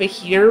front of a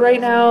heater right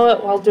now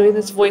while doing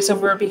this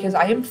voiceover because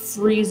I am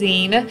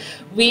freezing.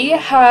 We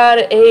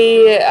had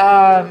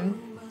a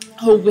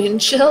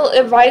wind chill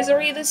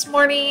advisory this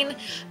morning.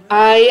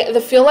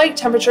 The feel like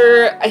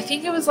temperature, I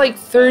think it was like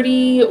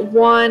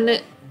 31,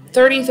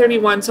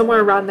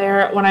 somewhere around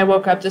there when I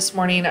woke up this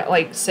morning at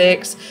like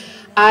 6.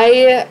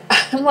 I'm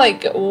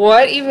like,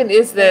 what even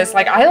is this?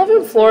 Like, I live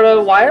in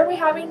Florida. Why are we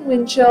having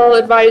wind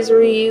chill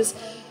advisories?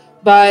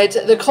 But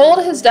the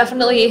cold has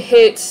definitely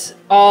hit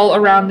all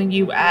around the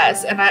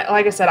US. And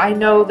like I said, I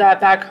know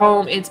that back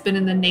home it's been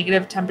in the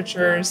negative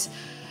temperatures,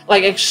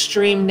 like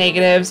extreme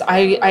negatives.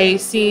 I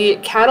see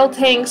cattle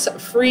tanks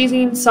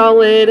freezing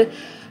solid,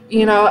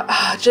 you know,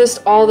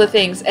 just all the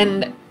things.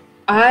 And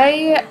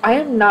I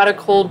am not a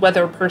cold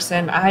weather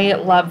person. I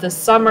love the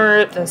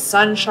summer, the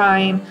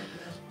sunshine,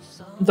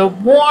 the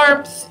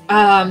warmth,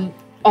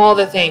 all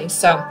the things.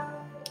 So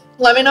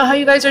let me know how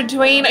you guys are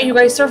doing. Are you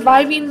guys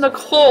surviving the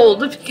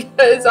cold?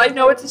 Because I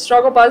know it's a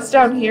struggle bus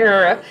down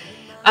here.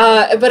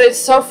 But it's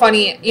so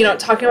funny, you know,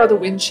 talking about the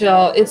wind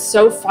chill, it's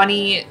so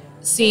funny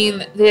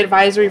seeing the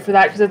advisory for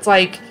that, because it's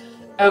like,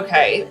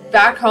 okay,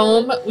 back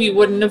home we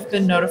wouldn't have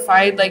been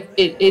notified. Like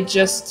it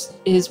just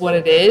is what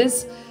it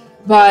is.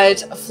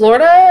 But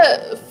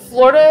Floridians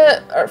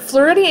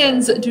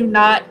do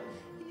not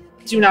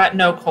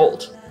know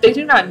cold. They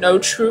do not know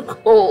true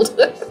cold.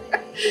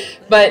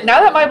 But now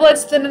that my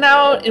blood's thinning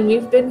out and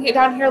we've been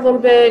down here a little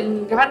bit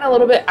and gotten a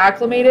little bit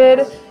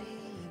acclimated,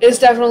 it's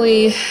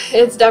definitely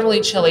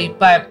chilly.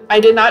 But I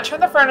did not turn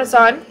the furnace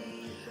on.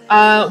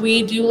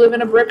 We do live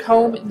in a brick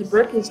home, and the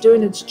brick is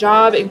doing its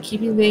job and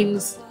keeping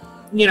things,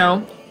 you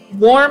know,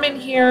 warm in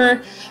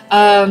here.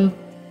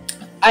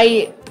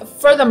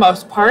 For the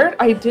most part,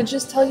 I did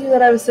just tell you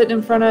that I was sitting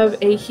in front of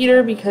a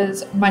heater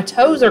because my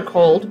toes are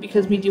cold,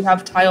 because we do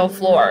have tile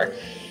floor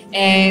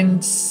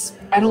and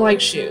I don't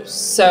like shoes.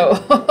 So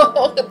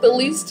the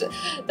least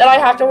that I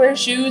have to wear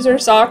shoes or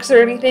socks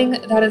or anything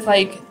that is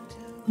like,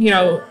 you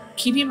know,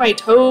 keeping my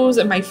toes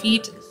and my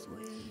feet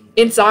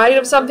inside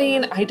of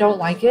something, I don't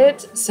like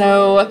it.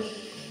 So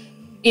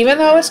even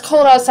though it's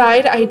cold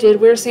outside, I did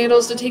wear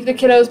sandals to take the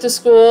kiddos to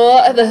school.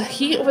 The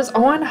heat was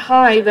on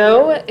high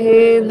though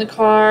in the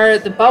car.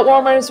 The butt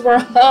warmers were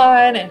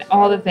on and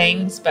all the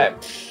things.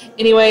 But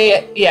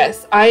anyway,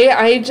 yes, I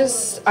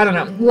don't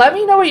know. Let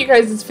me know what you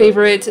guys'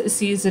 favorite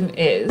season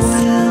is.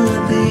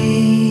 Will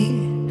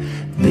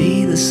it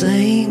be the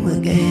same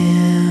again?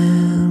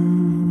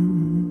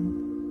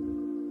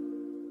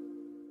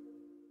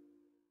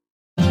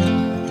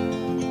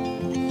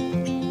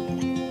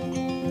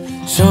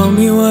 Show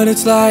me what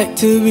it's like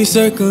to be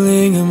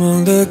circling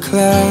among the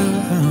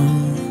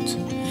clouds,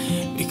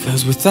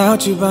 because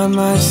without you by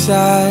my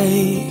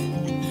side,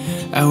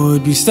 I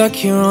would be stuck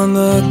here on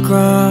the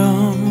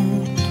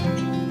ground.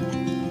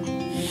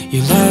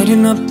 You're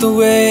lighting up the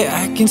way,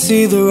 I can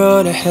see the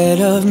road ahead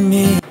of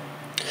me.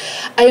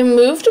 I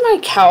moved my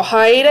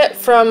cowhide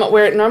from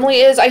where it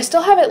normally is. I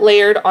still have it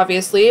layered,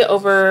 obviously,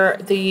 over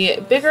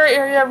the bigger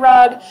area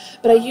rug,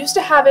 but I used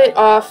to have it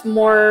off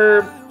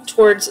more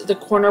towards the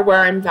corner where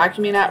I'm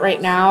vacuuming at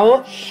right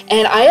now.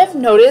 And I have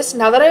noticed,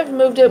 now that I've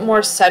moved it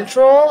more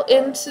central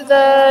into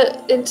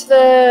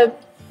the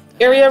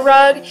area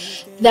rug,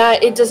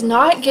 that it does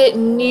not get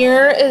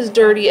near as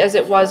dirty as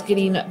it was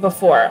getting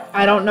before.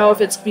 I don't know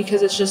if it's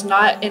because it's just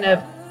not in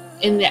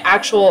the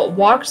actual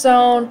walk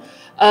zone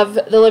of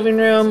the living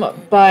room,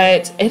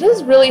 but it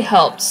has really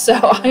helped. So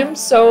I'm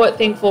so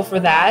thankful for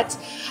that.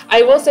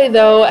 I will say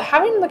though,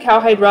 having the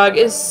cowhide rug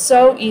is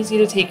so easy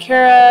to take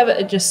care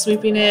of, just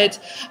sweeping it.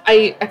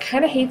 I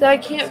kind of hate that I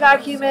can't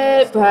vacuum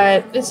it,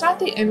 but it's not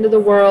the end of the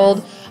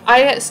world.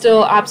 I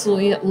still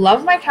absolutely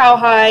love my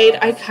cowhide.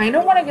 I kind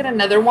of want to get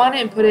another one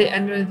and put it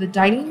under the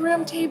dining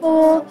room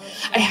table.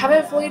 I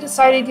haven't fully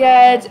decided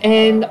yet,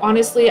 and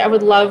honestly, I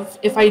would love,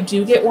 if I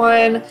do get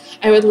one,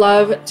 I would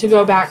love to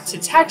go back to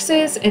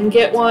Texas and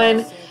get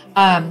one.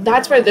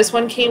 That's where this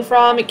one came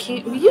from.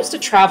 We used to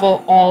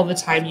travel all the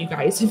time, you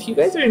guys. If you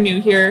guys are new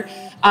here,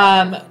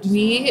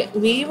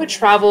 we would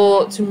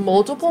travel to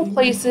multiple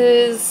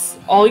places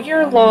all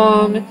year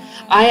long.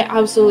 I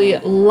absolutely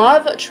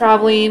love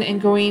traveling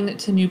and going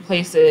to new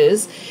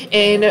places.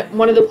 And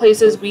one of the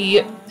places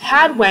we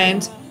had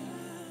went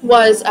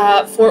was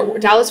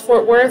Dallas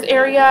Fort Worth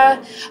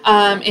area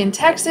in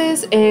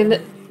Texas,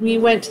 and we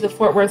went to the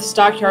Fort Worth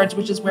Stockyards,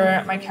 which is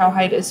where my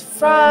cowhide is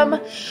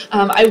from.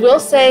 I will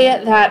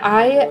say that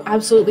I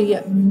absolutely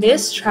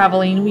miss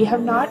traveling. We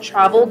have not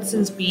traveled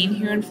since being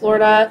here in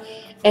Florida,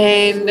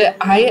 and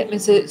I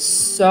miss it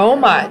so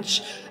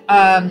much.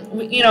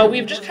 You know,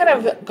 we've just kind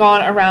of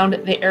gone around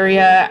the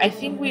area. I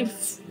think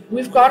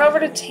we've gone over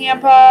to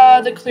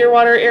Tampa, the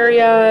Clearwater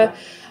area,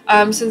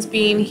 since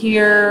being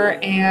here,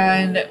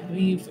 and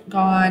we've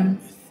gone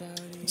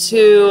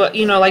to,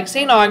 you know, like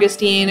St.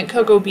 Augustine,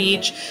 Cocoa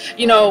Beach,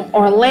 you know,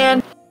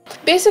 Orlando.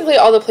 Basically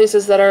all the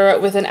places that are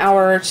within an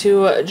hour or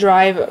two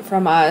drive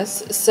from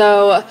us.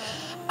 So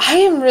I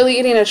am really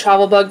getting a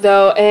travel bug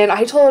though, and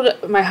I told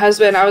my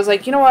husband, I was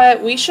like, you know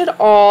what, we should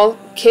all,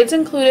 kids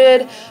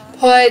included,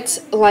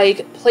 put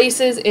like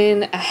places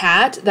in a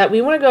hat that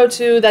we want to go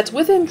to that's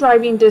within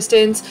driving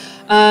distance.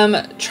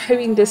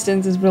 Driving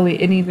distance is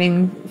really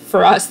anything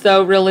for us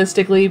though,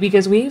 realistically,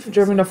 because we've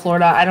driven to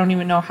Florida I don't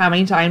even know how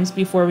many times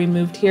before we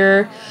moved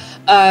here.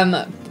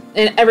 And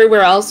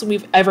everywhere else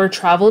we've ever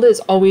traveled has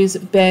always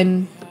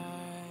been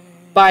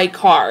by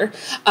car.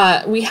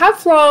 We have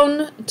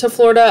flown to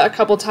Florida a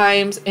couple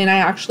times, and I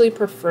actually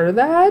prefer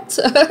that.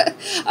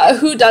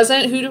 Who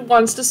doesn't? Who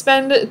wants to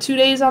spend 2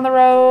 days on the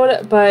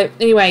road? But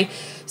anyway,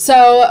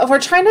 so we're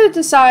trying to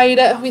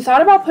decide. We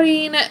thought about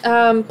putting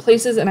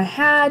places in a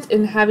hat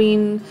and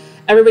having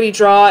everybody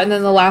draw, and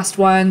then the last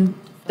one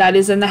that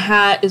is in the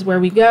hat is where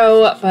we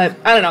go. But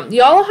I don't know.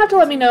 Y'all have to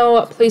let me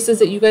know places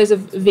that you guys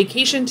have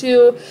vacationed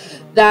to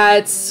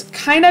that's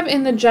kind of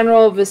in the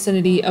general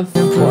vicinity of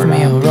Florida. Prove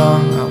me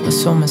wrong, I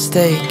was so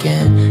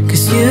mistaken,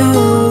 'cause you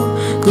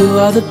glue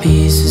all the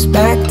pieces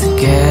back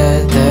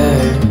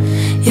together.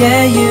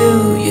 Yeah,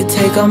 you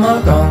take all my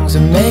wrongs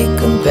and make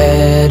them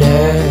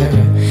better.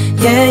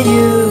 Yeah,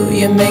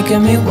 you're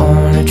making me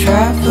wanna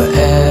try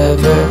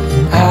forever.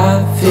 And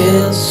I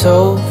feel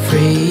so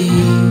free,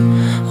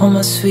 oh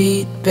my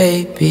sweet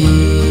baby.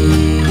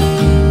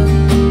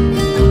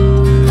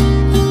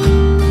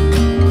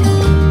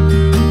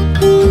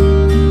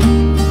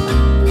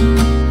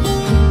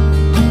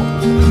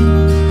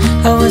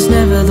 I was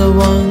never the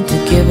one to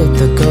give up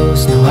the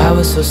ghost. No, I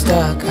was so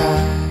stuck.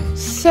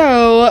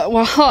 So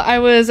while I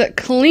was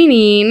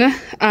cleaning,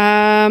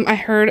 I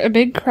heard a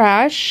big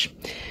crash,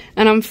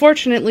 and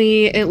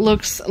unfortunately it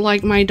looks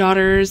like my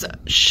daughter's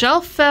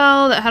shelf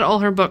fell that had all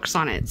her books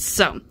on it.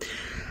 So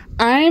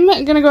I'm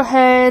gonna go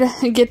ahead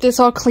and get this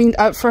all cleaned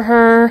up for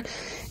her,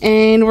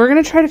 and we're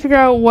gonna try to figure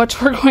out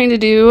what we're going to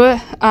do.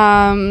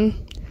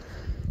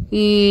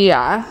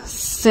 Yeah,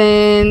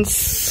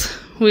 since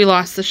we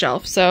lost the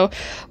shelf. So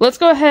let's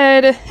go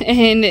ahead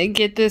and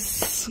get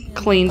this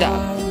cleaned up.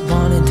 I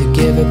wanted to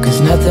give up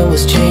 'cause nothing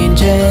was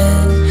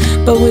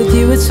changing, but with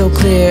you it's so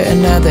clear.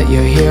 And now that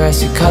you're here I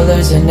see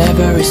colors in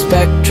every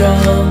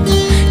spectrum.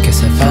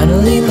 Guess I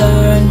finally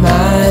learned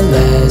my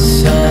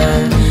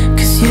lesson,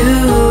 'cause you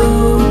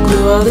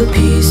glue all the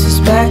pieces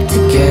back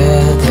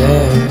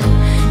together.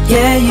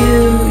 Yeah,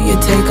 you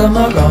take all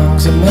my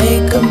wrongs and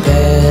make them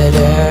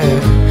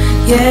better.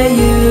 Yeah,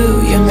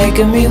 you're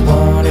making me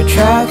wanna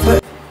try for.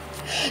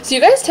 So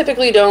you guys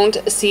typically don't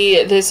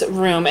see this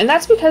room, and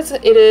that's because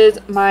it is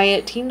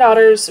my teen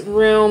daughter's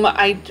room.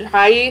 I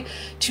try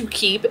to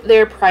keep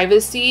their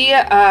privacy,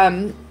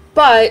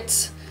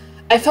 but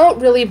I felt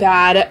really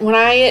bad when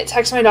I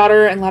texted my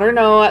daughter and let her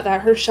know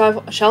that her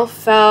shelf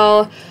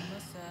fell.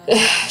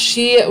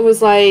 She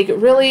was like,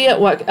 really,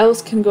 what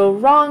else can go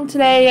wrong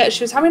today?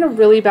 She was having a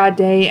really bad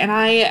day, and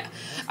I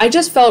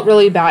just felt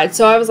really bad.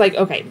 So I was like,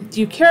 okay,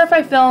 do you care if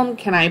I film?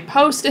 Can I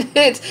post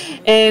it?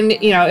 And,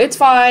 you know, it's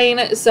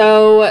fine.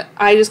 So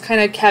I just kind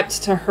of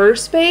kept to her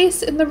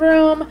space in the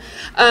room.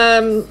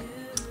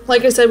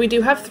 like I said, we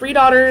do have 3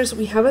 daughters.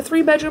 We have a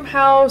 3-bedroom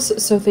house,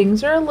 so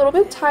things are a little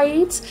bit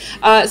tight.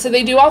 So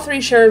they do all 3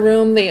 share a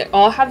room. They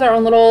all have their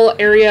own little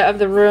area of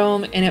the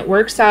room, and it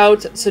works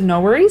out, so no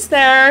worries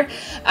there.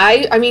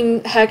 I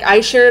mean, heck,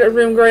 I shared a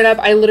room growing up.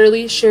 I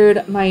literally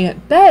shared my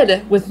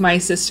bed with my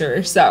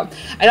sister, so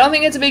I don't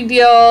think it's a big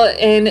deal.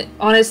 And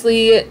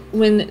honestly,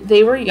 when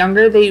they were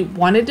younger, they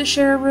wanted to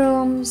share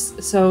rooms,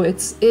 so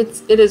it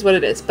is what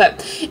it is.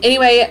 But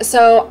anyway,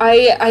 so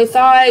I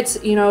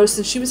thought, you know,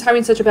 since she was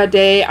having such a bad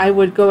day, I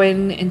would go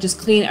in and just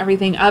clean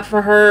everything up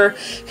for her,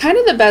 kind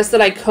of the best that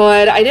I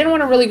could. I didn't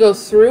want to really go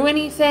through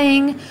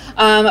anything,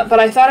 but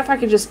I thought if I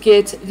could just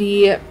get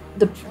the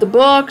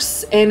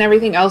books and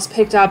everything else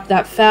picked up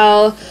that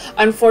fell.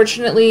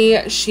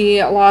 Unfortunately,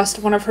 she lost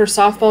one of her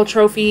softball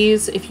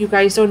trophies. If you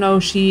guys don't know,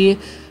 she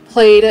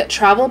played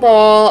travel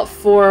ball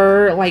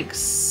for like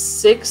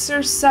 6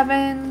 or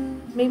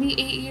 7, maybe 8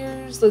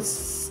 years.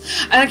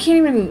 I can't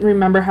even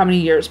remember how many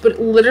years,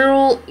 but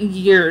literal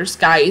years,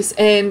 guys.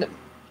 And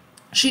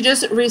she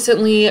just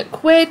recently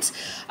quit.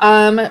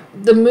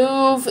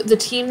 The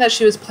team that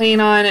she was playing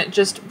on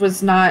just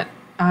was not,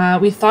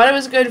 we thought it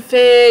was a good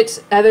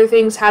fit. Other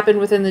things happened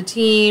within the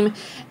team,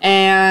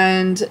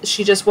 and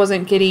she just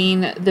wasn't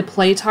getting the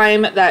play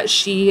time that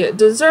she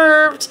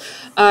deserved.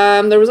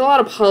 There was a lot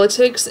of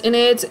politics in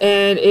it,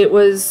 and it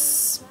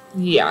was,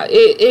 yeah,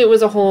 it was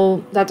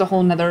that's a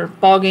whole nother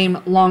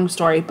ballgame, long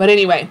story. But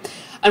anyway,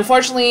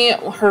 unfortunately,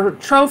 her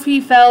trophy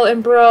fell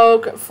and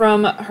broke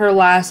from her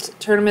last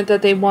tournament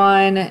that they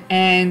won,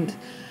 and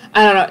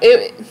I don't know,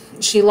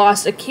 she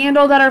lost a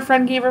candle that her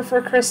friend gave her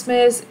for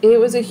Christmas. It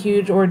was a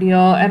huge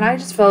ordeal, and I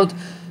just felt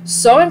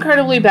so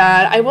incredibly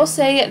bad. I will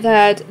say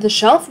that the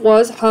shelf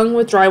was hung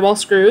with drywall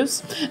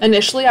screws.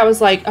 Initially, I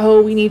was like,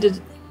 oh, we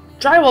needed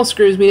drywall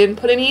screws. We didn't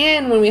put any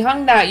in when we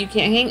hung that. You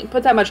can't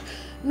put that much.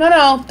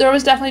 No, there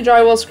was definitely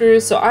drywall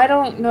screws, so I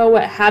don't know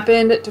what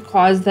happened to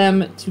cause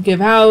them to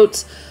give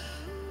out.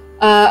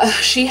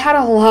 She had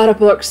a lot of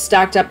books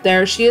stacked up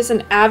there. She is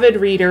an avid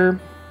reader,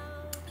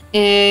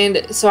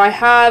 and so I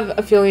have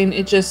a feeling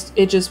it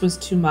just was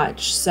too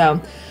much. So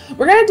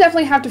we're gonna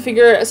definitely have to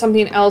figure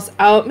something else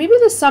out. Maybe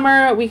this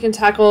summer we can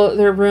tackle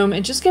their room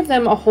and just give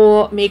them a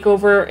whole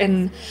makeover.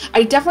 And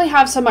I definitely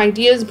have some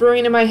ideas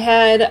brewing in my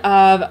head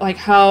of like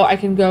how I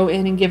can go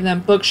in and give them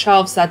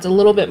bookshelves that's a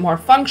little bit more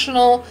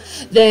functional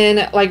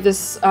than like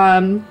this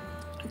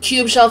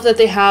cube shelf that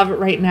they have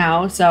right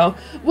now. So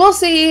we'll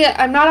see.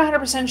 I'm not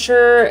 100%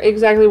 sure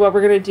exactly what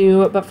we're gonna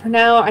do, but for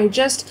now, I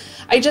just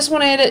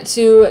wanted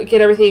to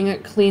get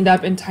everything cleaned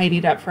up and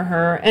tidied up for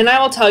her. And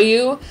I will tell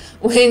you,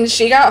 when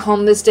she got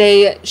home this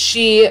day,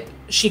 she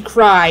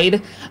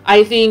cried.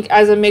 I think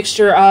as a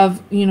mixture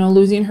of, you know,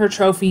 losing her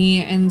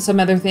trophy and some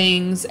other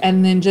things,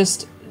 and then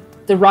just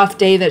the rough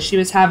day that she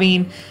was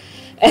having,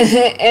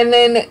 and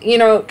then, you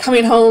know,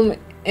 coming home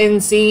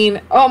and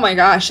seeing, oh my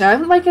gosh,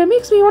 I'm like, it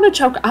makes me want to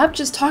choke up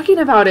just talking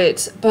about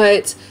it.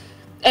 But,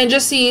 and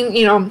just seeing,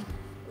 you know,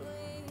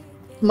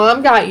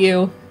 Mom got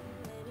you.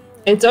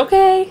 It's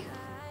okay.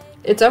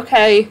 It's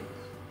okay.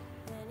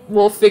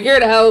 We'll figure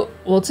it out.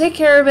 We'll take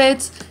care of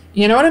it.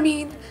 You know what I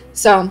mean?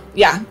 So,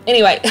 yeah.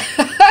 Anyway, I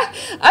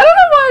don't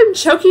know why I'm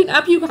choking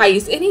up, you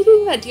guys.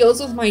 Anything that deals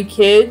with my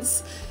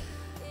kids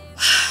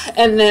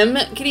and them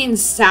getting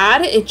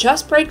sad, it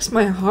just breaks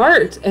my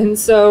heart. And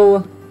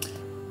so,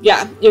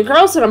 yeah, your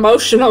girl's an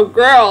emotional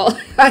girl.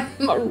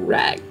 I'm a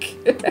wreck.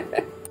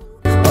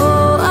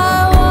 Oh,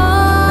 I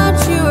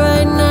want you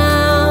right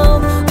now.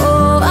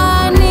 Oh,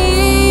 I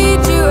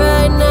need you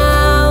right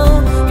now.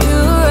 You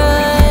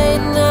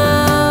right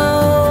now.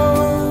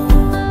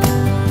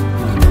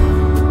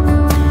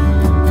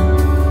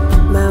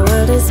 My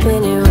world is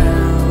spinning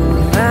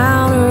round,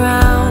 round,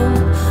 around.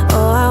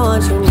 Oh, I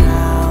want you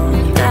now,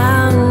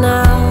 now,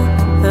 now.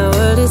 My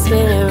world is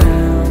spinning round.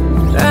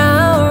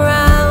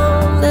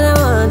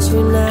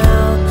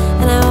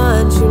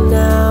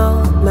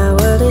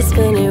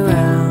 Spinning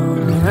round,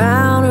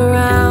 round,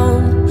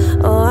 around.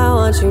 Oh, I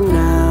want you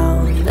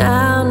now,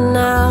 now,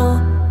 now.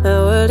 My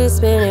world is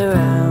spinning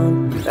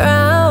round,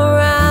 round,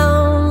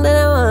 round. And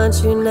I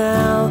want you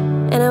now,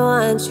 and I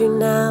want you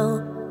now,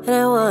 and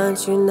I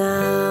want you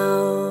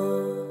now.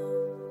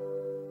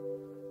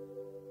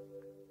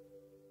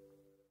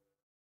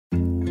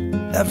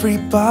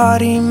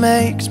 Everybody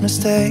makes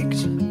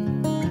mistakes,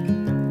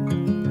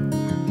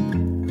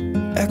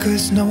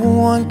 'cause no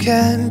one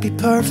can be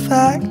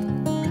perfect.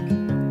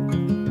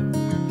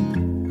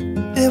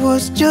 It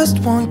was just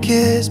one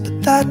kiss,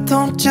 but that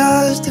don't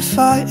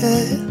justify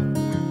it.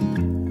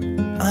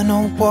 I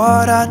know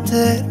what I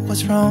did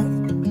was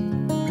wrong,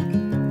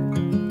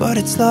 but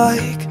it's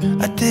like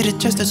I did it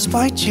just to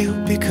spite you,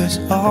 because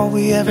all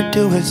we ever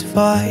do is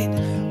fight.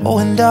 Oh,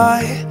 and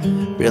I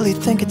really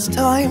think it's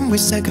time we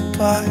say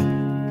goodbye.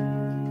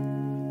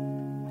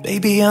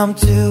 Baby, I'm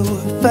too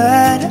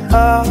fed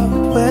up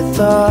with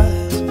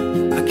us.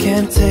 I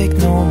can't take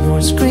no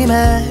more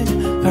screaming,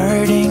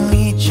 hurting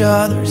each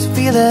other's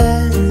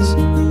feelings.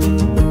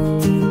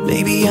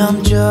 Baby,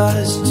 I'm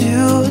just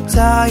too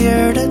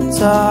tired to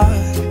talk,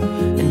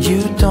 and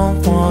you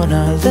don't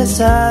wanna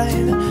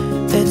listen.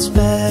 it's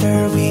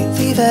better we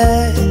leave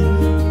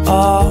it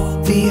all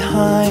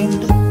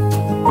behind.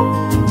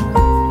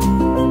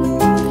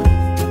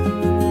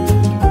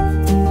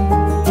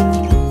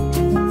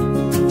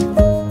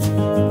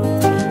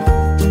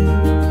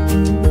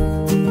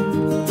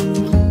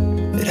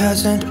 It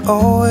hasn't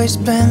always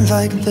been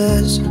like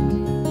this.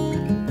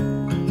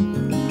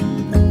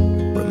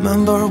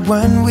 Remember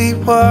when we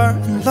were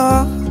in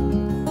love?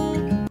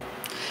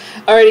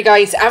 Alrighty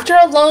guys, after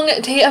a long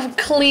day of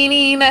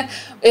cleaning,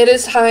 it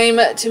is time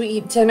to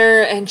eat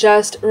dinner and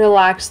just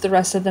relax the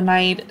rest of the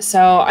night.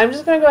 So I'm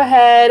just gonna go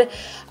ahead,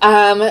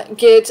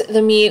 get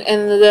the meat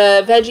and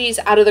the veggies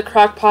out of the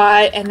crock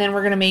pot, and then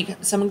we're gonna make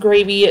some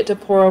gravy to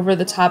pour over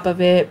the top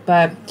of it.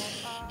 But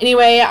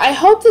anyway, I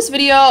hope this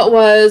video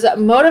was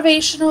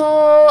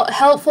motivational,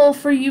 helpful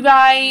for you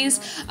guys.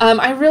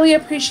 I really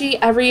appreciate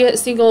every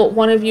single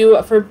one of you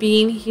for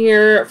being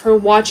here, for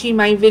watching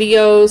my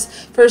videos,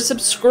 for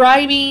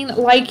subscribing,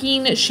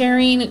 liking,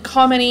 sharing,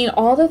 commenting,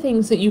 all the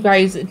things that you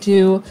guys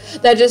do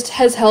that just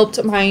has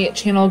helped my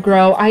channel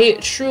grow. I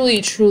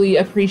truly, truly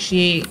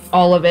appreciate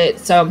all of it.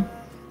 So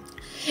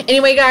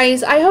anyway,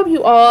 guys, I hope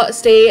you all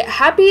stay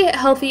happy,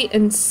 healthy,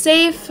 and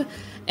safe.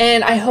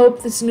 And I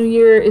hope this new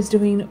year is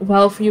doing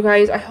well for you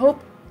guys. I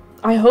hope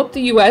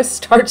the US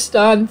starts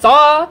to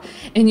thaw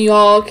and you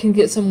all can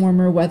get some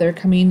warmer weather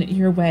coming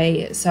your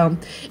way. So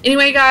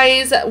anyway,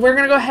 guys, we're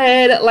gonna go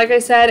ahead, like I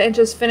said, and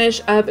just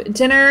finish up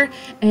dinner,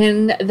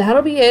 and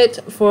that'll be it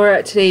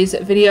for today's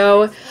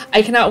video.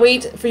 I cannot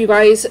wait for you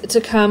guys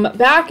to come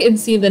back and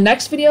see the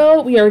next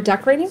video. We are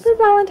decorating for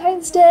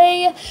Valentine's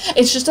Day.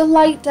 It's just a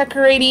light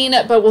decorating,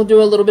 but we'll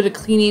do a little bit of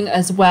cleaning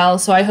as well.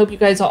 So I hope you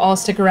guys will all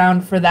stick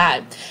around for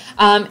that.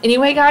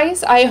 Anyway,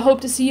 guys, I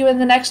hope to see you in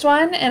the next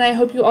one, and I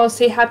hope you all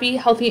stay happy,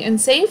 healthy, and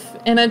safe.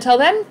 And until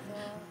then,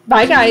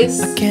 bye,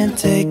 guys. I can't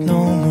take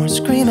no more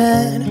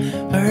screaming,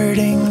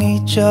 hurting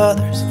each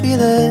other's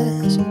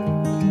feelings.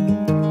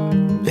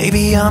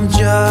 Baby, I'm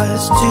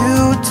just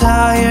too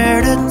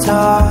tired to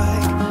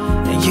talk,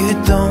 and you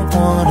don't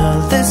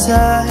wanna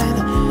listen.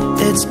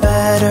 It's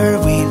better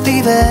we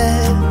leave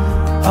it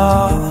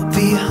all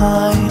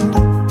behind.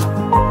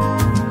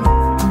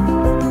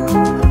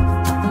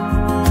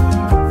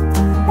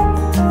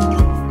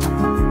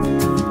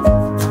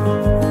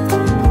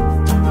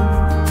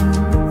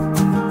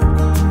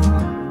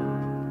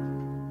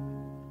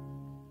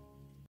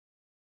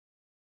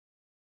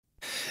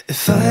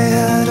 If I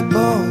had a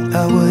boat,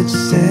 I would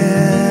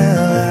sail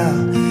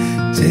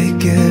out,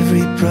 take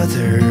every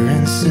brother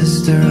and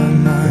sister of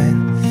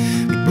mine.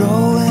 We'd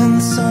roll in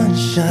the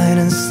sunshine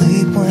and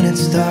sleep when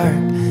it's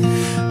dark,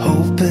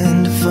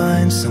 hoping to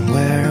find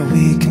somewhere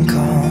we can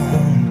call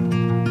home.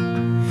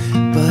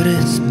 But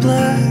it's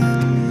black,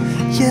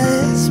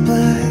 yeah, it's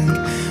black.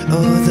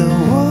 Oh, the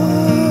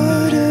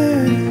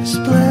water's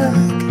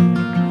black,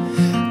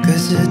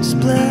 'cause it's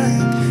black,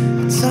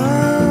 it's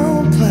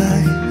all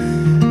black.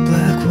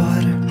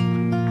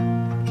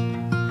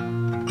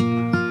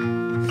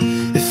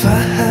 If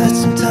I had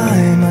some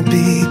time, I'd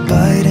be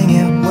biting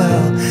it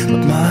well,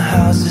 but my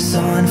house is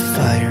on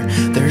fire,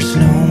 there's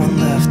no one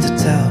left to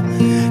tell.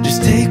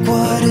 Just take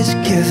what is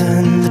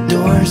given, the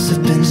doors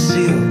have been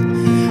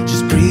sealed.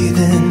 Just breathe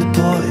in the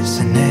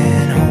poison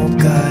and hope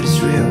God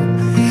is real.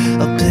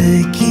 I'll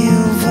pick you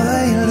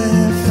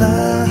violet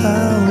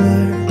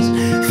flowers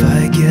if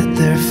I get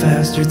there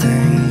faster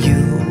than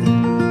you.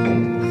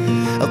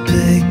 I'll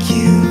pick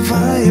you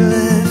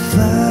violet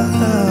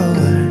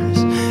flowers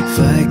if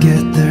I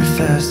get there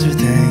faster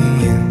than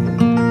you.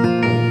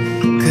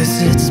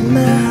 'Cause it's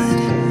mad,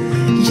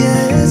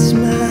 yeah, it's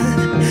mad.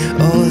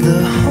 Oh,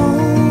 the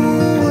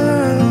whole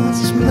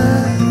world's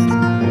mad.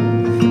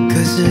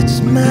 'Cause it's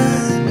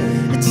mad,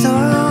 it's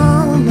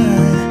all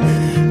mad.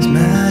 It's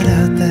mad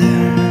out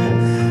there.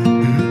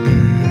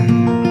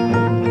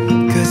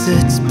 'Cause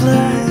it's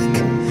black,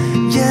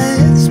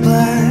 yeah, it's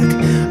black.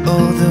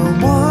 Oh, the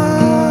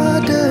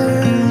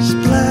water's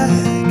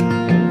black.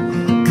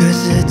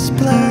 'Cause it's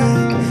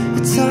black,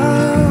 it's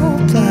all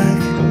black,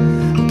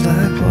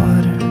 black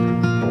water.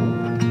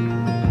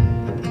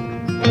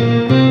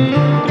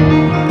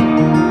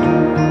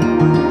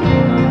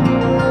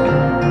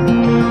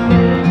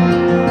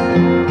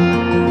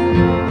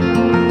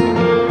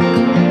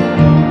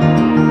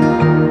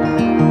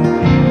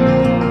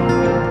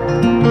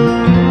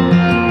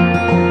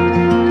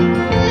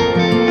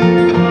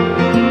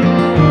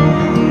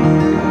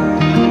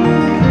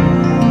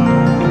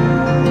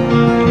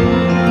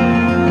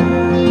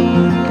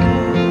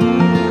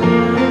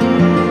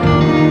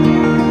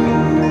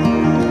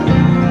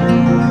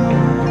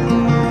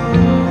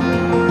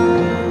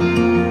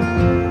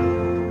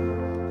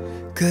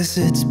 Cause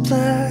it's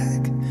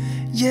black,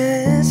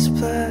 yeah, it's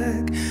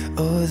black.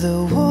 Oh,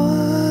 the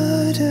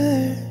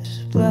water's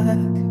black.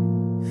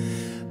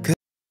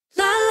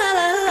 La la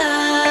la la,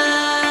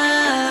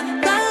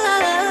 la la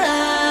la la,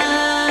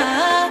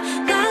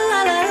 la la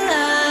la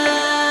la,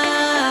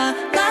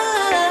 la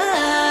la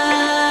la.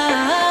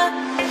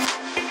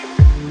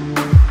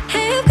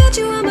 Hey, I've got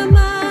you on my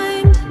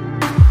mind.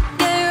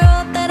 Yeah, you're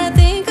all that I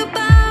think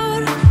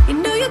about. You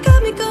know you got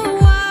me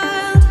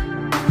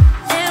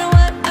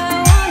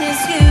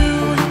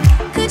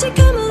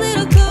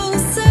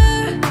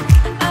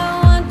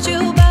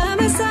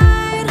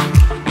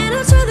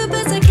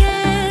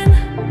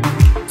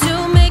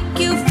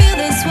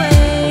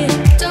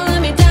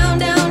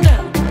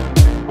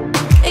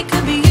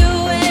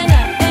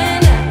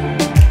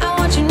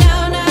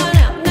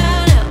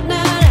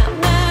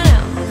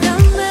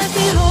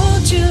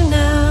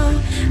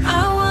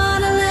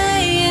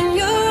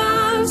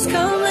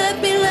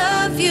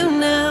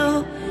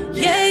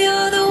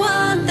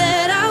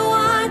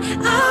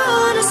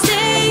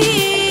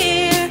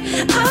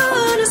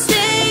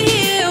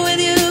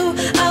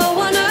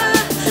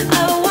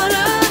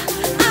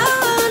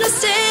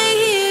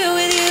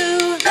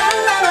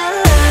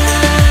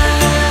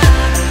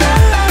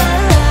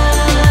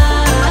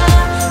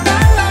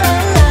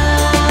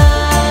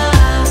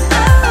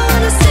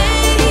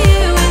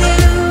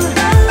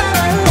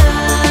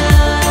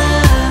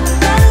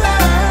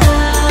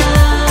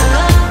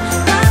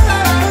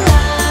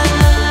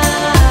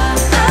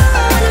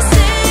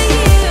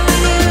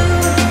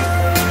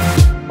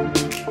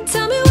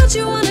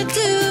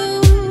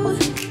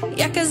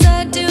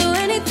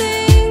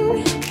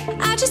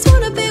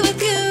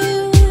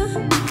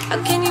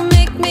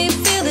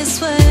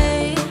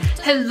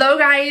Hello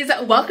guys,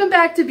 welcome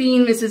back to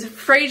Being Mrs.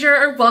 Fraser,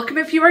 or welcome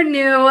if you are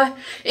new.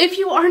 If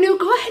you are new,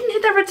 go ahead and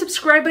hit that red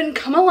subscribe button,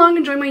 come along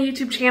and join my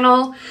YouTube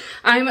channel.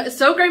 I'm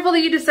so grateful that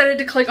you decided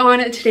to click on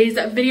today's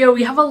video.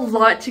 We have a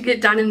lot to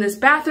get done in this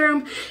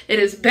bathroom. It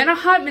has been a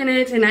hot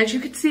minute, and as you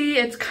can see,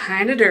 it's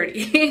kind of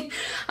dirty,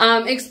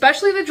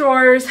 especially the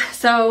drawers.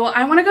 So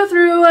I want to go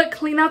through,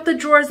 clean out the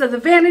drawers of the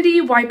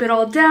vanity, wipe it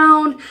all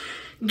down,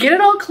 get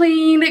it all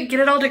cleaned, get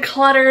it all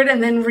decluttered,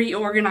 and then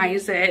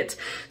reorganize it.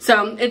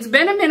 So it's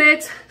been a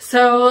minute,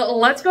 so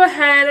let's go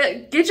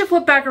ahead, get your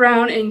flip back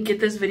around, and get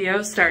this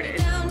video started.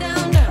 Down,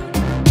 down, down.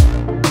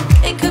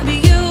 It could be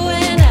you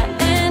and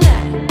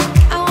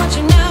I want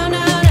you now,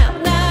 now,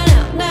 now, now,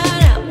 now,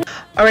 now.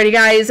 Alrighty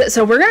guys,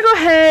 so we're gonna go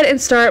ahead and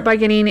start by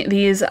getting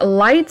these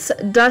lights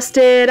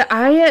dusted.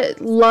 I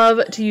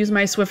love to use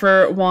my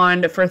Swiffer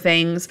wand for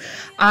things.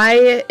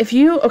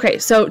 Okay,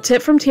 so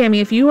tip from Tammy,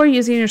 if you are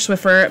using your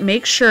Swiffer,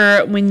 make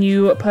sure when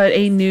you put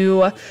a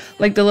new,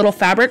 like the little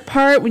fabric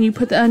part, when you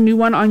put a new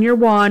one on your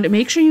wand,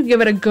 make sure you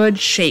give it a good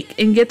shake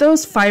and get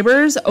those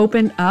fibers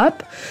opened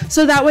up,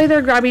 so that way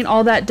they're grabbing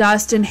all that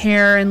dust and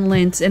hair and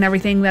lint and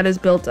everything that is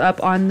built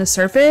up on the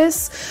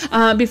surface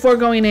before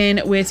going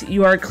in with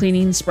your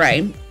cleaning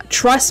spray.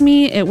 Trust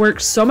me, it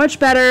works so much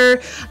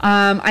better.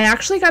 I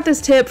actually got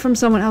this tip from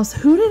someone else.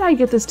 Who did I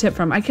get this tip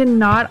from? I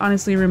cannot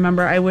honestly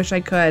remember. I wish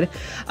I could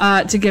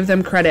to give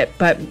them credit,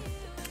 but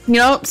you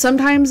know,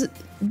 sometimes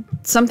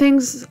some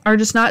things are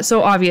just not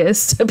so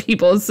obvious to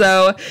people.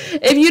 So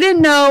if you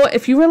didn't know,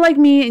 if you were like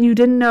me and you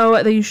didn't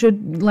know that you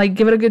should like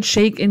give it a good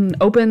shake and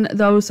open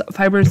those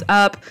fibers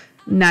up,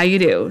 now you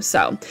do.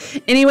 So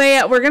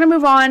anyway, we're gonna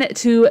move on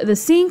to the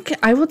sink.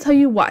 I will tell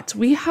you what,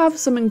 we have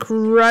some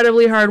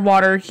incredibly hard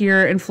water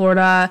here in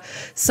Florida.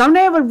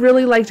 Someday I would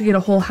really like to get a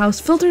whole house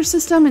filter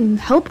system and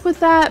help with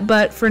that,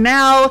 but for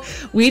now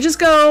we just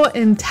go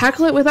and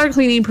tackle it with our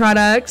cleaning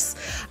products.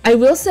 I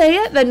will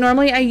say that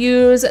normally I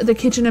use the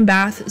kitchen and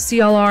bath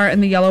CLR in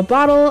the yellow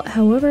bottle.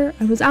 However,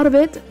 I was out of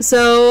it,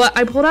 so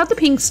I pulled out the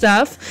pink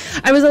stuff.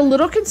 I was a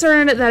little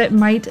concerned that it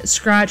might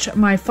scratch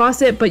my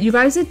faucet, but you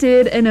guys, it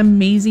did an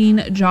amazing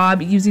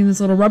job using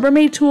this little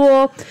Rubbermaid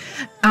tool.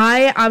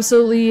 I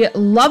absolutely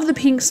love the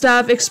pink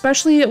stuff,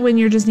 especially when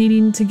you're just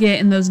needing to get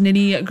in those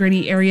nitty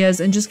gritty areas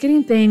and just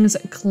getting things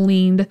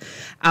cleaned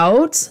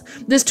out.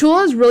 This tool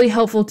is really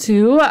helpful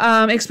too,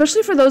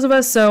 especially for those of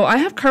us. So I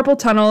have carpal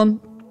tunnel,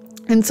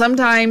 and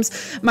sometimes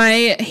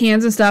my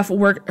hands and stuff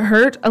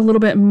hurt a little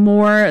bit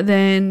more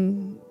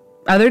than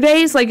other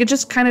days. Like, it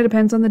just kind of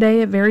depends on the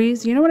day. It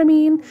varies, you know what I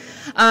mean?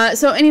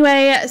 So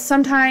anyway,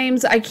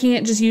 sometimes I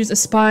can't just use a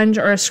sponge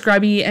or a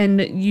scrubby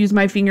and use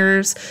my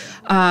fingers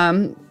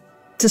to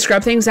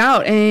scrub things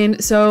out.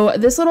 And so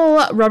this little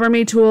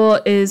Rubbermaid tool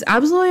is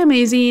absolutely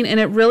amazing, and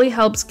it really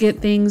helps get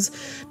things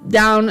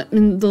down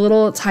in the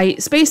little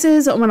tight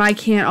spaces when I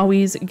can't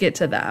always get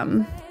to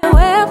them.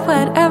 Wear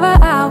whatever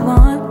I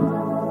want.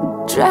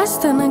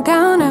 Dressed in a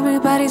gown,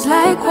 everybody's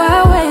like,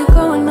 why, where you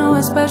going?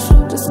 Nowhere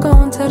special, just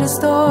going to the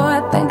store.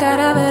 I think I'd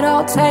have it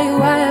all, tell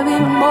you I have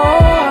even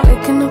more.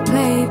 Picking a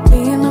plate,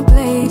 being a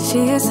plate,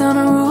 she is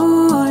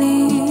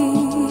unruly.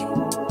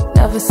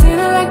 Never seen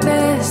her like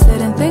this,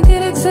 didn't think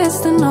it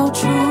existed, no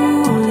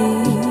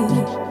truly.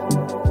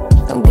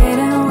 Don't get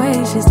in her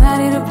way, she's not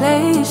here to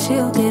play,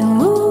 she'll get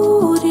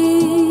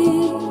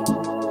moody.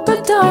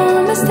 But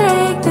don't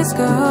mistake this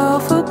girl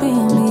for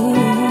being me,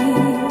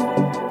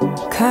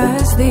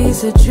 'cause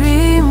these are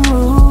dream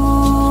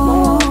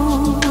rules.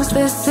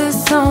 This is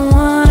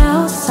someone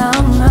else,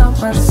 I'm not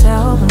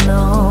myself,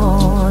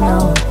 no,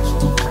 no.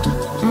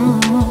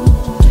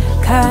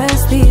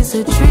 'Cause these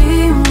are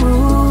dream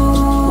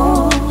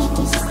rules.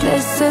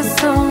 This is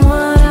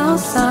someone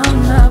else,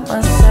 I'm not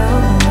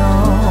myself, no,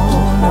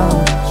 no.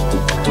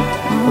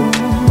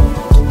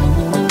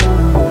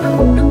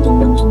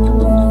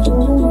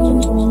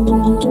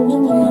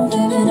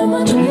 Living in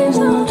my dreams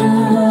all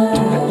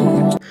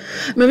night.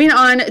 Moving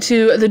on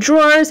to the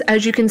drawers,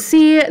 as you can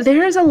see,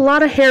 there's a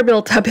lot of hair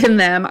built up in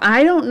them.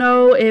 I don't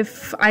know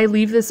if I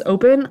leave this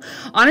open.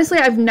 Honestly,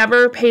 I've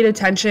never paid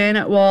attention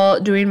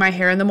while doing my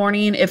hair in the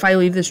morning if I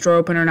leave this drawer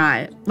open or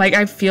not. Like,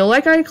 I feel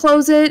like I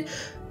close it,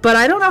 but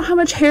I don't know how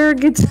much hair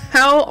gets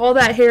out, all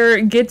that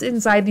hair gets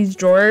inside these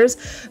drawers,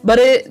 but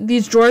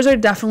these drawers are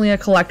definitely a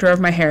collector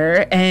of my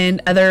hair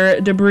and other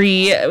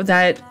debris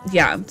that,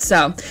 yeah.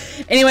 So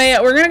anyway,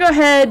 we're gonna go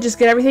ahead, just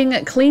get everything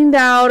cleaned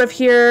out of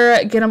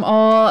here, get them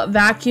all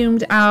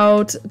vacuumed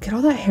out, get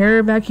all that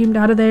hair vacuumed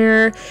out of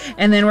there,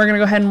 and then we're gonna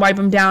go ahead and wipe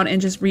them down and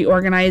just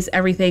reorganize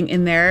everything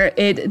in there.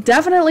 It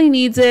definitely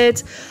needs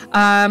it.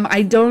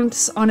 I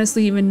don't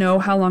honestly even know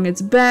how long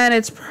it's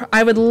been.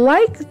 I would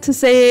like to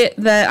say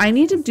that I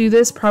need to do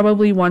this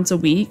probably once a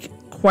week,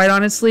 quite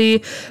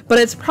honestly, but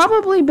it's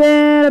probably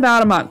been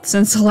about a month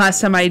since the last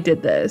time I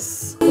did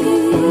this.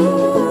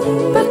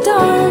 But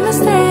don't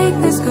mistake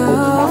this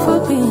girl for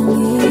being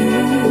me,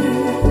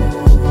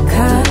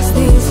 'cause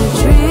these are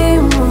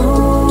dream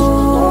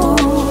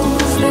rules.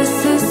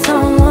 This is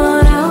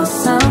someone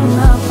else, I'm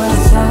not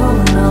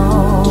myself,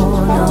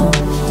 no, no.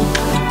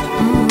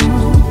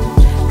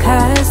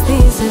 'Cause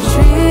these are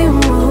dream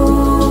rules.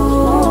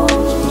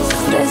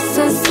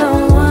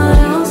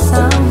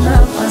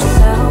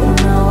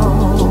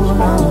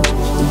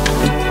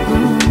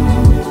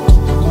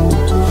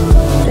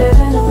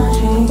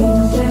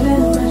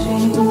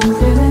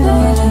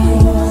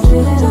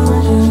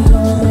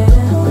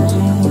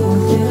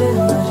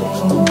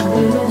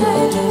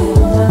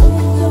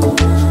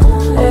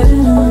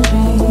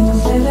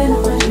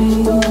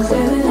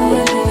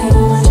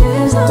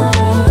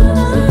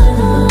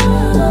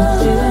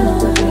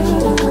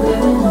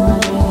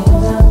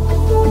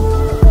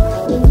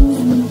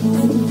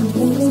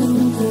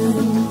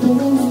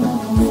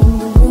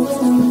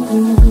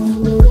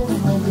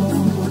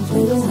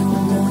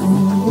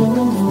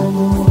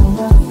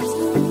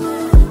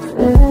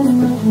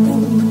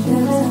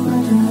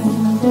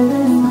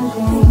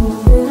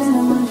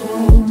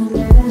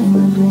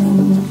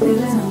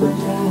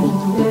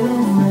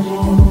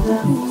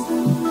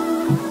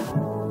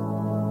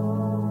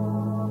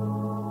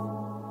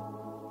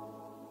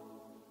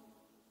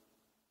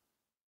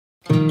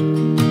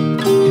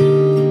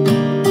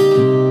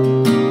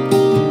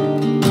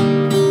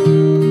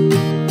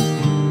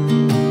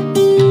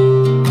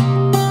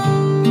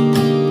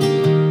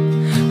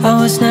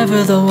 was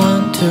never the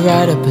one to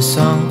write up a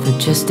song for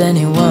just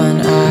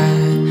anyone.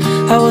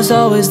 I was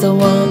always the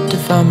one to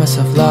find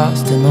myself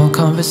lost in more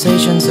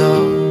conversations, oh,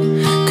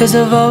 'cause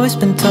I've always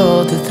been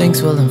told that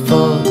things will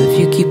unfold if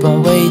you keep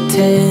on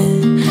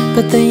waiting.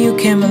 But then you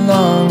came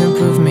along and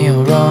proved me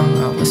all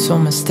wrong. I was so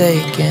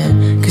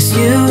mistaken, 'cause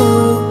you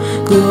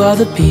glue all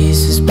the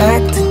pieces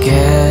back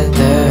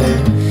together.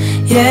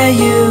 Yeah,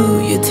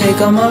 you take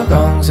all my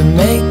wrongs and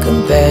make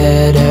them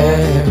better.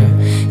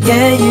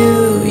 Yeah,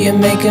 you're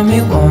making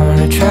me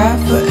wanna try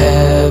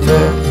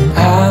forever. And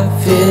I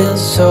feel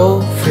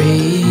so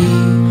free,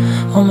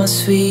 oh my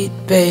sweet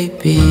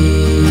baby.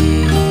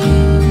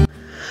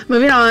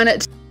 Moving on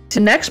to the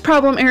next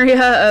problem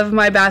area of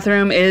my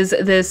bathroom is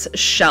this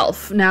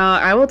shelf. Now,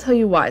 I will tell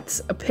you what,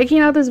 picking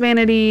out this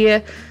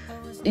vanity,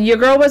 your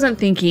girl wasn't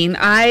thinking.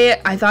 I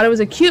thought it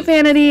was a cute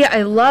vanity.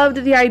 I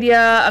loved the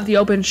idea of the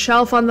open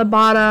shelf on the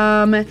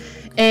bottom.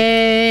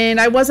 And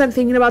I wasn't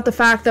thinking about the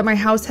fact that my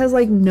house has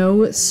like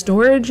no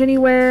storage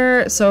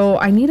anywhere, so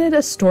I needed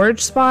a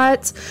storage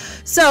spot.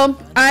 So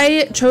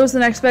I chose the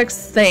next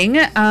best thing.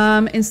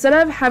 Instead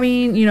of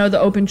having, you know,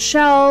 the open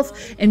shelf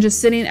and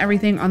just sitting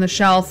everything on the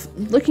shelf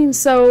looking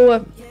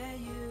so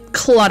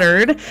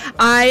cluttered,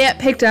 I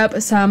picked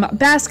up some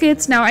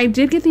baskets. Now, I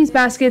did get these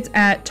baskets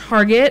at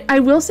Target. I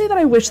will say that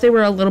I wish they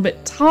were a little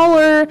bit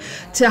taller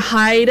to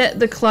hide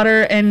the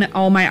clutter and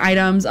all my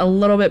items a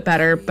little bit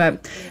better,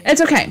 but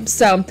it's okay.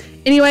 So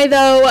anyway,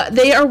 though,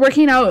 they are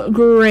working out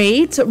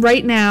great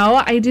right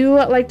now. I do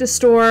like to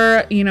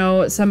store, you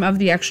know, some of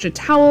the extra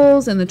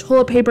towels and the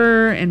toilet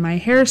paper and my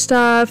hair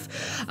stuff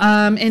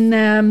in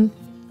them.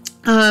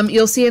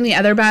 You'll see in the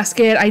other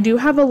basket, I do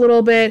have a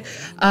little bit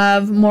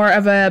of more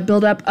of a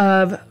buildup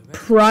of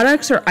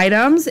products or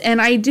items,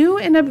 and I do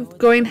end up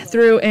going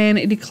through and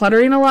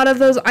decluttering a lot of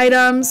those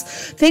items,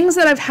 things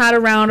that I've had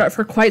around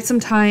for quite some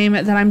time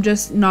that I'm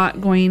just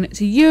not going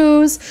to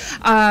use.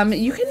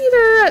 You can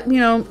either, you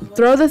know,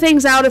 throw the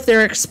things out if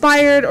they're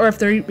expired or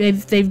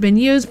if they've been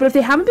used, but if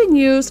they haven't been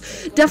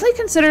used, definitely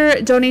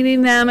consider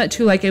donating them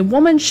to like a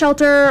woman's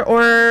shelter,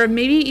 or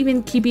maybe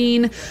even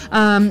keeping,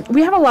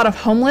 we have a lot of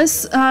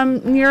homeless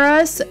near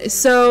us,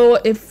 so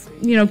if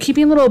you know,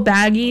 keeping little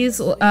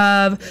baggies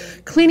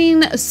of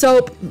cleaning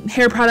soap,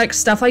 hair products,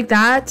 stuff like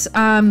that,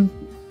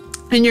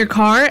 in your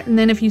car, and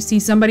then if you see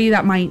somebody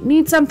that might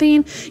need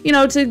something, you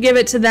know, to give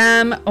it to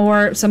them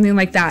or something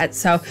like that.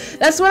 So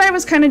that's what I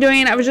was kind of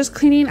doing. I was just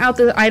cleaning out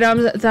the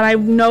items that I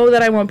know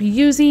that I won't be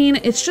using.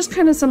 It's just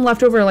kind of some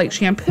leftover like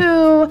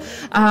shampoo,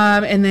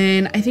 and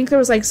then I think there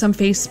was like some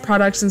face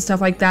products and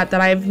stuff like that that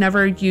I've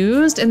never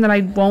used and that I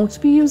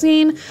won't be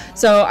using.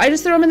 So I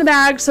just throw them in the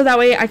bag so that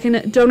way I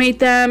can donate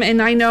them,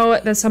 and I know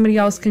that somebody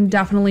else can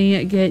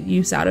definitely get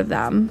use out of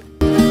them.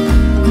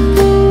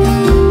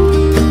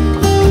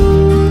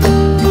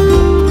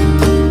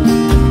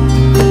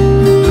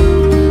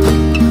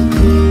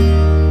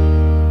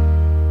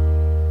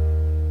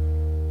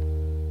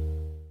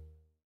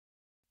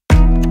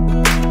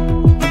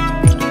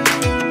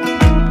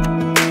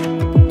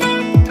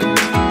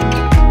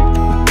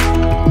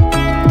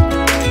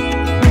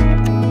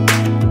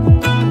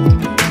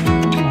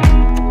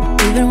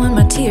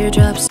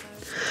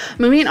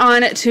 Moving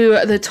on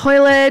to the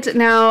toilet.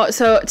 Now,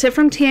 so tip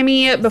from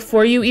Tammy,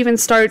 before you even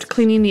start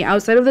cleaning the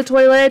outside of the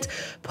toilet,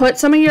 put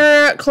some of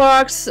your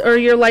Clorox or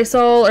your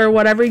Lysol or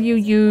whatever you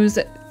use,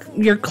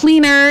 your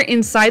cleaner,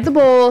 inside the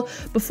bowl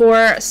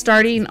before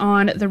starting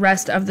on the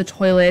rest of the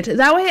toilet.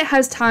 That way it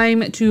has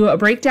time to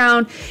break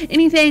down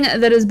anything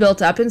that is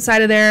built up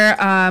inside of there.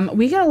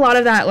 We get a lot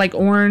of that like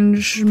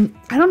orange,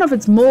 I don't know if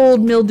it's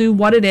mold, mildew,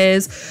 what it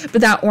is,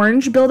 but that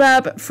orange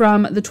buildup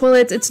from the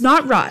toilets. It's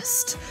not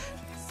rust,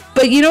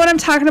 but you know what I'm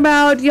talking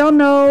about. Y'all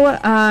know.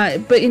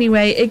 But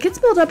anyway, it gets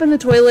built up in the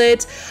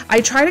toilet.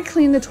 I try to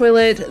clean the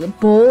toilet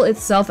bowl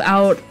itself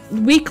out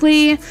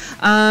weekly.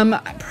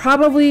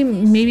 Probably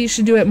maybe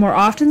should do it more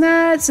often than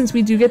that, since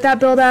we do get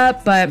that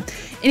buildup. But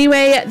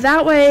anyway,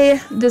 that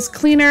way this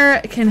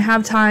cleaner can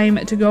have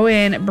time to go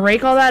in,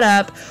 break all that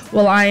up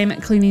while I'm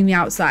cleaning the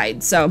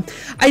outside. So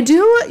I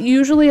do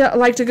usually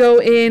like to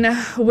go in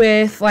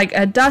with like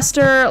a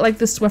duster, like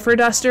the Swiffer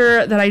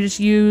duster that I just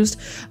used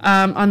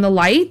on the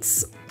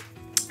lights.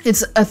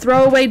 It's a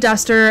throwaway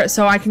duster,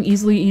 so I can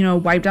easily, you know,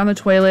 wipe down the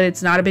toilet.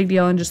 It's not a big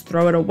deal and just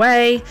throw it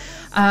away.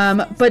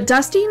 But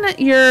dusting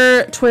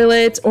your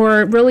toilet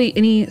or really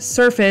any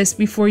surface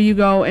before you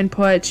go and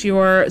put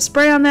your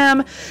spray on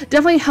them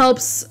definitely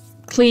helps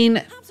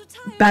clean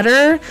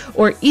better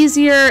or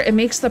easier. It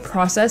makes the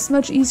process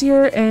much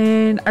easier,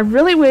 and I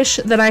really wish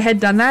that I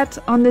had done that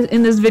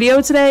in this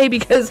video today,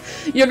 because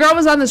your girl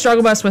was on the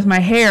struggle bus with my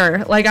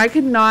hair. Like I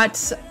could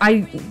not,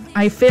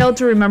 I failed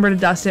to remember to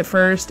dust it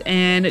first,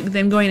 and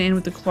then going in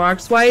with the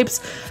Clorox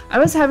wipes, I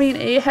was having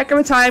a heck of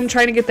a time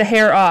trying to get the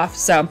hair off.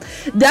 So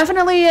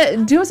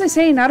definitely do as I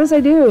say, not as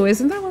I do.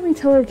 Isn't that what we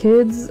tell our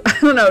kids? I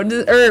don't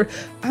know, or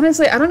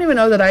honestly, I don't even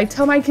know that I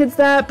tell my kids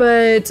that,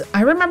 but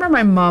I remember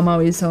my mom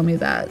always telling me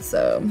that.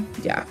 So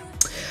yeah.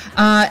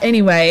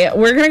 Anyway,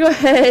 we're gonna go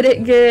ahead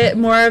and get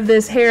more of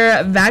this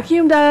hair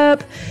vacuumed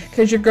up,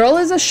 because your girl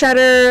is a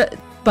shedder.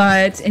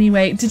 But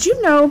anyway, did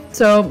you know,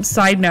 so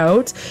side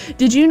note,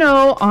 did you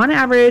know on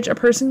average a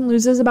person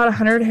loses about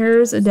 100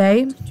 hairs a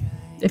day?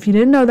 If you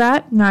didn't know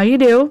that, now you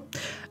do.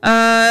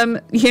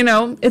 You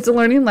know, it's a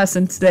learning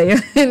lesson today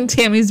in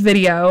Tammy's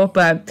video,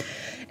 but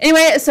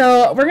anyway,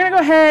 so we're gonna go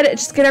ahead,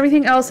 just get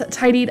everything else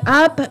tidied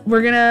up.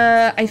 We're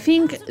gonna, I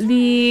think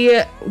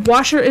the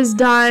washer is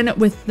done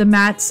with the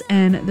mats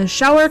and the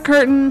shower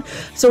curtain.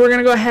 So we're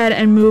gonna go ahead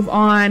and move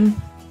on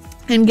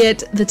and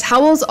get the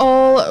towels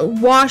all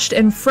washed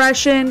and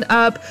freshened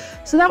up.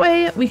 So that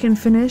way we can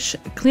finish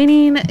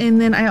cleaning.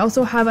 And then I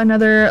also have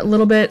another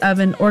little bit of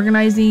an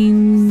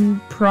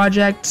organizing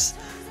project,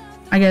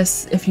 I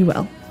guess, if you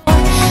will.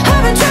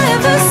 I've been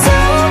trying for so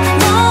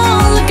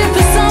long, looking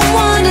for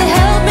someone to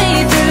help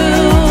me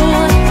through.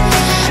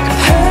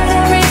 I've heard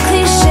every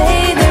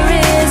cliche there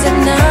is,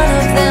 and none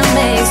of them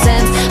make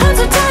sense. I'm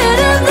so tired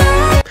of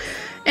that.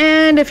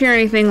 And if you're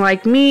anything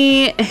like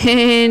me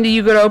and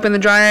you go to open the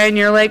dryer and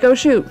you're like, oh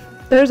shoot,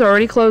 there's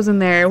already clothes in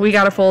there, we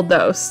gotta fold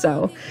those.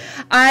 So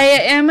I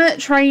am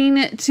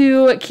trying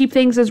to keep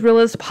things as real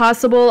as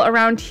possible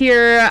around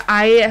here.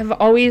 I have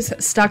always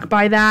stuck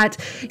by that,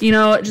 you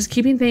know, just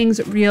keeping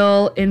things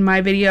real in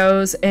my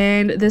videos,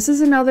 and this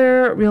is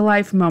another real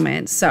life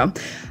moment. So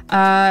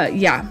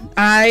yeah,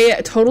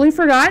 I totally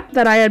forgot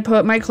that I had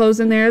put my clothes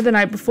in there the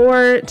night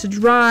before to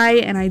dry,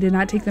 and I did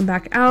not take them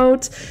back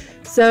out.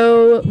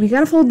 So we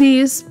gotta fold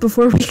these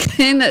before we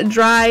can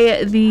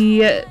dry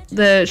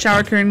the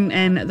shower curtain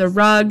and the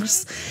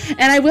rugs.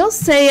 And I will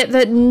say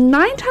that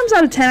 9 times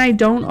out of 10, I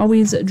don't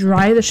always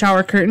dry the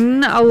shower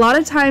curtain. A lot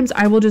of times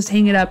I will just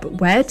hang it up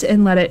wet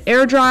and let it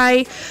air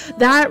dry.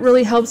 That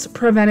really helps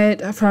prevent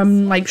it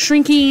from like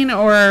shrinking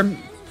or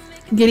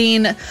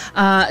getting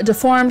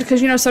deformed,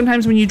 because you know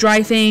sometimes when you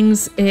dry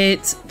things,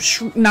 it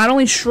not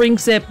only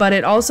shrinks it, but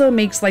it also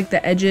makes like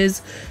the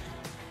edges,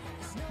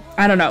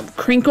 I don't know,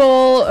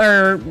 crinkle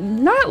or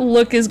not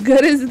look as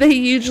good as they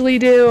usually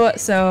do.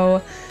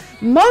 So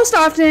most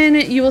often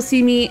you will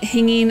see me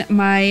hanging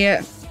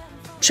my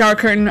shower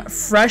curtain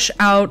fresh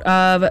out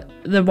of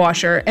the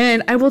washer,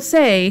 and I will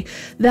say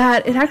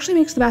that it actually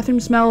makes the bathroom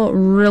smell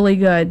really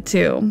good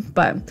too.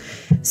 But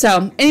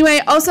so anyway,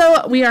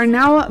 also we are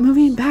now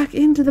moving back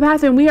into the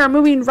bathroom. We are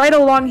moving right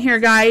along here,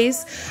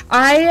 guys.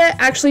 I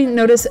actually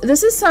noticed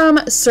this is some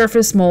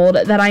surface mold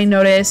that I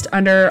noticed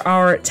under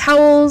our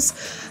towels.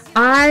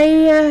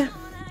 I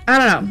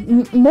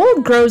don't know,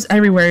 mold grows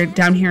everywhere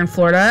down here in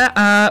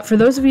Florida. For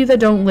those of you that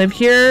don't live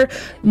here,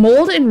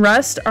 mold and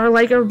rust are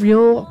like a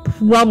real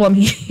problem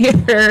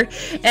here,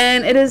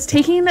 and it is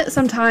taking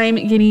some time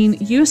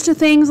getting used to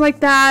things like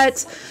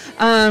that.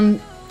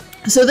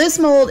 So this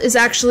mold is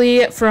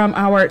actually from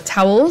our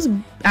towels.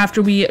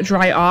 After we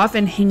dry off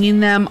and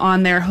hanging them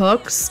on their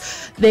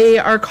hooks, they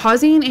are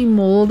causing a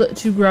mold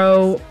to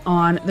grow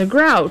on the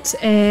grout,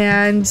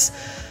 and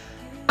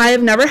I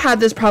have never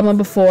had this problem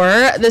before.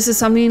 This is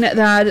something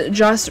that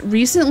just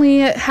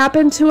recently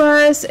happened to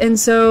us, and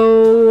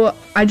so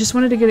I just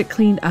wanted to get it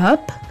cleaned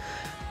up.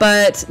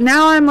 But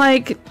now I'm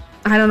like,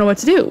 I don't know what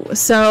to do.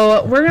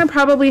 So we're gonna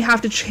probably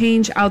have to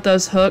change out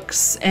those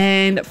hooks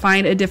and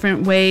find a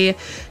different way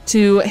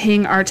to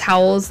hang our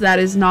towels that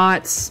is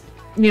not,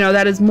 you know,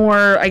 that is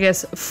more, I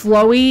guess,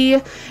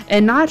 flowy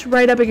and not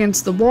right up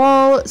against the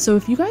wall. So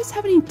if you guys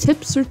have any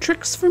tips or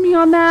tricks for me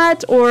on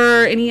that,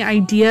 or any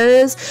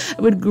ideas,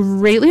 I would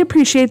greatly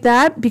appreciate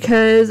that,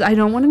 because I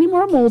don't want any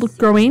more mold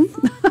growing.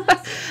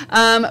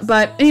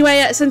 But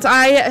anyway, since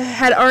I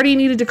had already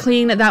needed to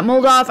clean that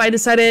mold off, I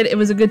decided it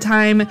was a good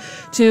time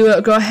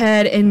to go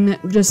ahead and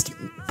just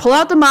pull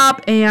out the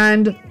mop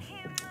and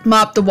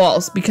mop the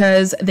walls,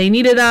 because they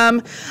needed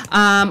them.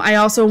 I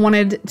also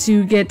wanted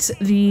to get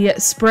the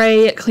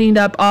spray cleaned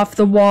up off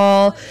the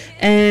wall,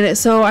 and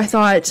so I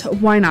thought,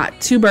 why not?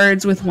 2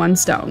 birds with 1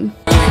 stone.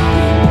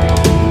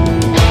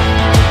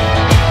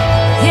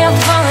 Yeah, I'm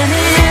falling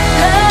in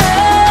love. Yeah,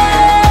 I'm falling in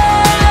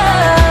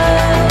love.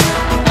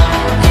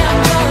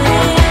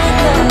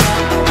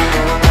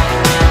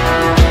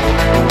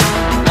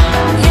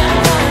 Yeah,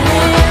 I'm falling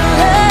in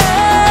love. Yeah, I'm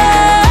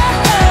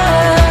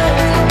falling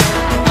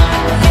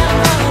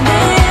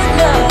in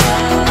love.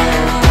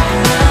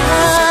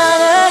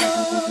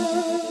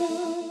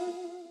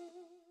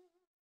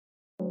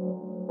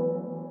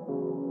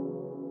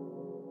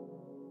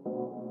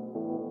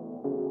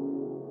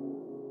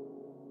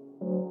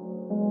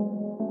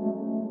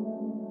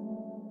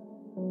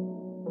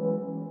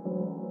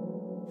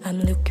 I'm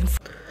looking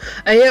for.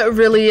 I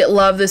really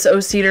love this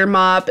O-Cedar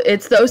mop.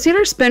 It's the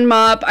O-Cedar Spin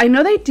Mop. I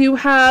know they do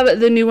have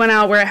the new one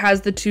out where it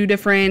has the 2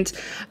 different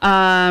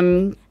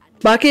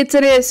buckets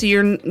in it, so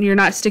you're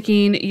not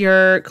sticking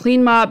your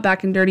clean mop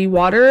back in dirty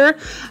water.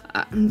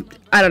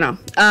 I don't know.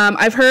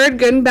 I've heard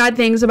good and bad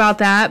things about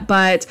that,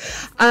 but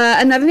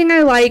another thing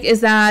I like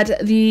is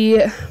that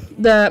the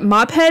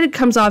mop head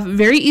comes off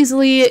very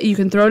easily. You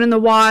can throw it in the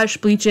wash,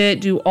 bleach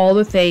it, do all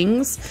the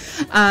things.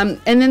 And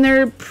then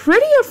they're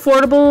pretty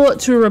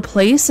affordable to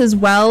replace as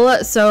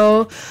well.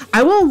 So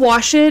I will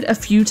wash it a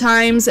few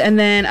times, and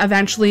then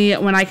eventually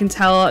when I can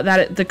tell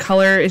that the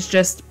color is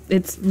just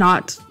it's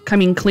not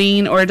coming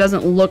clean or it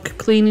doesn't look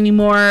clean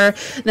anymore,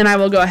 then I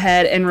will go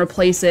ahead and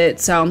replace it.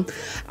 So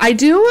I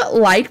do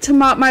like to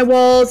mop my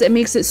walls. It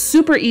makes it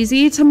super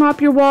easy to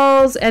mop your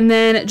walls, and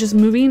then just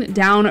moving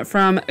down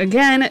from,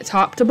 again,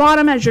 top to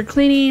bottom as you're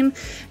cleaning,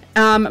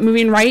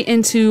 moving right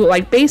into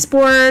like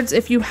baseboards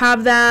if you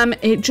have them.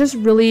 It just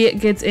really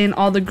gets in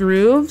all the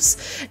grooves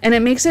and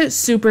it makes it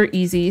super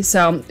easy.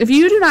 So if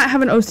you do not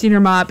have an O-Steiner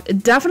mop,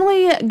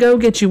 definitely go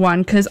get you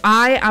one, because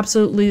I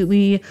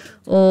absolutely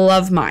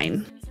love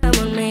mine.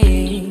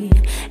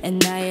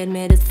 And I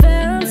admit it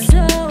felt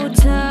so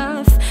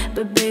tough,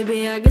 but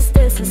baby, I guess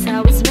this is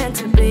how it's meant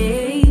to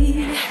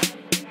be.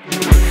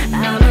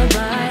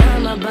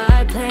 I'm a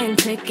buy plane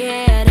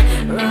ticket,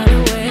 run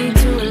away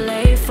to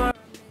LA for.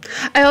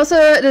 I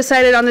also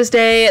decided on this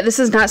day, this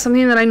is not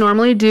something that I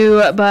normally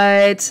do,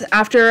 but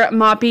after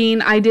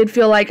mopping, I did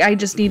feel like I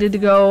just needed to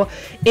go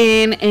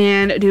in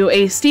and do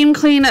a steam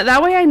clean.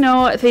 That way I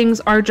know things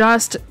are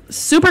just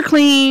super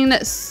clean,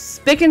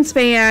 spick and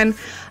span.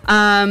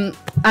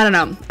 I don't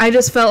know. I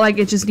just felt like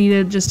it just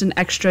needed just an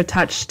extra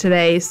touch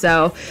today.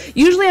 So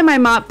usually in my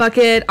mop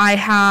bucket, I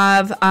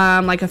have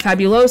like a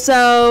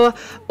Fabuloso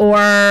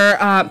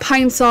or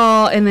Pine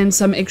Sol and then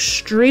some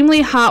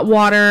extremely hot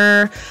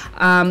water.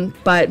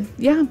 But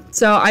yeah,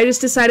 so I just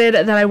decided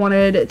that I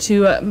wanted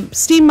to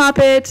steam mop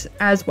it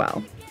as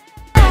well.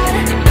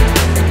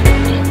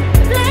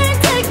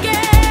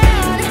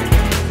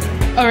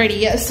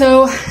 Alrighty,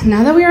 so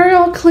now that we are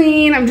all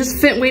clean, I'm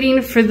just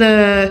waiting for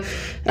the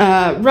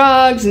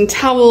rugs and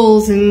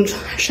towels and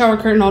shower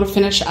curtain all to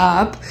finish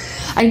up.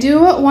 I do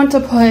want to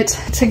put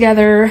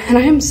together, and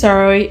I am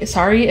sorry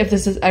if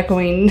this is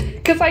echoing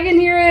because I can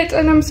hear it,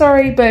 and I'm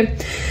sorry,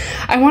 but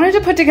I wanted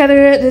to put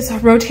together this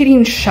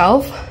rotating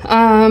shelf,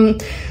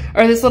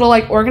 or this little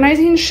like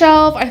organizing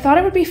shelf. I thought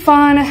it would be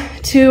fun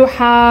to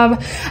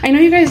have. I know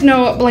you guys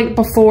know, like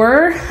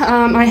before,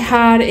 I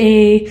had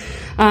a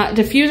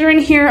diffuser in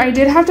here. I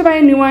did have to buy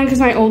a new one because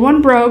my old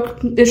one broke.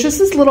 It's just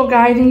this little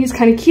guy. I think he's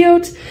kind of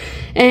cute,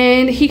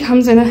 and he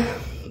comes in a,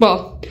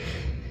 well,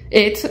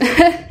 it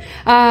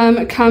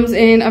comes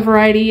in a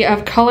variety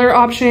of color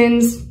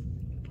options,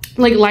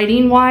 like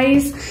lighting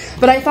wise,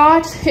 but I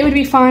thought it would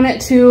be fun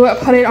to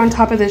put it on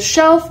top of this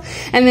shelf,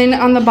 and then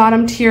on the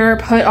bottom tier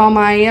put all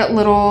my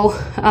little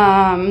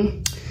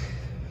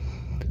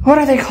what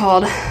are they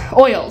called?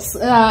 Oils,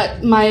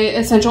 my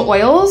essential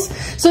oils.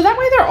 So that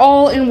way they're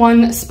all in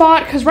one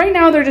spot, because right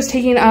now they're just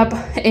taking up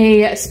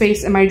a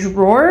space in my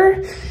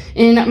drawer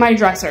in my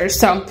dresser.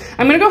 So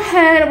I'm gonna go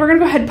ahead, we're gonna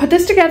go ahead and put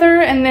this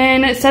together and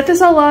then set this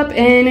all up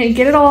and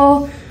get it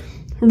all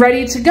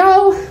ready to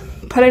go,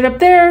 put it up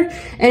there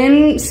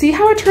and see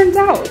how it turns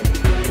out.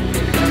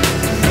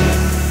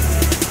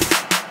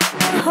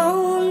 A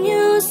whole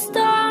new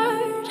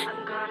start.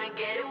 I'm gonna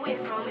get away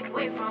from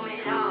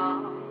it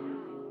all.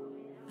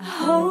 A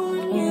whole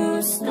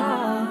new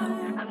start.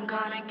 I'm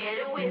gonna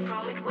get away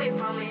from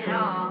it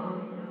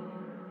all.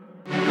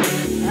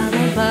 I'm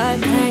a buy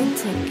plane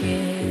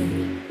ticket,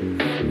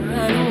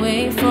 run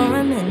away for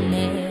a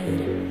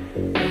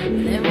minute.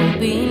 There will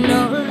be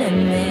no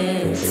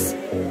limits.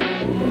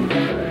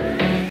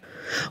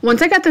 Once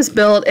I got this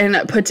built and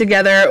put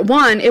together,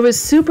 one, it was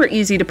super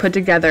easy to put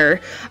together.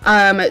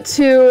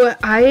 Two,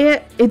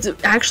 it's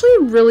actually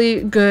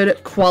really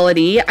good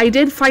quality. I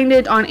did find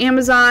it on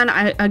Amazon.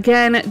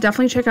 Again,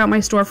 definitely check out my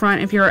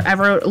storefront if you're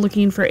ever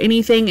looking for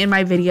anything in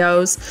my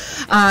videos.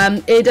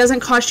 It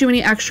doesn't cost you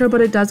any extra, but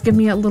it does give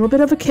me a little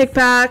bit of a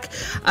kickback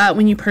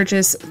when you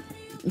purchase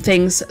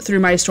things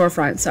through my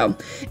storefront. So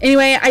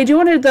anyway, I do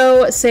want to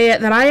though say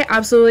that I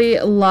absolutely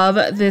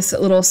love this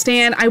little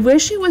stand. I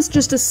wish it was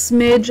just a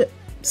smidge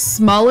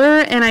smaller,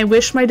 and I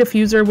wish my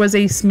diffuser was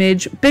a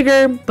smidge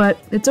bigger, but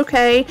it's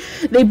okay.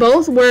 They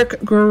both work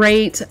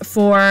great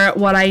for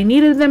what I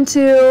needed them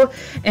to,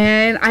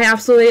 and I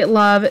absolutely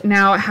love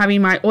now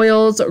having my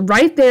oils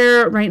right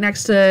there, right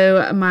next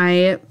to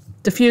my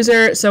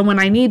diffuser, so when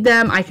I need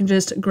them I can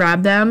just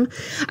grab them.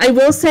 I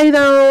will say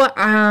though,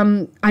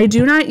 I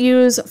do not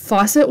use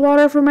faucet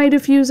water for my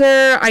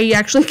diffuser. I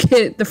actually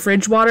get the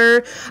fridge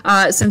water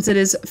since it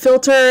is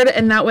filtered,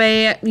 and that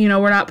way, you know,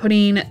 we're not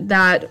putting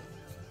that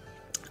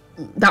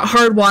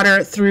hard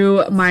water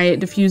through my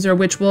diffuser,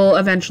 which will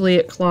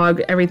eventually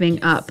clog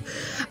everything up.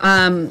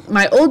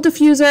 My old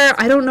diffuser,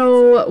 I don't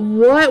know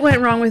what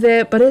went wrong with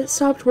it, but it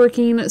stopped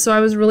working, so I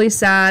was really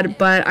sad,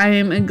 but I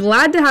am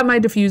glad to have my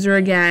diffuser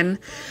again.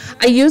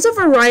 I use a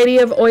variety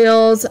of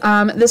oils.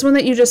 This one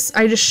that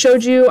I just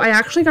showed you, I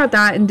actually got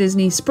that in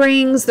Disney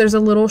Springs. There's a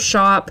little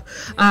shop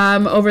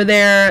over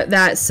there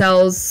that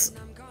sells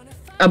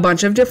a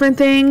bunch of different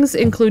things,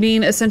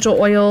 including essential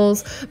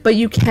oils, but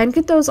you can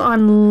get those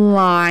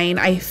online,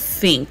 I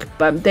think,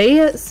 but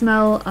they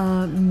smell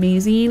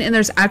amazing. And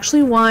there's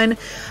actually one,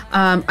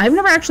 I've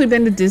never actually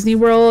been to Disney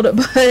World,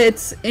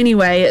 but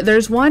anyway,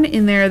 there's one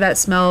in there that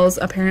smells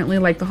apparently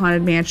like the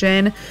Haunted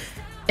Mansion,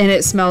 and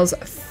it smells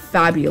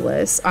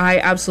fabulous. I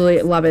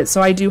absolutely love it.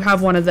 So I do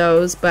have one of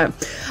those, but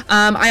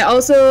I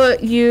also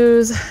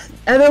use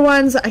other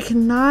ones. I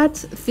cannot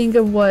think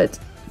of what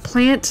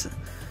plant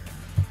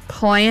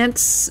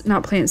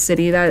not Plant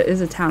City, that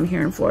is a town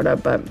here in Florida,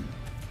 but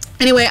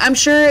anyway, I'm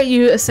sure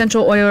you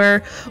essential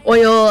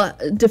oil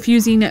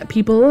diffusing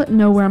people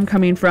know where I'm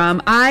coming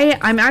from.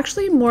 I'm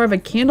actually more of a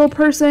candle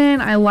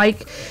person. I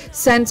like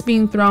scents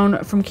being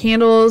thrown from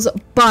candles,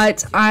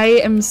 but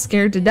I am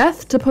scared to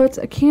death to put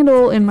a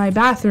candle in my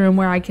bathroom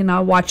where I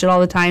cannot watch it all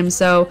the time.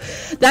 So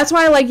that's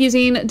why I like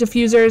using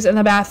diffusers in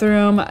the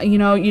bathroom. You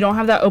know, you don't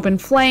have that open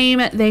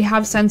flame. They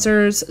have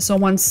sensors, so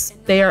once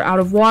they are out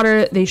of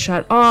water, they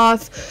shut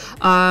off.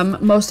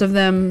 Most of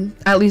them,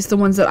 at least the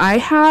ones that I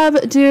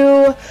have,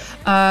 do.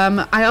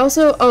 I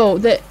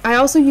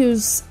also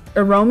use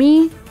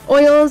Arome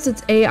oils.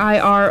 It's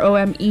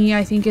AIROME,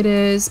 I think it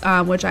is,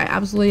 which I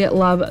absolutely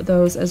love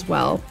those as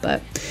well.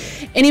 But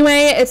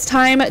anyway, it's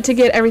time to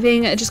get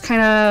everything just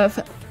kind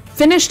of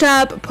finished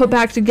up, put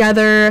back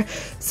together.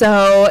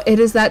 So it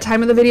is that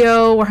time of the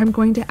video where I'm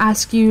going to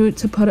ask you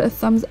to put a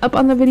thumbs up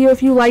on the video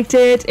if you liked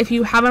it. If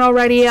you haven't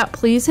already,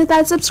 please hit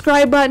that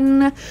subscribe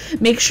button.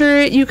 Make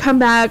sure you come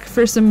back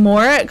for some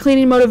more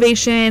cleaning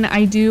motivation.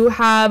 I do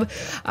have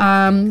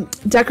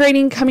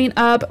decorating coming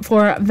up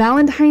for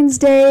Valentine's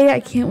Day. I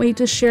can't wait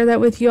to share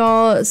that with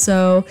y'all.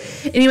 So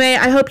anyway,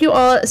 I hope you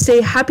all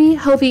stay happy,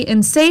 healthy,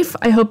 and safe.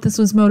 I hope this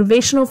was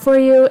motivational for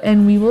you,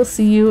 and we will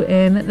see you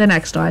in the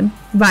next one.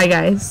 Bye,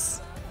 guys.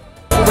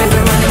 We've been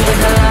running with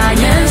the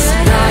lions.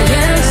 They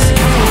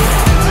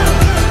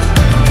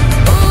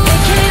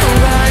can't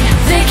run,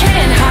 they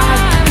can't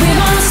hide. We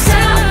won't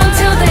stop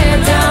until they're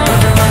down.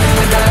 We've been running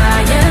with the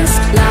lions.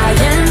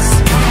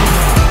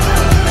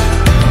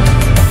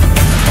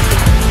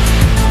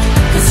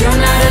 'Cause you're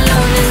not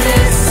alone in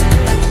this.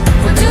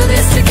 We'll do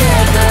this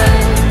together.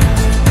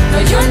 No,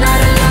 you're not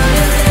alone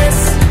in this.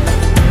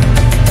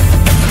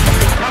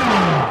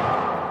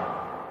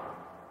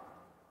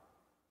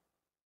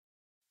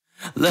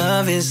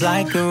 Love is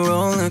like a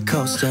roller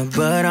coaster,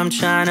 but I'm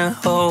trying to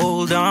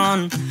hold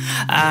on.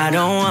 I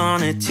don't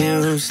want it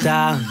to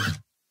stop.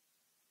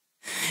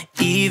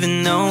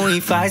 Even though we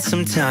fight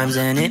sometimes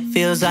and it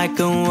feels like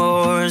a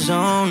war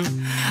zone,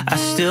 I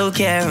still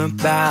care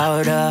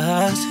about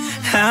us.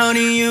 How do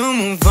you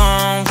move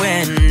on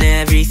when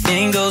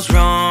everything goes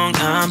wrong?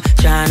 I'm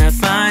trying to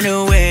find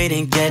a way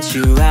to get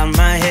you out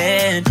my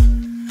head.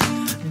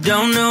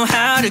 Don't know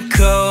how to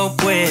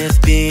cope with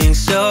being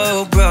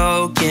so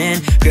broken.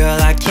 Girl,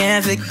 I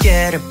can't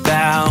forget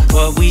about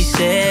what we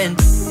said.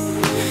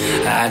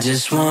 I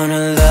just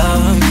wanna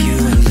love you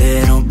a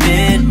little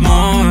bit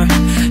more.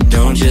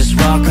 Don't just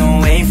walk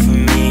away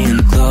from me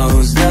and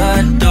close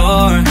the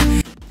door.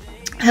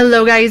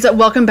 Hello guys,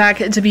 welcome back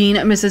to Being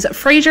Mrs.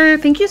 Fraser.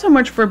 Thank you so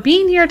much for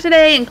being here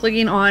today and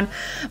clicking on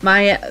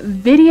my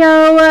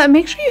video.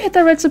 Make sure you hit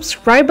that red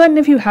subscribe button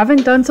if you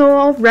haven't done so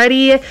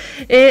already.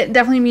 It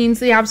definitely means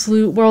the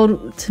absolute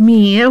world to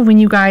me when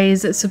you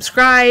guys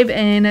subscribe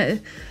and,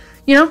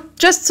 you know,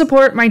 just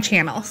support my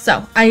channel.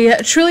 So I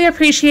truly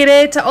appreciate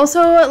it.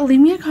 Also, leave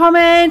me a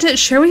comment,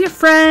 share with your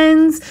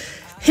friends.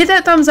 Hit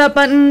that thumbs up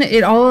button.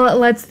 It all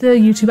lets the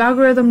YouTube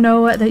algorithm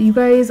know that you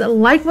guys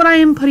like what I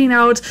am putting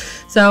out.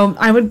 So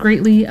I would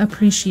greatly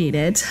appreciate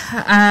it.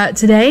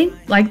 Today,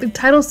 like the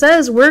title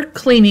says, we're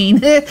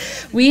cleaning.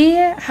 We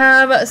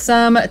have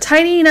some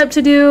tidying up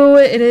to do.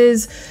 It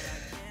is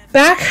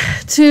back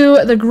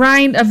to the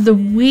grind of the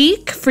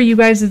week. For you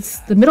guys, it's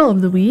the middle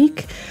of the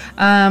week.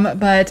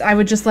 But I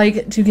would just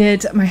like to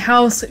get my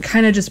house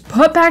kind of just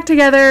put back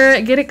together,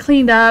 get it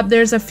cleaned up.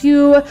 There's a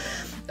few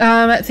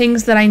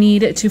things that I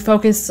need to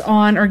focus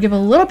on or give a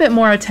little bit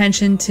more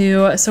attention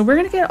to. So we're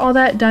going to get all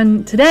that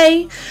done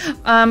today.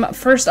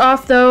 First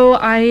off though,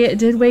 I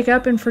did wake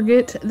up and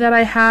forget that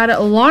I had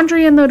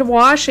laundry in the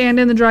wash and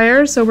in the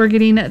dryer. So we're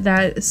getting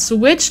that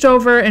switched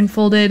over and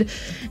folded,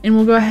 and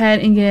we'll go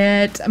ahead and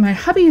get my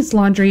hubby's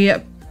laundry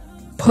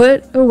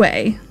put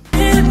away.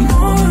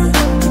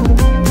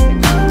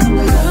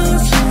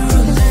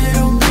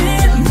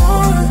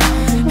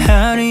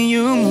 How do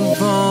you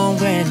move on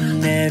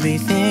when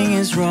everything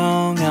is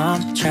wrong?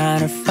 I'm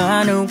trying to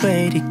find a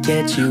way to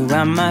get you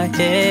out my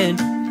head.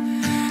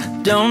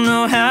 Don't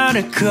know how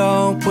to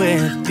cope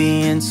with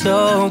being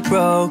so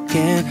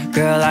broken.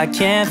 Girl, I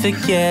can't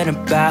forget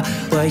about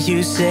what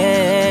you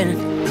said.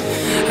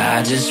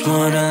 I just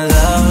wanna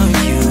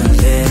love you a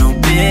little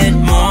bit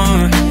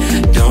more.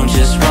 Don't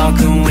just walk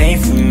away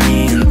from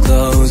me and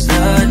close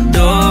the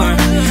door.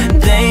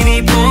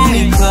 Baby, pull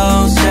me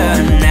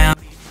closer now.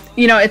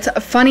 You know, it's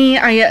funny,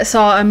 I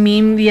saw a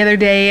meme the other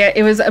day.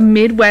 It was a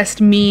Midwest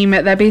meme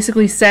that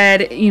basically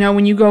said, you know,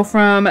 when you go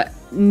from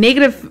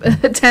negative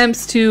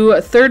temps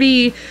to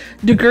 30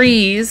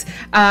 degrees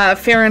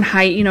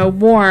Fahrenheit, you know,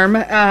 warm,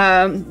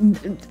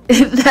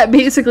 that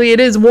basically it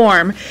is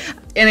warm.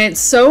 And it's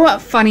so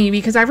funny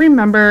because I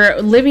remember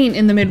living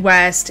in the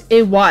Midwest.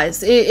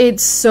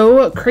 It's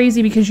so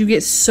crazy because you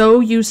get so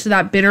used to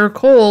that bitter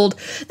cold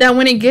that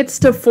when it gets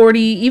to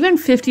 40, even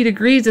 50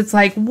 degrees, it's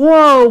like,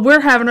 whoa, we're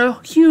having a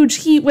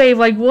huge heat wave.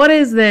 Like, what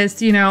is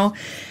this, you know?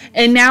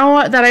 And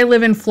now that I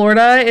live in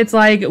Florida, it's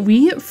like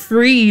we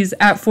freeze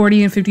at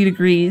 40 and 50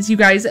 degrees. You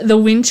guys, the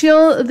wind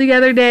chill the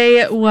other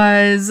day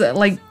was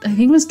like, I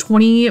think it was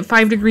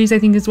 25 degrees, I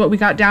think is what we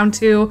got down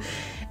to.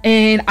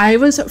 And I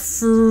was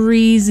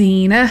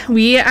freezing.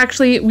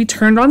 We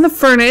turned on the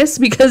furnace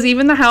because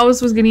even the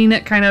house was getting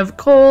kind of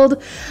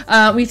cold.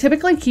 We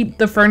typically keep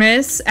the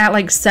furnace at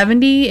like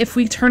 70 if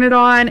we turn it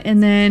on,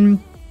 and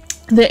then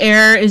the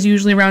air is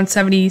usually around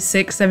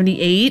 76,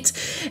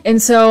 78. And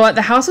so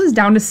the house was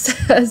down to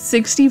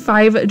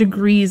 65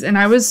 degrees and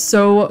I was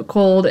so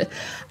cold.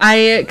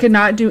 I could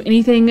not do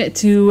anything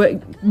to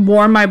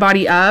warm my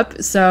body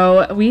up.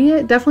 So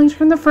we definitely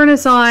turned the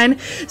furnace on.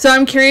 So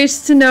I'm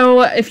curious to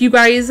know if you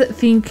guys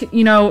think,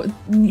 you know,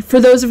 for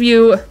those of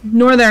you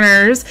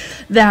northerners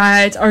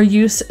that are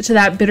used to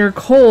that bitter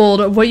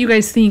cold, what you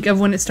guys think of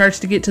when it starts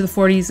to get to the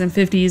 40s and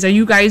 50s. Are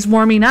you guys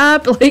warming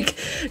up? Like,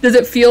 does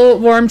it feel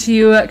warm to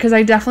you? Because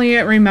I definitely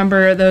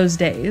remember those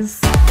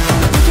days.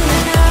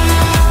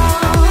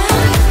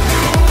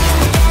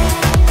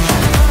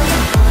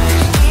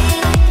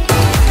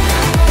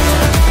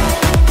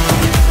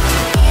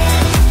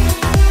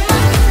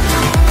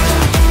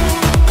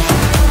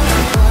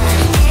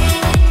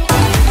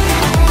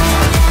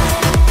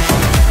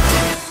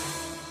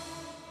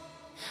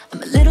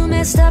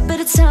 Up, but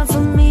it's time for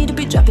me to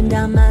be dropping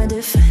down my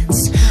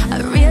defense.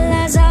 I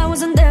realized I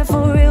wasn't there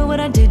for real.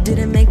 What I did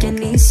didn't make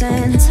any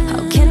sense.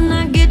 How can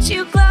I get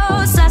you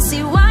close? I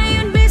see why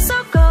you'd be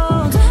so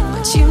cold,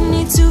 but you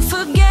need to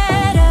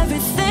forget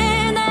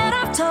everything that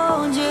I've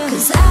told you.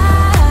 'Cause I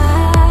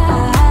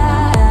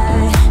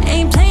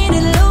ain't playing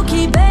it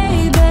low-key,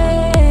 baby.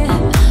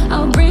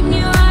 I'll bring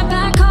you right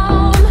back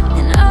home.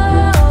 And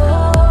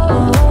oh,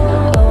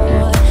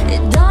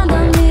 it dawned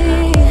on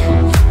me,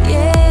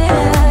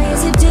 yeah,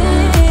 yes it did.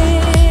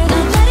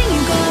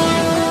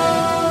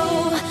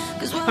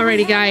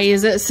 Alrighty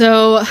guys,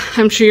 so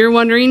I'm sure you're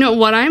wondering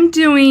what I'm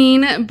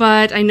doing,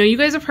 but I know you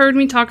guys have heard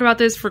me talk about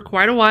this for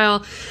quite a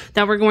while,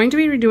 that we're going to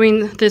be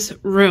redoing this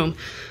room.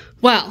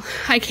 Well,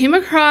 I came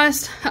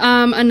across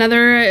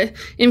another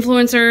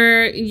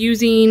influencer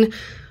using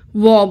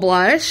wall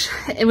blush,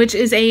 which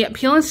is a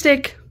peel and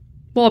stick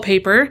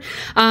wallpaper.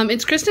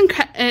 It's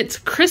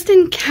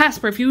Kristen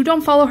Casper. If you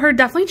don't follow her,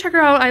 definitely check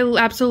her out. I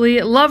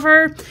absolutely love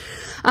her.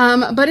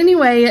 But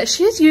anyway,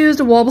 she has used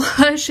a wall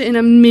blush in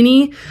a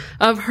many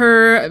of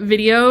her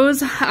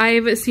videos.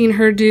 I've seen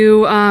her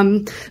do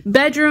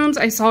bedrooms,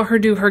 I saw her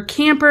do her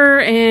camper,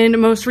 and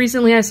most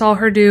recently I saw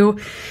her do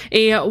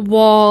a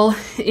wall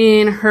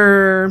in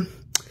her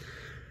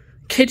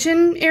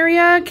kitchen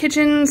area,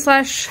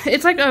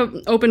 it's like a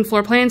open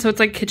floor plan, so it's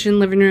like kitchen,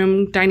 living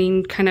room,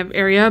 dining kind of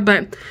area.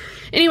 But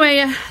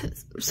anyway,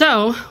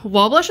 so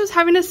wall blush was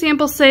having a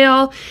sample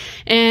sale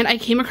and I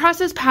came across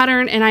this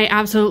pattern and I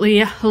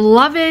absolutely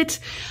love it.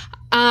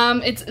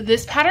 It's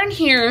this pattern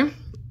here.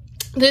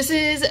 This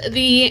is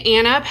the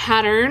Anna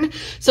pattern.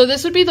 So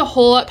this would be the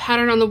whole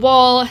pattern on the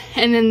wall,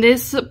 and then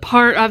this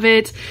part of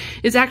it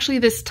is actually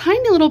this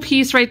tiny little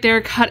piece right there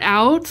cut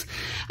out.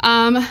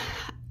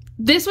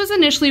 This was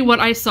initially what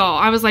I saw.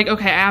 I was like,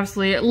 okay, I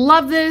absolutely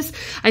love this.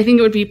 I think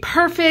it would be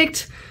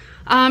perfect.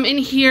 In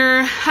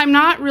here, I'm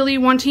not really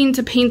wanting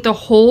to paint the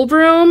whole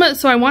room,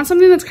 so I want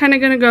something that's kind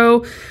of going to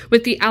go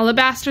with the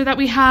alabaster that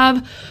we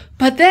have.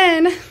 But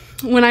then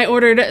when I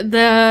ordered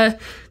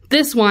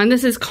this one,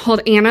 this is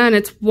called Anna and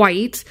it's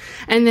white,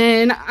 and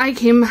then I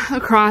came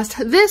across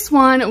this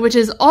one, which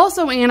is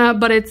also Anna,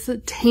 but it's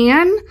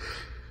tan.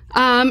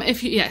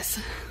 Yes,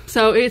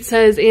 so it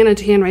says Anna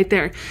Tan right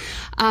there.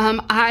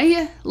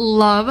 I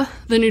love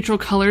the neutral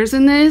colors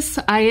in this.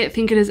 I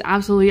think it is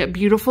absolutely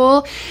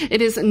beautiful.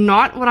 It is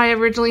not what I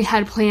originally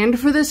had planned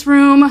for this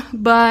room,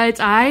 but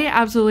I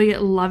absolutely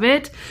love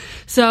it.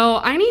 So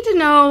I need to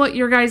know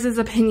your guys'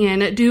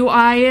 opinion. Do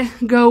I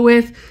go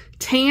with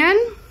tan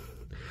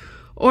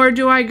or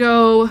do I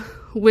go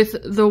with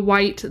the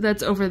white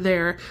that's over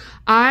there?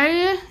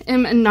 I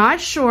am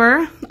not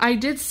sure. I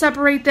did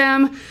separate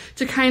them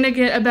to kind of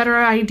get a better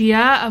idea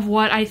of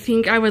what I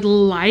think I would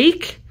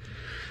like.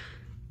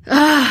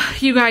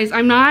 You guys,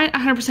 I'm not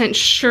 100%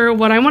 sure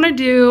what I want to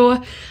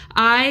do.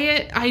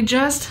 I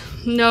just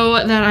know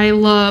that I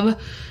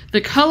love the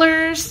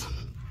colors.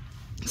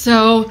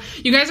 So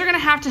you guys are going to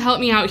have to help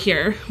me out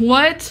here.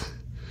 What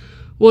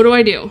do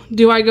I do?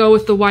 Do I go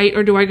with the white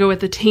or do I go with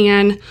the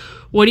tan?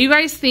 What do you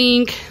guys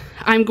think?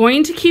 I'm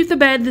going to keep the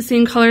bed the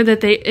same color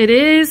that it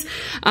is.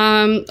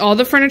 All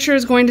the furniture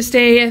is going to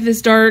stay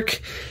this dark.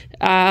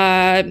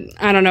 I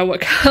don't know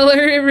what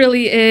color it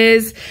really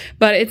is,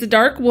 but it's a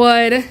dark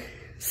wood.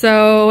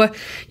 So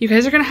you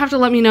guys are going to have to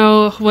let me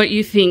know what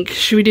you think.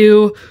 Should we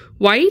do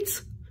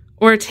white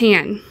or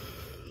tan?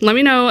 Let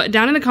me know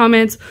down in the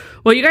comments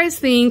what you guys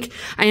think.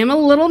 I am a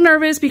little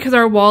nervous because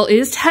our wall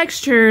is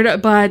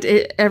textured, but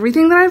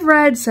everything that I've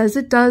read says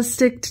it does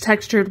stick to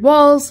textured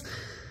walls.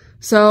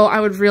 So I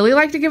would really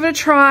like to give it a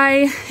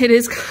try. It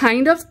is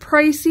kind of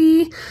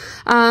pricey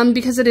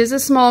because it is a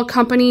small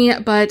company,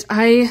 but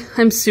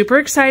I'm super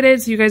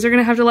excited. So you guys are going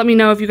to have to let me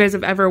know if you guys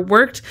have ever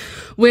worked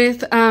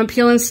with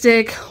peel and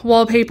stick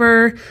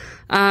wallpaper.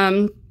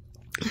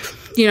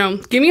 You know,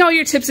 give me all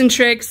your tips and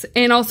tricks,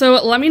 and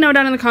also let me know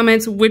down in the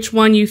comments which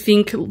one you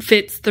think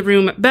fits the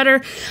room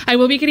better. I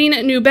will be getting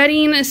new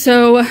bedding,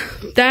 so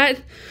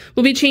that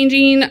will be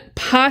changing,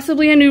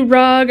 possibly a new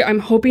rug. I'm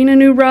hoping a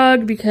new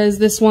rug because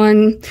this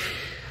one,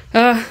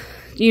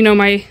 you know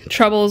my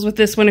troubles with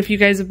this one if you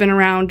guys have been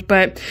around,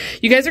 but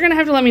you guys are gonna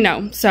have to let me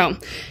know. So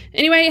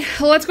anyway,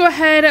 let's go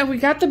ahead. We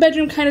got the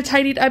bedroom kind of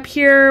tidied up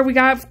here. We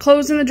got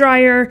clothes in the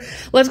dryer.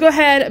 Let's go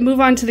ahead, move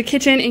on to the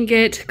kitchen and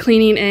get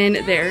cleaning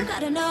in there.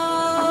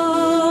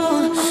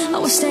 I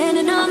was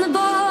standing on the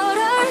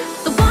border.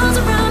 The walls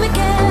around me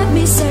kept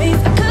me safe.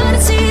 I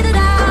couldn't see that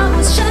I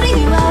was shutting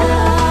you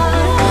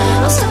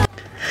out.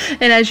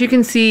 And as you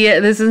can see,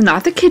 this is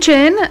not the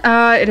kitchen,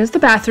 it is the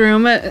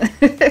bathroom.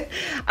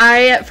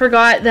 I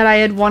forgot that I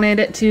had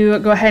wanted to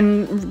go ahead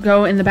and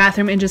go in the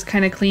bathroom and just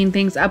kind of clean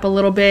things up a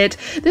little bit.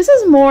 This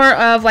is more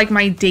of like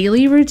my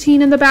daily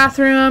routine in the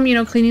bathroom, you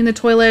know, cleaning the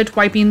toilet,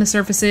 wiping the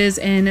surfaces,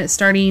 and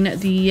starting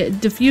the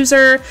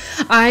diffuser.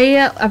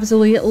 I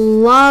absolutely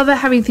love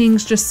having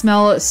things just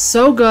smell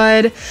so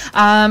good.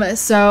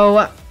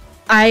 So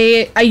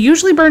I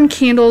usually burn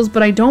candles,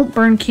 but I don't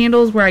burn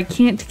candles where I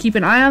can't keep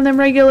an eye on them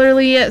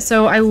regularly.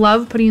 So I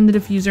love putting the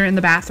diffuser in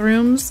the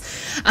bathrooms.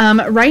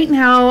 Right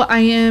now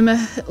I am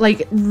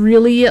like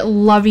really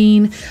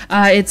loving,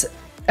 it's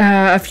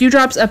a few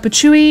drops of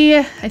patchouli.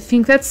 I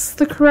think that's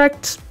the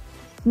correct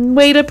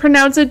way to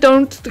pronounce it.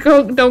 Don't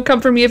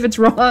come for me if it's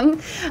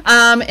wrong.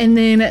 And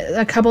then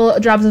a couple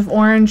drops of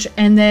orange,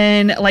 and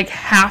then like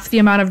half the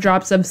amount of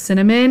drops of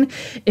cinnamon.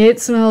 It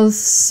smells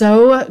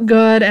so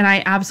good and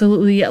I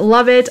absolutely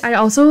love it. I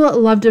also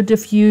love to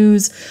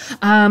diffuse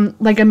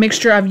like a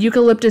mixture of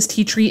eucalyptus,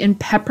 tea tree, and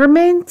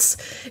peppermint.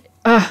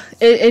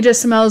 It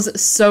just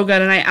smells so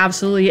good and I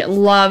absolutely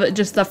love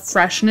just the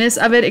freshness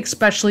of it,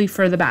 especially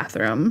for the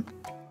bathroom.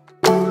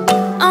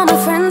 All my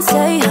friends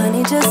say,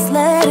 honey, just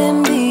let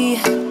him be.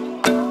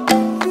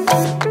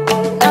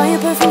 Now your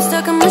perfume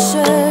stuck on my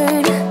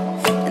shirt,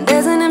 and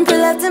there's an empty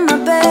left in my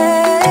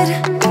bed.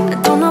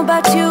 I don't know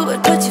about you,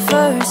 but put you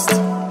first.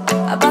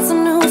 I bought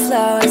some new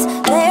flowers,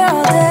 they're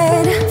all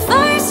dead.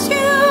 First you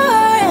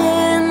are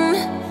in,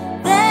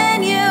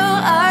 then you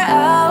are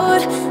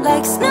out,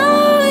 like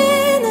snow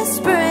in the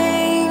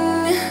spring.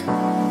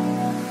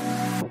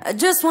 I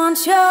just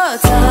want your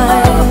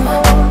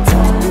time.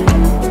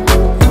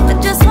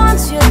 Just want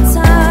your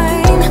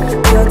time,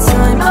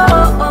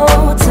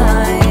 oh,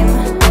 time.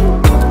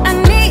 I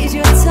need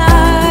your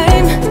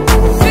time.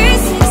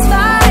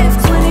 365,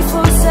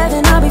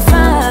 24/7, I'll be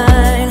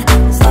fine,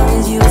 as long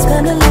as you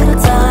spend a little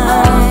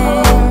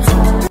time.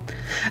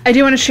 I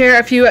do want to share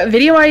a few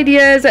video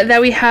ideas that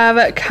we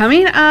have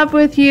coming up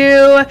with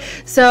you.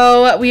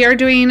 So we are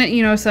doing,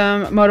 you know,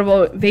 some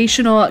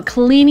motivational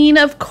cleaning,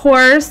 of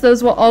course.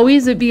 Those will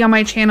always be on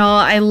my channel.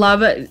 I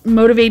love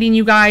motivating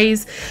you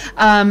guys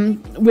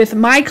with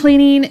my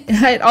cleaning.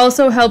 It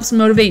also helps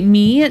motivate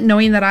me,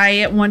 knowing that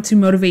I want to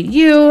motivate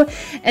you.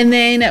 And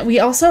then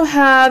we also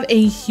have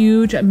a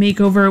huge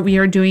makeover we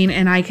are doing,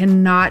 and I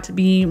cannot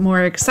be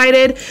more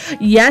excited.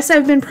 Yes,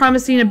 I've been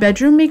promising a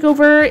bedroom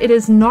makeover. It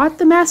is not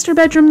the master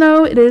bedroom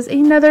though. It is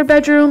another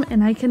bedroom,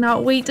 and I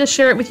cannot wait to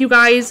share it with you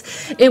guys.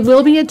 It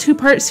will be a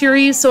two-part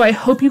series, so I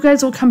hope you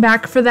guys will come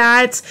back for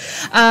that.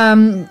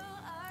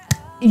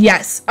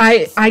 Yes,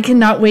 I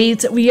cannot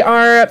wait. We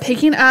are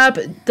picking up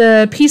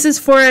the pieces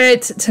for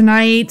it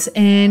tonight,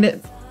 and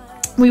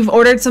we've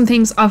ordered some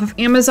things off of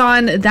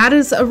Amazon. That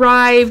has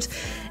arrived.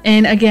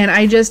 And again,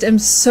 I just am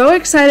so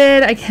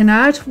excited. I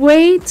cannot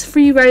wait for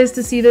you guys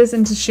to see this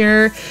and to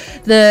share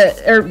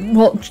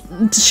to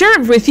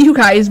share it with you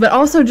guys, but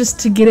also just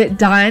to get it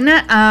done.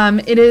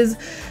 It is,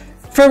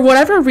 for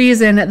whatever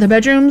reason, the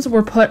bedrooms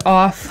were put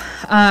off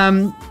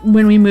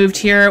when we moved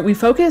here. We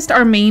focused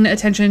our main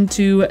attention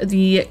to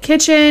the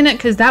kitchen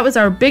because that was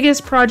our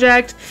biggest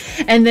project.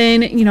 And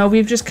then, you know,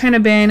 we've just kind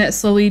of been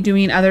slowly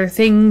doing other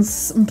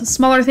things,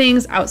 smaller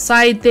things,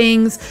 outside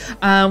things.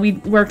 We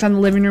worked on the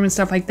living room and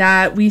stuff like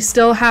that. We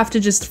still have to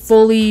just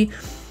fully,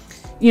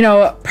 you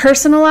know,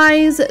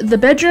 personalize the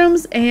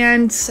bedrooms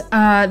and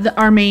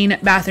our main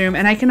bathroom.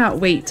 And I cannot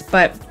wait.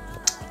 But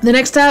the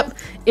next step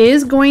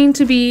is going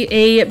to be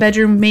a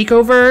bedroom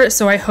makeover,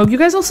 so I hope you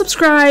guys will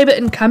subscribe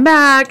and come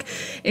back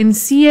and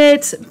see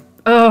it.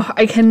 Oh,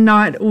 I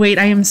cannot wait.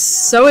 I am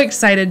so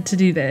excited to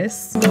do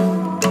this.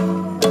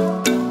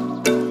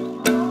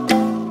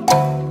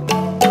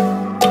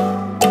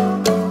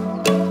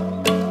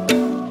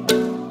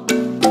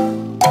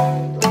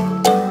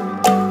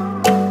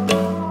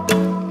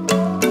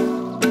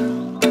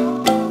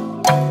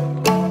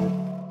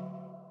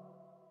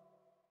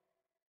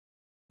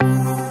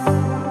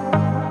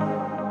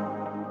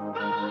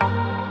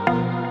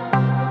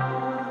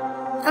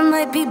 I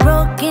might be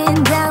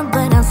broken down,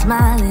 but I'm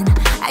smiling.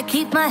 I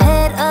keep my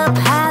head up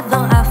high,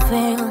 though I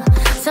fail.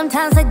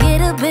 Sometimes I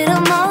get a bit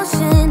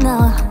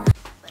emotional.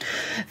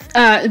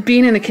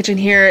 being in the kitchen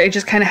here, it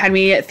just kind of had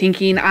me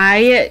thinking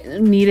I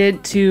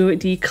needed to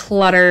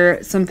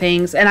declutter some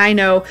things. And I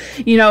know,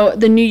 you know,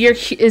 the new year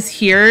is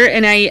here,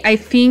 and I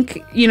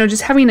think, you know,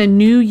 just having a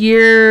new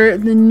year,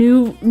 the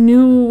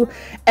new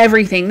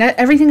everything, that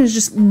everything is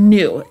just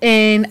new.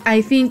 And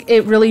I think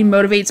it really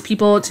motivates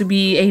people to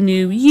be a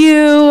new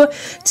you,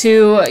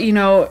 to, you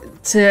know,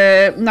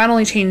 to not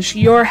only change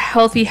your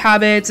healthy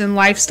habits and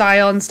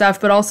lifestyle and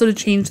stuff, but also to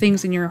change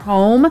things in your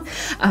home.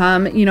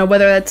 You know,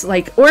 whether that's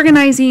like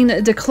organizing,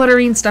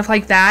 decluttering, stuff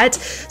like that.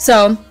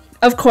 So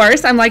of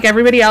course, I'm like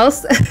everybody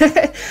else.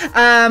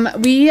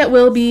 We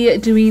will be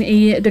doing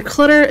a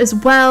declutter as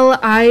well.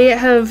 I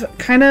have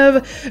kind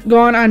of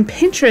gone on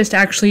Pinterest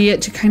actually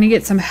to kind of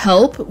get some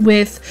help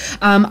with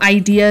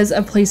ideas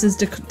of places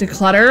to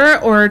declutter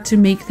or to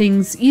make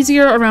things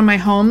easier around my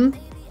home.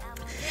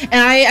 And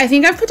I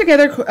think I've put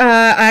together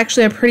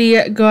actually a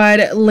pretty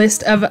good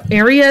list of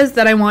areas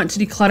that I want to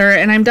declutter,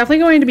 and I'm definitely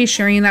going to be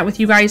sharing that with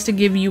you guys to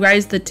give you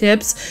guys the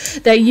tips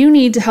that you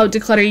need to help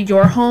declutter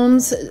your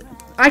homes.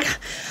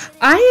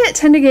 I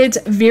tend to get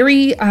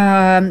very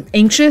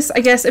anxious, I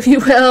guess, if you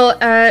will,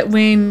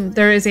 when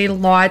there is a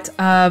lot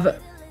of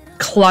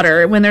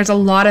clutter, when there's a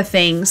lot of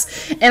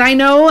things. And I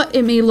know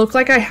it may look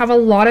like I have a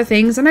lot of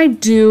things, and I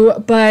do,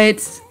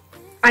 but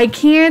I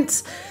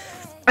can't,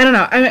 I don't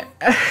know.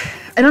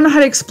 I don't know how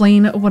to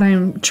explain what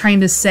I'm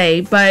trying to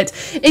say, but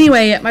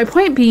anyway, my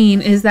point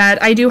being is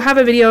that I do have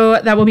a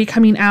video that will be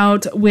coming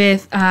out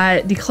with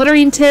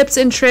decluttering tips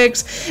and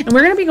tricks, and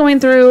we're going to be going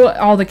through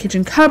all the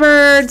kitchen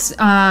cupboards,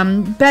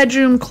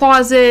 bedroom,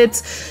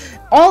 closets,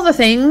 all the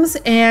things,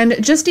 and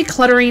just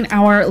decluttering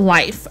our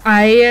life.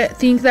 I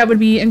think that would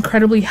be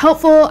incredibly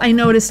helpful. I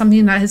know it is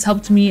something that has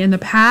helped me in the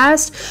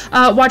past,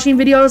 watching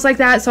videos like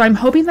that, so I'm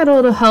hoping that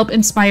it'll help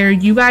inspire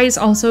you guys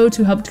also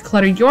to help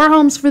declutter your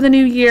homes for the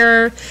new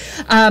year.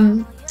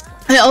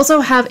 I also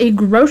have a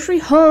grocery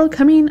haul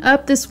coming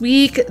up this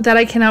week that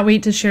I cannot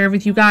wait to share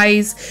with you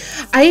guys.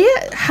 I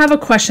have a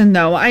question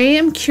though. I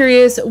am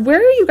curious, where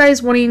are you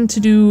guys wanting to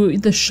do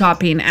the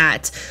shopping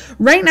at?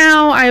 Right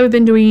now, I have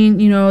been doing,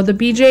 you know, the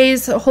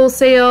BJ's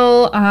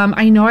wholesale.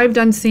 I know I've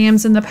done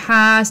Sam's in the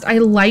past. I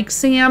like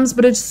Sam's,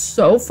 but it's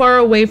so far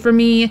away from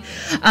me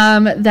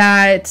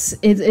that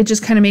it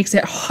just kind of makes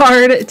it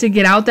hard to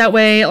get out that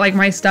way. Like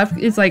my stuff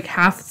is like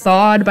half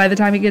thawed by the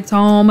time it gets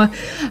home.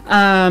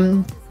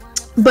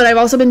 But I've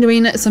also been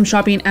doing some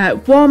shopping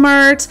at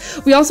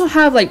Walmart. We also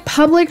have like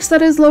Publix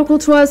that is local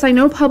to us. I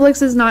know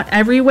Publix is not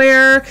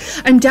everywhere.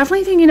 I'm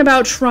definitely thinking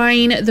about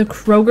trying the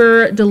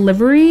Kroger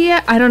delivery.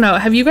 I don't know.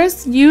 Have you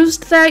guys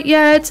used that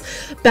yet?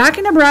 Back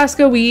in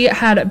Nebraska, we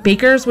had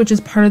Baker's, which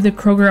is part of the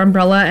Kroger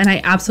umbrella, and I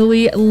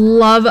absolutely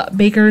love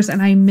Baker's and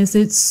I miss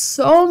it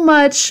so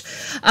much.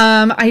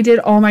 I did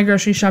all my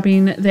grocery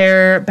shopping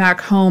there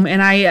back home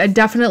and I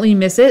definitely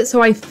miss it.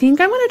 So I think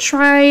I'm going to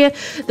try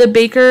the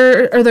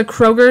Baker or the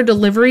Kroger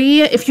delivery.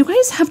 If you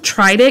guys have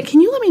tried it,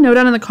 can you let me know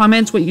down in the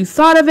comments what you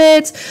thought of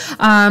it?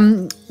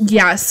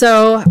 Yeah,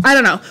 so I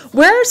don't know.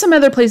 Where are some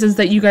other places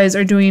that you guys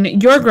are doing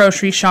your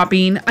grocery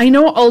shopping? I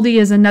know Aldi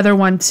is another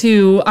one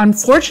too.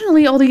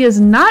 Unfortunately, Aldi is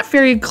not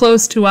very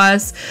close to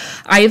us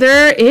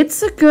either.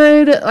 It's a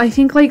good, I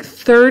think like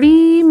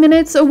 30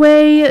 minutes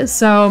away.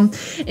 So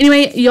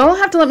anyway, y'all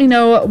have to let me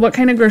know what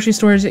kind of grocery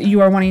stores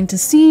you are wanting to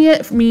see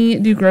me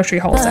do grocery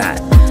hauls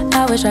at.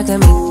 I wish I could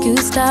make you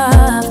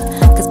stop,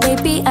 'cause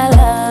baby I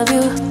love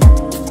you.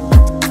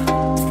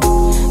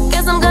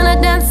 Guess I'm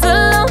gonna dance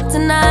alone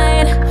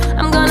tonight.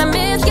 I'm gonna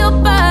miss your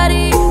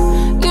body.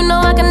 You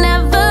know I can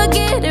never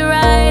get it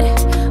right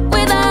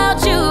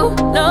without you.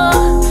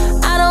 No,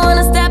 I don't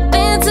wanna step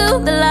into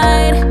the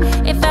light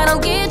if I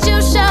don't get you,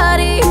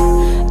 shawty.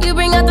 You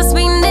bring out the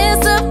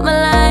sweetness of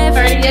my life.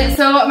 Alright,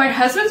 so my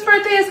husband's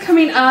birthday is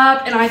coming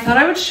up and I thought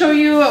I would show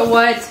you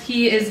what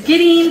he is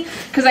getting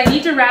because I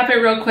need to wrap it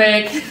real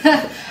quick.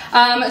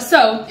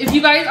 So if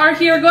you guys are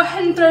here, go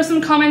ahead and throw some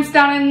comments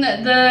down in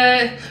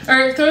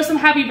or throw some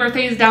happy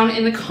birthdays down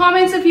in the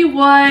comments if you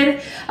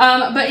would.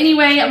 But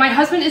anyway, my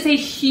husband is a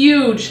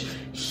huge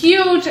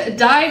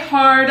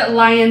die-hard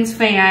Lions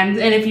fan,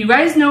 and if you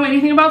guys know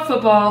anything about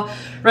football,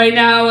 right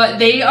now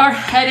they are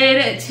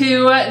headed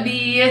to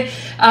the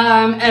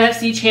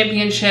NFC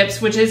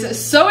Championships, which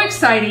is so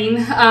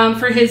exciting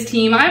for his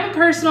team.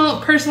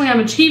 Personally,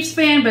 I'm a Chiefs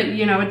fan, but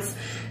you know, it's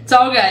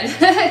all good.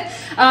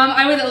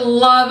 I would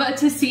love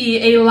to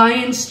see a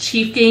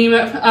Lions-Chief game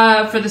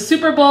for the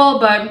Super Bowl,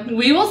 but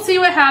we will see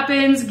what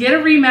happens. Get a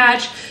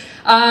rematch.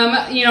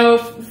 You know,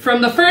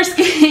 from the first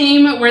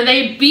game where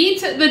they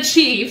beat the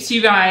Chiefs,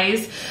 you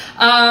guys,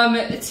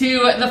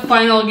 to the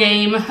final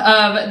game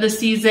of the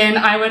season.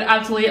 I would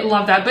absolutely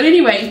love that. But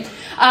anyway,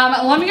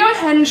 let me go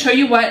ahead and show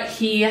you what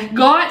he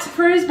got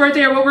for his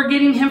birthday, or what we're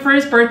getting him for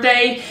his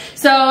birthday.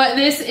 So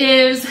this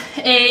is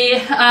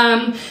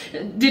a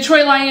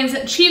Detroit Lions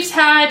Chiefs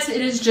hat.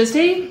 It is just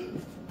a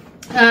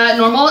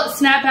normal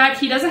snapback.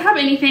 He doesn't have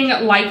anything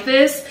like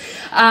this.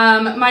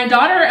 My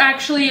daughter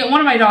actually, one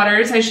of my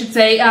daughters, I should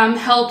say,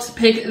 helped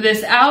pick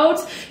this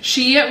out.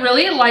 She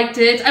really liked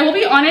it. I will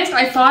be honest,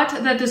 I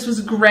thought that this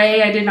was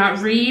gray. I did not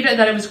read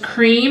that it was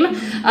cream,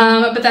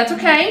 but that's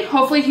okay.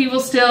 Hopefully he will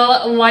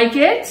still like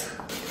it.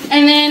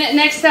 And then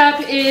next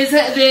up is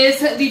this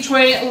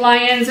Detroit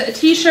Lions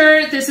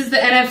t-shirt. This is the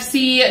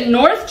NFC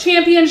North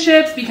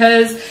Championships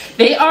because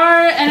they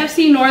are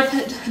NFC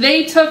North.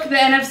 They took the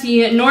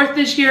NFC North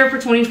this year for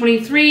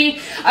 2023.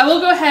 I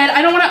will go ahead.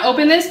 I don't want to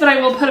open this, but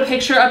I will put a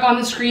picture up on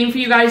the screen for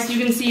you guys so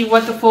you can see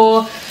what the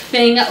full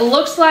thing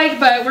looks like.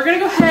 But we're going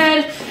to go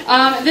ahead.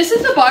 This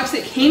is the box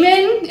that came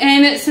in.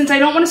 And since I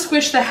don't want to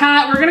squish the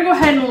hat, we're going to go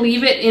ahead and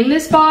leave it in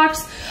this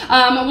box.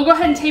 We'll go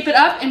ahead and tape it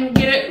up and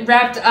get it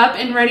wrapped up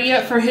and ready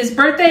for his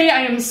birthday.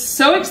 I am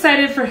so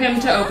excited for him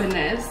to open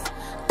this.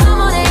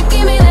 Come on and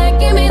give me that,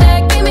 give me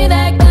that, give me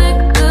that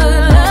good,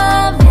 good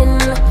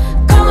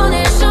loving. Come on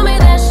and show me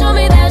that, show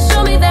me that,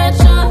 show me that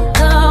you're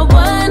the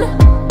one.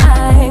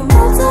 I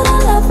move to the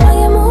left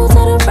while you move to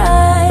the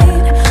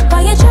right.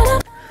 While you try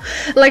to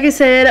Like I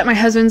said, my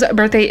husband's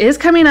birthday is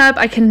coming up.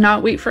 I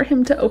cannot wait for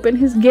him to open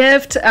his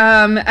gift.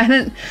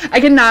 I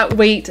cannot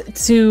wait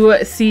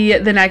to see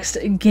the next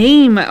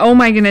game. Oh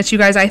my goodness, you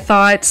guys, I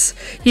thought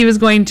he was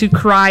going to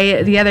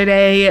cry the other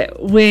day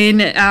when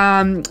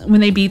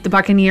they beat the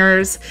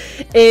Buccaneers.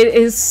 It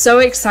is so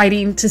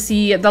exciting to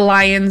see the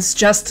Lions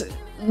just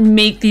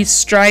make these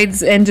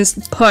strides and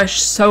just push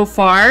so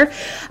far.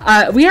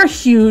 We are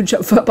huge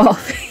football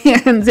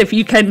fans, if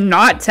you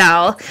cannot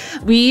tell.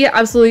 We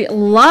absolutely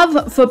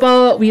love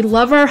football. We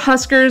love our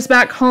Huskers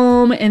back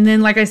home. And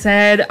then, like I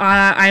said,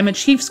 I'm a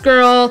Chiefs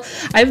girl.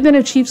 I've been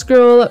a Chiefs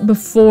girl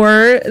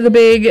before the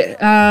big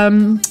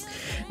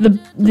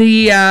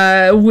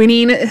the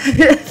winning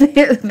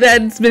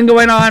that's been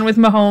going on with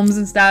Mahomes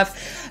and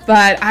stuff.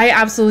 But I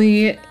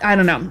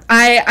don't know.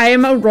 I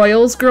am a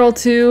Royals girl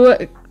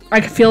too. I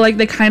feel like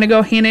they kind of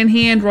go hand in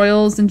hand,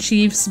 Royals and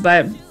Chiefs,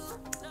 but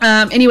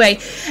anyway.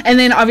 And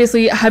then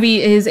obviously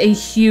hubby is a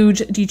huge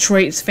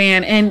Detroit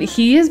fan, and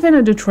he has been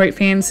a Detroit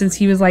fan since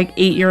he was like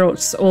 8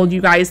 years old,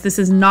 you guys. This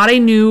is not a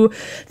new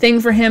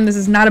thing for him. This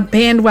is not a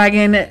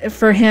bandwagon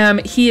for him.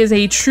 He is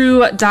a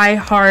true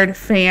die-hard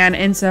fan,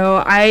 and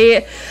so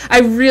I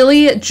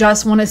really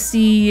just want to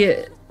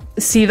see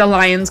the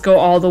Lions go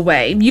all the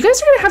way. You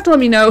guys are gonna have to let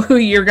me know who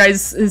your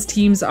guys'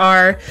 teams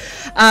are,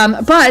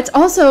 but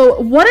also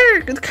what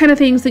are the kind of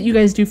things that you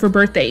guys do for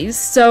birthdays.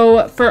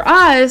 So for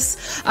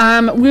us,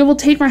 we will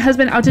take my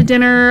husband out to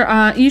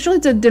dinner. Usually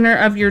it's a dinner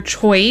of your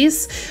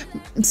choice.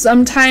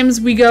 Sometimes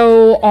we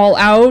go all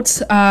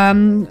out.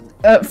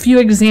 A few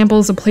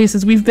examples of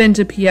places we've been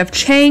to: PF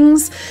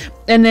Chang's,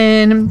 and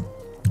then,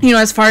 you know,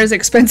 as far as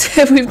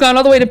expensive, we've gone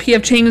all the way to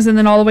PF Chang's and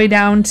then all the way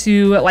down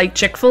to like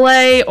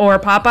Chick-fil-A or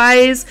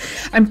Popeyes.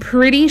 I'm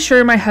pretty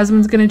sure my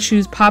husband's gonna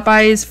choose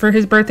Popeyes for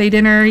his birthday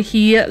dinner.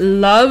 He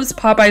loves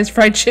Popeyes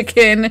fried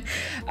chicken.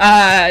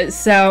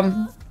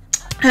 So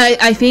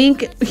I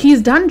think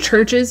he's done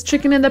Church's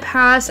chicken in the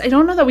past. I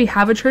don't know that we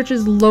have a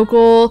Church's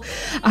local.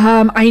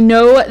 I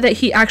know that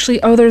he actually,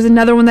 there's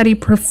another one that he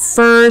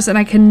prefers, and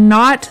I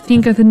cannot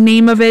think of the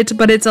name of it,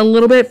 but it's a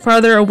little bit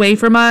farther away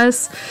from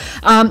us.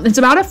 It's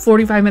about a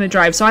 45-minute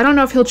drive, so I don't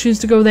know if he'll choose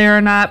to go there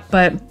or not,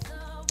 but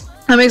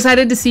I'm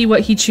excited to see what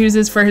he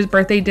chooses for his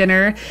birthday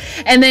dinner.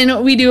 And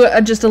then we do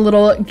just a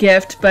little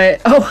gift.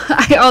 But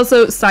I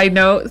also, side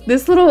note,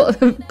 this little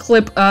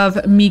clip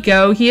of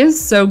Miko, he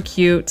is so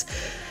cute.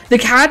 The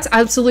cats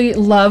absolutely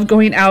love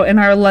going out in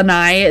our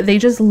lanai. They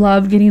just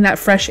love getting that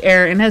fresh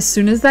air, and as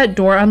soon as that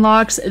door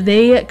unlocks,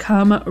 they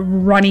come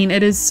running.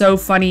 It is so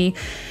funny,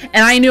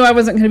 and I knew I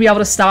wasn't going to be able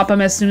to stop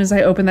them as soon as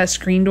I opened that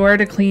screen door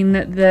to clean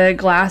the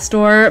glass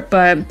door.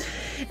 But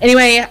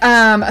anyway,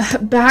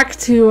 back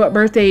to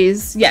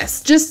birthdays.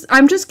 Yes,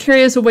 I'm just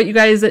curious of what you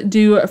guys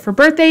do for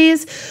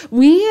birthdays.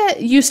 We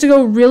used to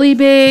go really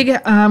big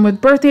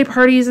with birthday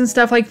parties and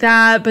stuff like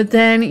that, but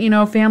then, you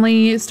know,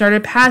 family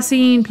started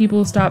passing,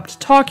 people stopped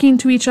talking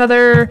to each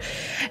other,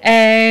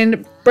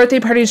 and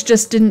birthday parties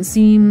just didn't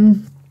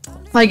seem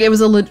like it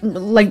was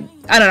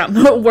I don't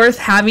know, worth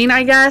having,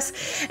 I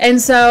guess.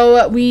 And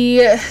so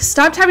we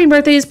stopped having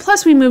birthdays.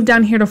 Plus we moved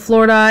down here to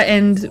Florida,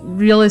 and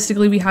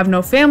realistically we have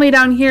no family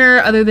down here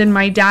other than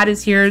my dad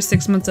is here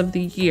 6 months of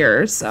the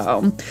year.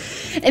 So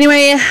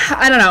anyway,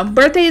 I don't know,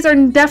 birthdays are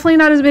definitely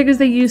not as big as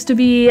they used to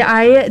be.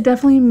 I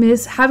definitely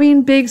miss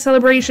having big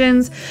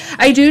celebrations.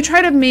 I do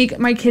try to make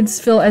my kids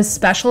feel as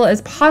special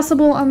as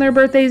possible on their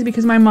birthdays,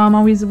 because my mom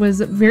always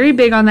was very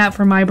big on that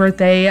for my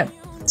birthday.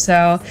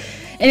 So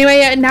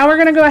anyway, now we're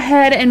gonna go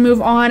ahead and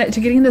move on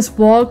to getting this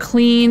wall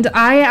cleaned.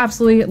 I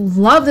absolutely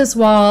love this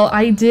wall.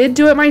 I did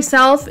do it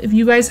myself. If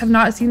you guys have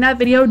not seen that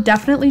video,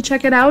 definitely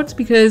check it out,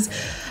 because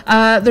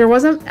there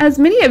wasn't as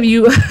many of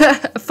you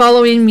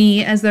following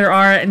me as there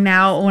are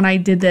now when I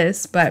did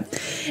this.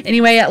 But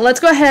anyway, let's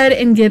go ahead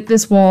and get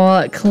this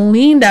wall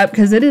cleaned up,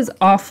 because it is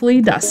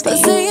awfully dusty.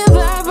 saying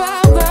bye,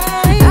 bye,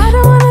 bye. I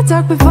don't wanna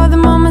talk before the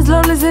moment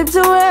slowly slips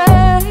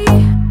away.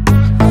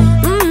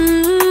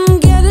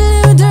 Get a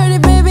little dirty,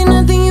 baby,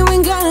 nothing you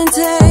ain't gonna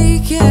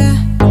take, yeah.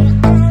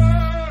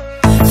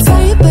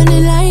 Fire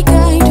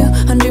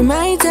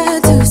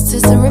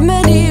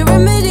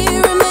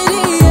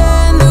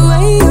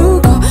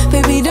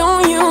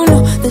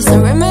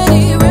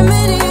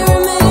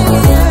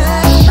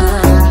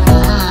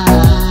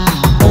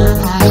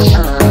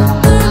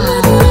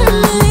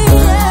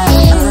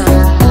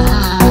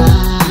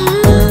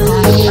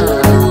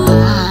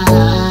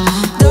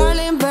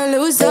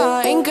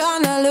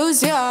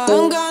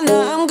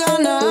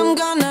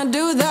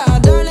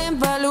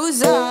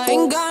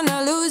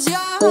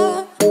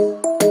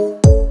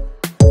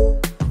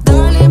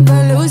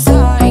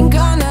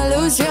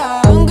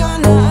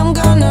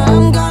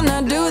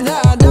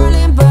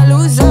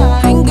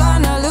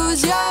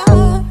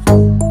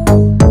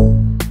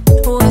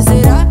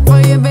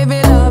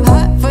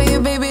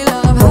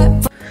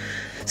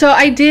So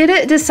I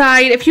did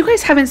decide, if you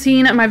guys haven't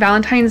seen my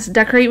Valentine's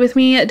decorate with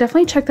me,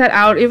 definitely check that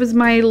out. It was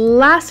my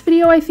last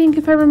video, I think,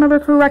 if I remember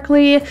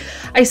correctly.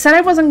 I said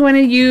I wasn't going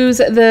to use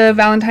the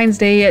Valentine's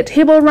Day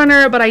table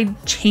runner, but I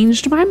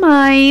changed my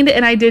mind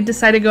and I did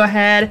decide to go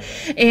ahead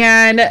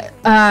and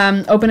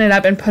open it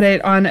up and put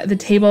it on the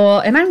table,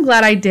 and I'm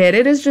glad I did.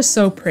 It is just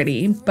so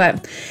pretty.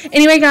 But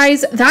anyway,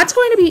 guys, that's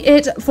going to be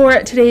it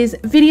for today's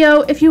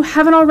video. If you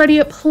haven't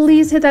already,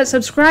 please hit that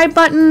subscribe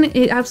button.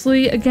 It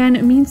absolutely,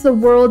 again, means the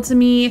world to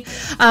me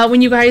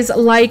when you guys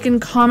like and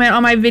comment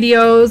on my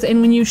videos and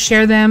when you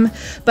share them.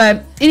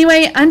 But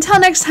anyway, until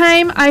next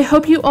time, I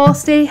hope you all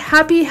stay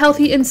happy,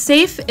 healthy, and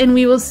safe, and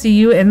we will see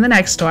you in the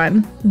next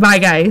one. Bye,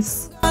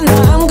 guys. I'm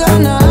gonna do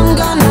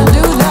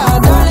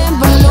that, darling,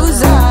 but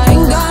lose I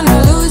ain't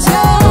gonna lose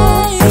ya.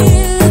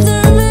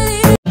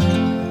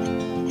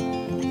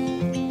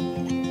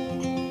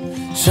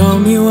 Show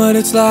me what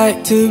it's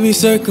like to be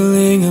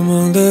circling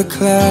among the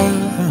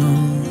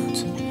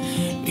clouds,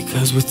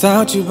 because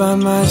without you by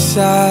my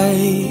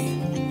side,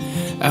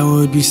 I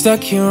would be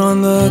stuck here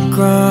on the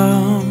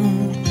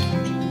ground.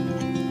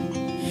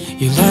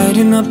 You're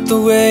lighting up the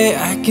way,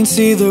 I can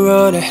see the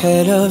road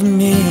ahead of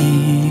me.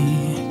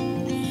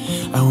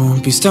 I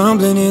won't be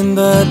stumbling in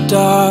the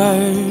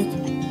dark.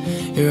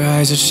 Your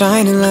eyes are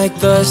shining like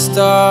the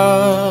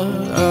stars.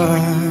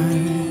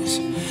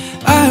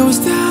 I was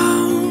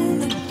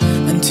down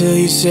until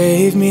you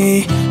saved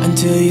me,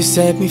 until you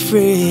set me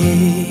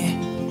free.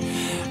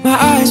 My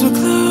eyes were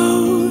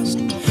closed,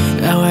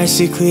 now I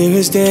see clear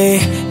as day,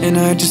 and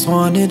I just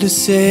wanted to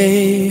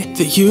say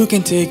that you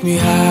can take me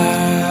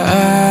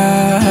high.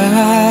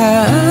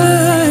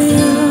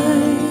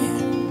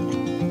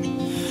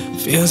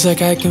 Feels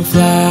like I can fly.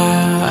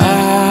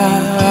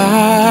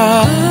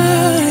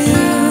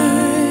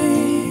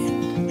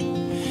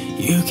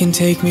 You can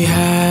take me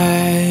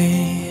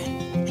high.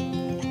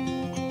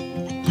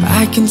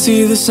 I can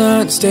see the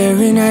sun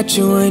staring at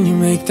you when you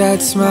make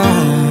that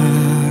smile.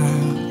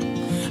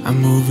 I'm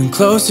moving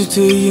closer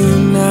to you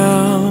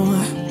now.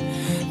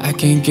 I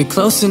can't get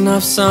close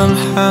enough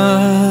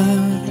somehow.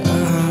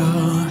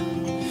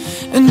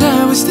 And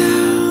I was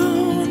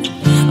down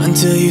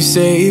until you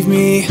saved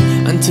me,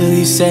 until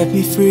you set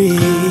me free.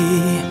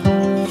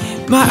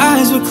 My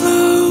eyes were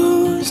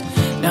closed,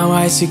 now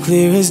I see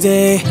clear as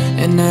day,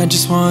 and I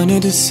just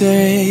wanted to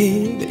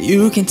say that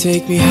you can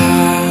take me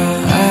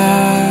high.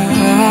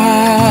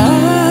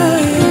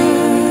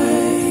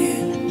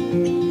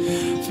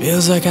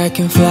 Feels like I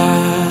can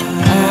fly.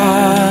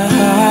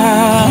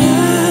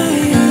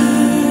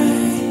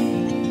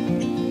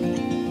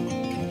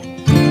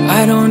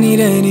 I don't need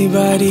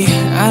anybody,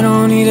 I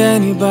don't need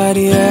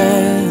anybody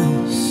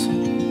else.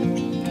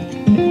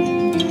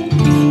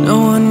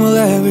 No one will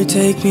ever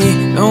take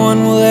me, no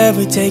one will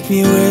ever take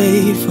me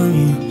away from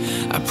you.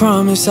 I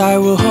promise I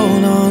will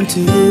hold on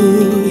to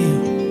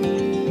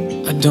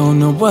you. I don't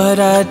know what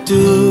I'd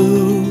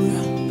do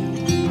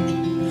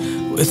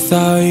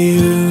without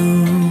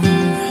you.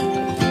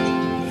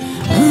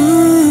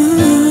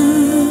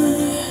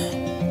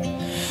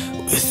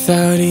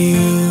 Without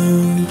you.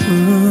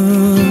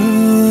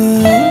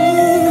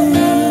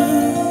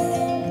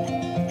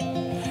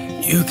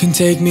 You can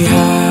take me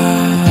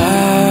high.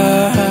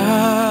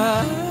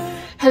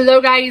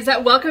 Hello guys,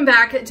 welcome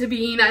back to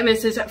Being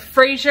Mrs.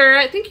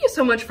 Fraser. Thank you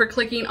so much for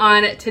clicking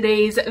on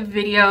today's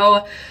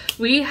video.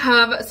 We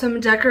have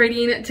some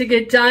decorating to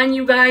get done,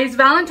 you guys.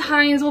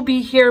 Valentine's will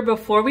be here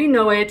before we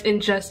know it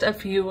in just a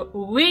few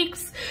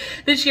weeks.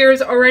 This year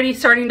is already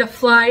starting to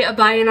fly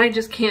by and I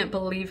just can't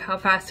believe how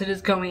fast it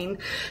is going.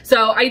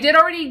 So I did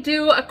already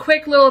do a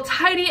quick little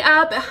tidy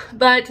up,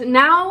 but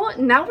now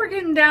we're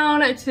getting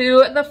down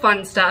to the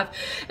fun stuff.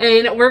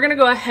 And we're gonna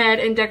go ahead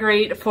and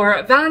decorate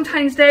for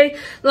Valentine's Day.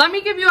 Let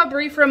me give you a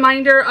brief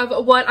reminder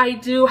of what I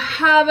do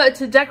have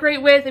to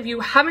decorate with. If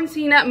you haven't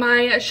seen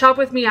my shop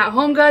with me at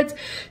Home Goods,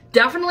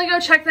 definitely go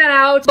check that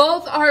out.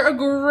 Both are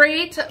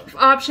great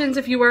options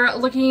if you are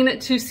looking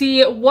to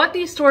see what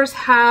these stores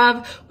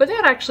have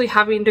without actually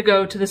having to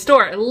go to the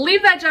store.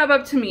 Leave that job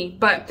up to me.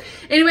 But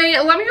anyway,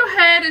 let me go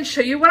ahead and show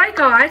you what I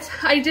got.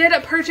 I did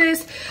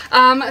purchase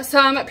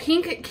some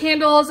pink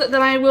candles that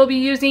I will be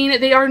using.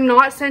 They are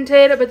not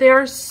scented, but they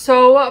are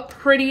so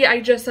pretty.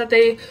 I just thought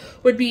they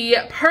would be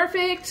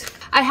perfect.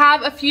 I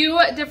have a few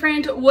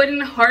different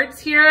wooden hearts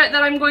here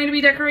that I'm going to be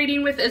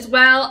decorating with as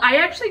well. I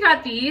actually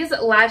got these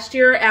last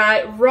year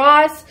at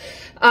Ross.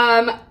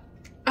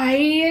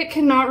 I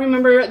cannot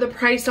remember the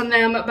price on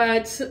them,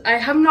 but I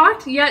have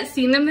not yet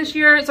seen them this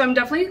year, so I'm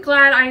definitely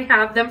glad I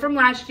have them from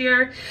last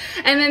year.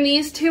 And then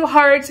these two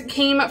hearts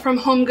came from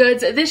Home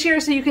Goods this year,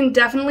 so you can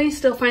definitely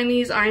still find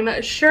these,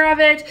 I'm sure of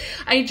it.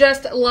 I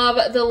just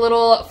love the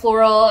little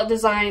floral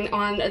design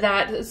on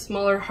that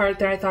smaller heart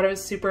there. I thought it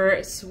was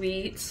super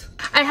sweet.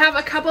 I have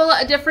a couple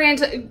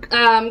different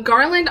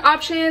garland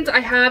options.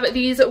 I have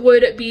these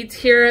wood beads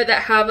here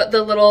that have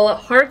the little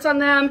hearts on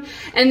them,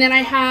 and then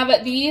I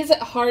have these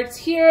hearts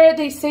here.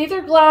 They say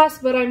they're glass,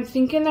 but I'm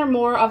thinking they're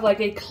more of like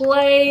a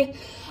clay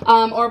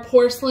or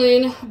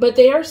porcelain, but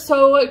they are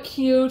so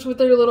cute with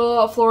their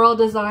little floral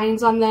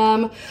designs on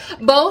them.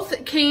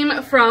 Both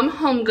came from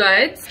Home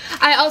Goods.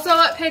 I also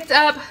picked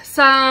up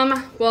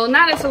some, well,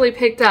 not necessarily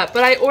picked up,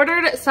 but I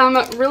ordered some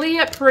really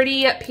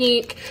pretty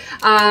pink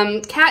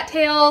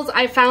cattails.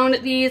 I found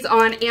these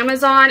on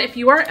Amazon. If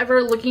you are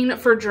ever looking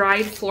for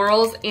dried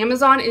florals,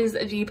 Amazon is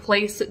the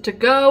place to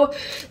go.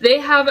 They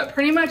have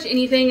pretty much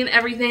anything and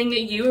everything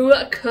you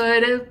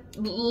could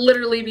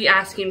literally be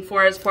asking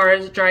for as far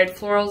as dried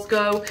florals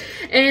go,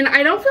 and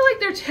I don't feel like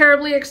they're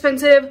terribly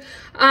expensive.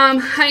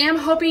 I am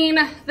hoping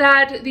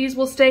that these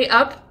will stay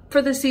up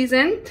for the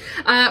season,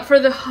 for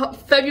the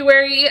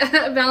February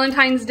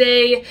Valentine's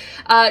Day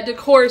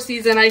decor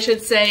season, I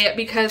should say,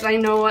 because I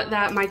know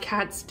that my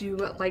cats do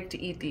like to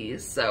eat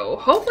these, so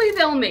hopefully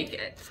they'll make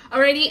it.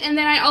 Alrighty, and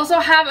then I also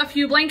have a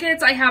few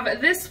blankets. I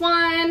have this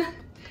one,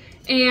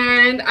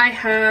 and I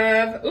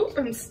have, oop,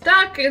 I'm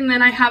stuck, and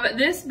then I have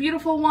this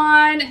beautiful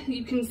one.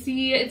 You can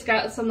see it's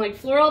got some like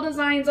floral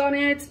designs on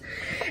it.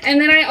 And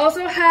then I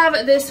also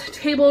have this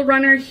table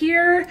runner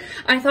here.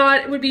 I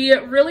thought it would be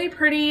really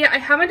pretty. I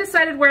haven't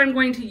decided where I'm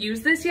going to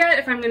use this yet,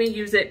 if I'm going to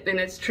use it in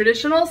its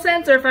traditional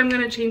sense or if I'm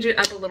going to change it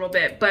up a little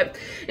bit. But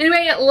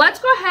anyway, let's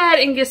go ahead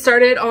and get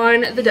started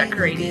on the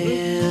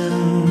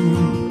decorating.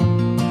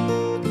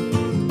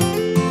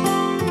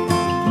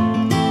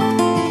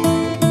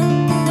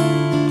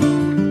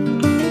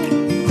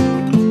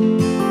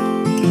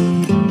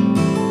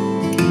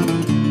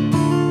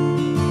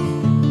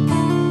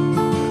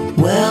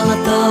 Well, I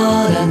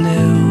thought I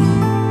knew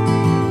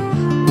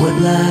what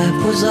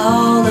life was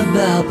all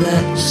about.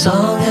 That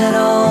song had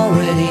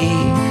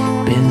already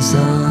been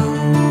sung.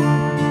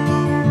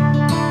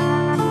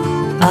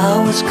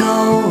 I was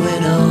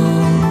going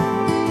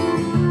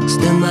on,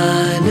 still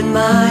minding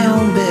my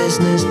own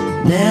business.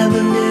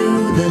 Never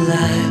knew the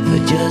life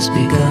had just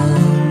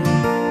begun.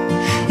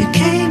 You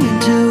came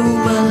into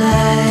my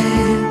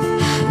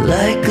life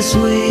like a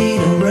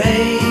sweet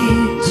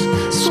embrace,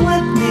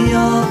 swept me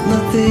off my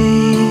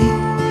feet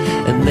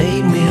and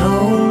made me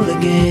whole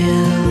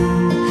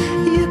again.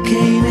 You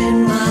came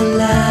in my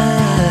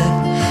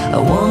life, I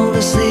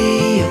wanna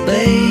see your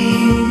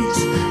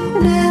face.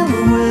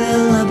 Never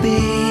will I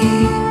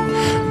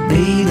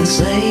be the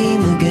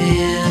same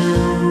again.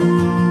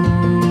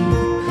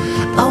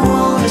 I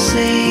wanna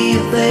see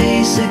your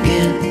face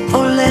again,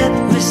 oh let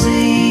me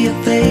see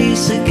your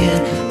face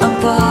again. I'm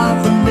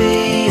far from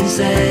being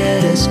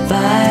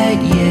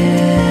satisfied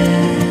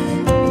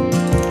yet.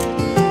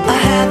 I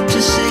have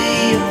to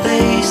see your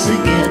face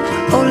again,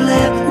 oh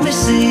let me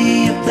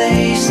see your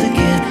face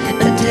again,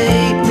 and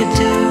take me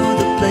to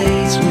the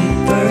place we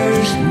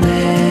first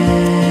met.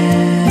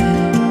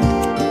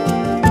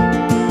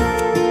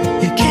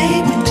 You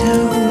came into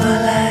my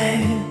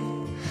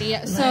life.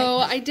 Yeah, so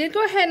I did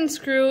go ahead and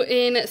screw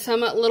in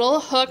some little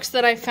hooks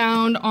that I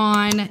found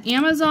on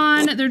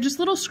Amazon. They're just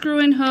little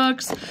screw-in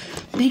hooks.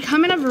 They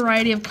come in a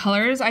variety of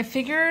colors. I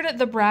figured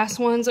the brass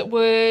ones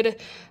would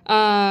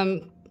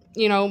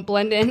you know,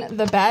 blend in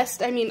the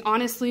best. I mean,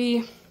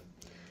 honestly,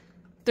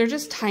 they're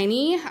just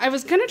tiny. I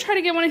was gonna try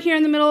to get one here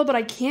in the middle, but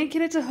I can't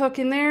get it to hook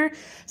in there.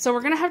 So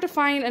we're gonna have to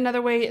find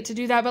another way to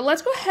do that. But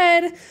let's go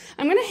ahead.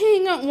 I'm gonna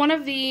hang one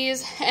of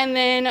these and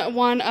then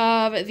one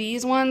of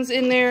these ones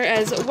in there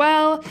as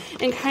well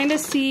and kind of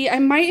see. I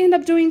might end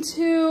up doing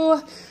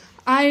two.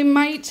 I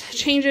might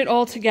change it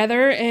all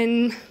together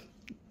and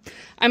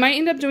I might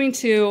end up doing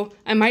two.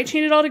 I might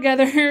change it all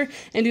together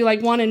and do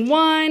like one and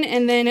one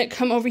and then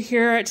come over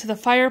here to the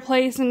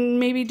fireplace and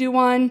maybe do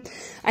one.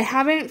 I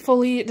haven't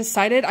fully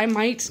decided. I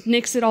might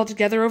mix it all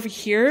together over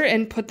here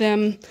and put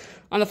them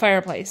on the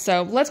fireplace.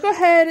 So let's go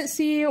ahead and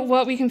see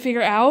what we can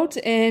figure out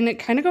and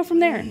kind of go from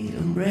there.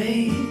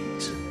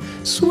 Embrace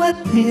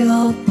swept me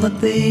off my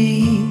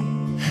feet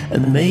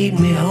and made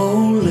me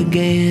whole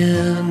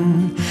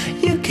again.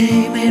 You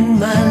came in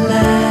my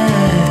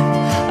life,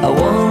 I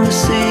wanna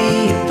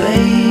see your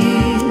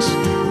face.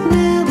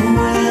 Never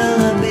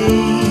will I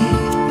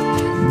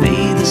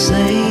be the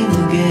same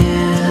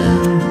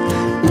again.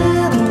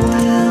 Never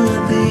will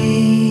I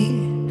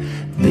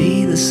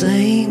be the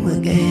same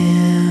again.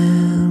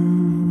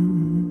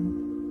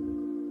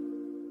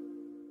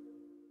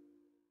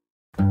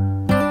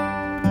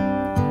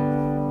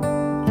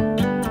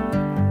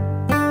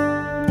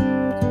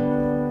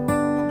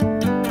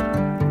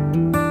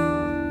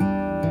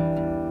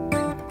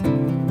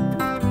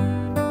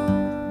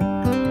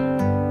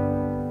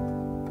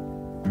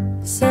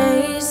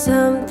 Say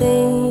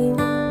something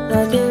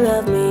like you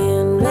love me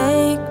and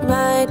make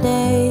my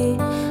day,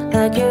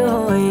 like you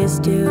always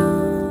do,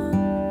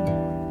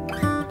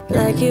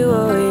 like you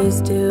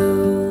always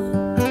do.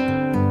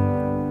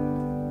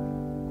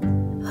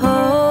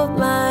 Hold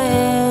my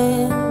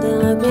hand and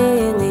look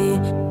me in the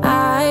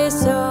eyes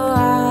so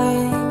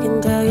I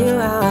can tell you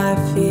how I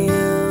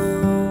feel,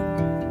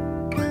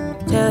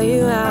 tell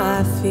you how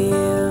I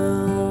feel.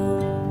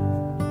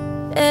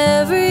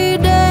 Every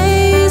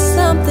day is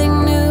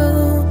something new.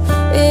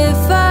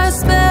 If I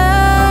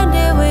spend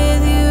it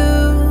with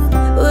you,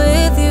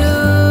 with you,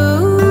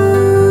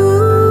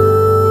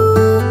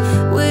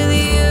 with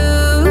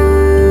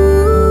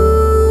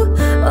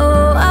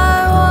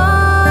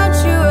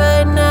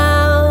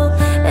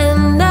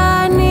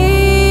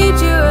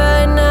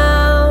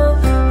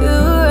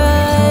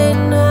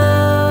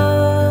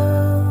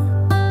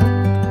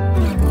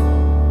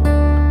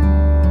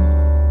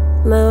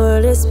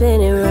is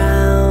spinning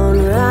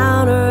round,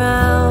 round,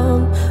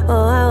 around.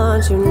 Oh, I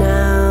want you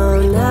now,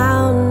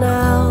 now,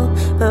 now.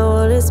 My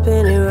world is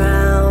spinning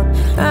round,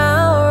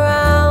 round,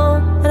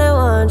 round. And I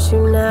want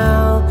you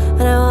now,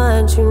 and I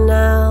want you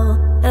now,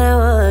 and I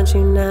want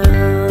you now.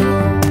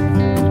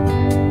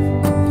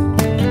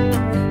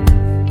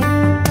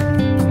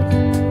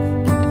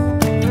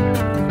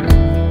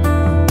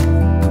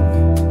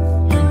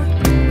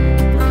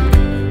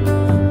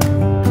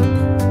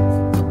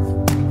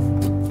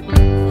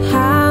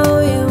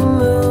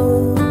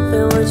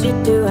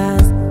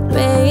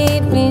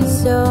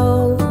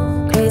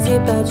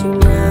 About you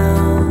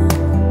now,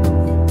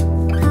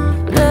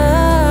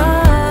 now.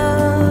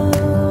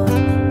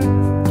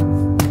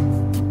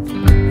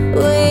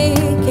 We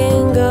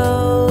can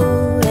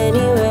go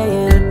anywhere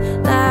you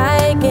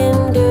like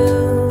and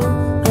do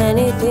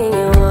anything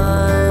you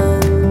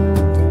want,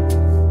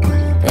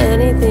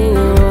 anything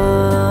you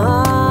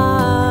want.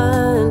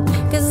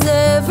 'Cause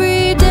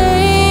every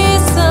day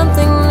is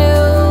something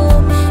new.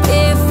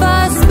 If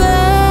I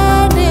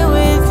spend it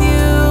with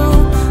you,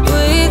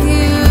 with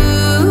you.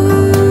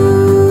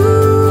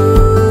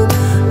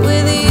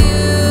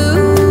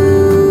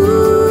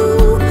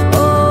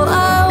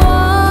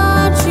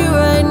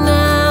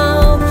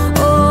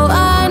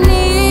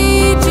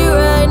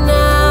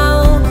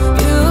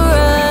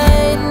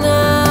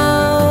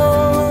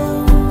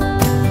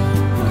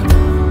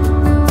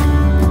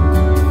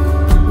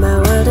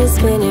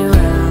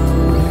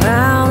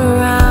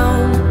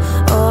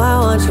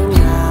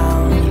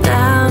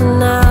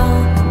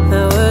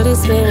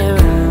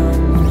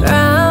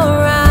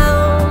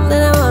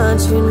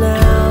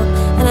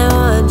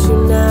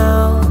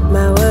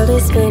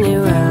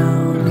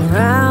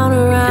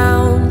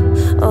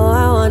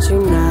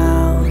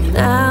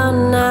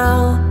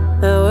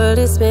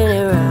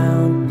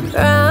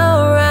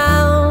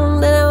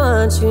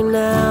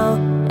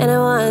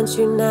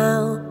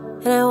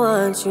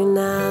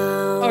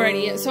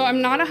 Alrighty, so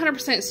I'm not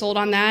 100% sold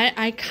on that.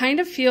 I kind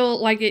of feel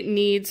like it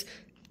needs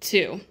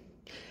to.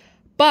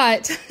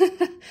 But,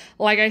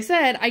 like I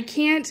said, I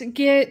can't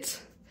get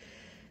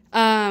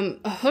a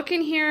hook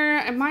in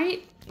here.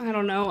 I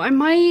don't know. I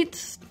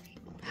might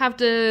have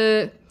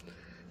to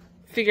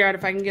figure out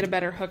if I can get a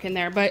better hook in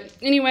there. But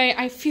anyway,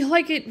 I feel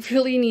like it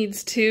really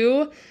needs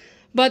to.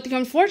 But the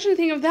unfortunate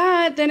thing of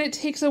that, then it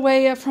takes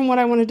away from what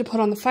I wanted to put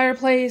on the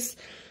fireplace.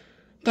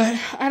 But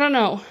I don't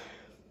know.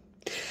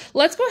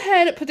 Let's go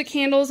ahead and put the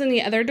candles and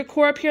the other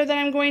decor up here that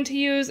I'm going to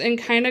use and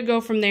kind of go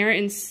from there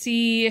and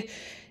see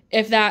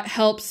if that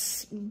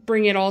helps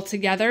bring it all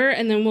together,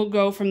 and then we'll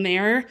go from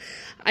there.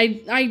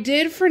 I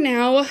did for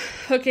now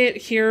hook it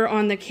here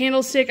on the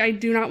candlestick. I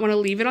do not want to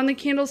leave it on the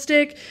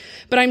candlestick,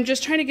 but I'm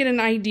just trying to get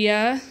an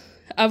idea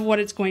of what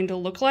it's going to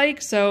look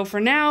like. So for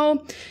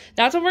now,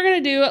 that's what we're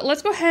going to do.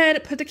 Let's go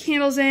ahead, put the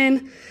candles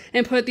in,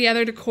 and put the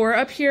other decor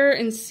up here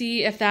and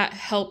see if that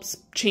helps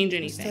change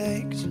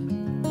anything.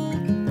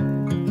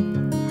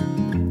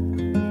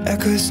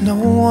 Cause no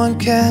one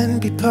can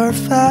be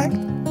perfect.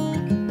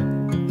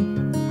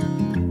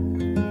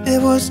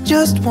 It was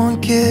just one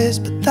kiss,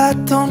 but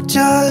that don't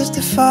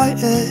justify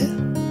it.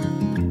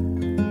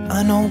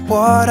 I know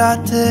what I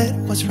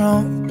did was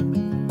wrong,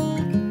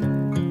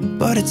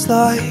 but it's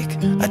like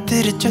I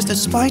did it just to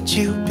spite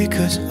you,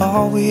 because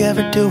all we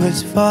ever do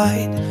is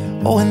fight.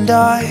 Oh, and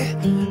I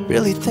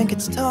really think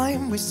it's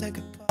time we say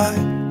goodbye.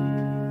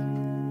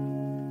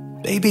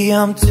 Baby,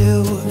 I'm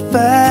too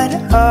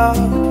fed up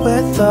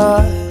with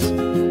us.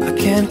 I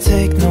can't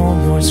take no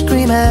more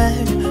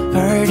screaming,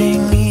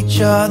 hurting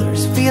each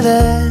other's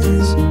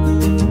feelings.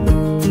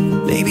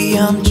 Baby,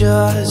 I'm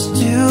just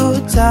too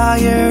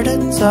tired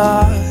to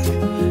talk,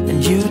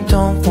 and you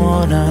don't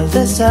wanna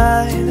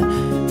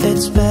listen.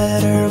 It's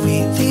better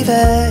we leave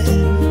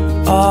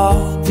it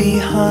all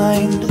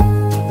behind.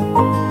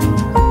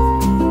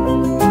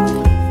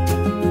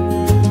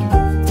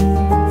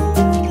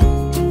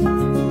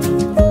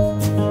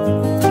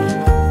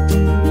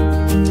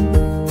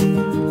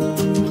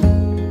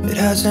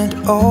 Hasn't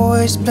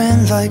always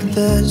been like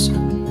this.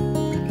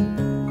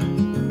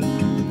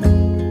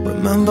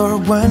 Remember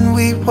when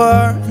we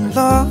were in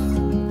love?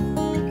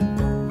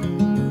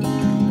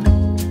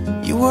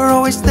 You were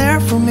always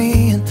there for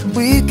me, and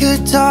we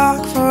could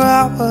talk for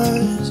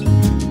hours.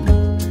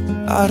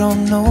 I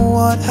don't know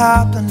what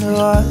happened to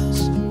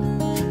us.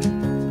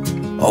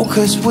 Oh,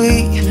 'cause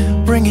we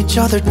bring each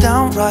other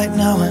down right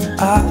now, and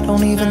I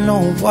don't even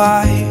know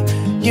why.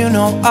 You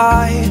know,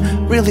 I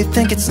really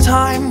think it's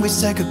time we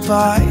say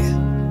goodbye.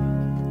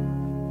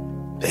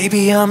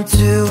 Baby, I'm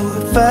too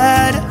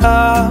fed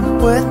up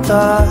with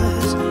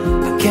us.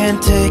 I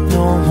can't take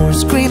no more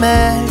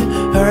screaming,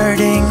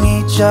 hurting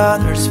each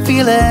other's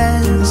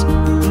feelings.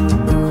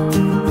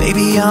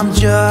 Baby, I'm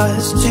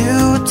just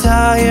too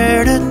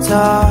tired to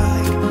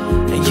talk,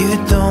 and you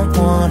don't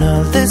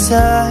wanna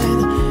listen.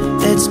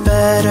 It's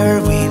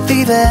better we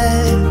leave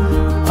it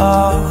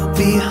all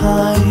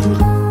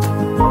behind.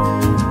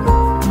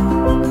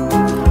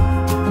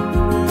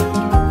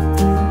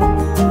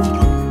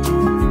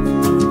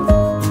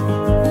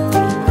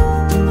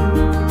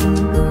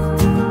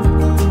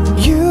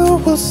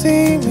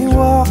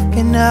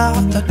 walking out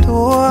the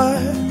door.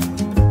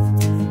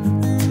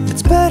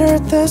 It's better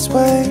this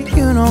way,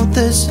 you know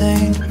this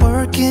ain't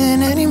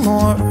working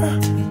anymore.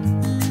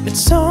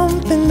 It's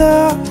something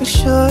that we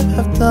should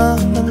have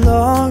done a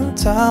long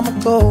time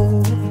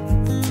ago.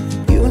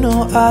 You know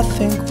I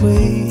think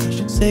we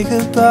should say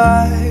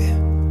goodbye.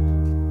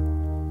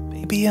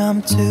 Maybe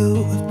I'm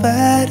too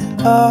fed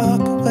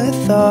up with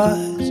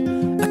thoughts.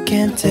 I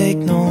can't take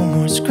no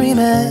more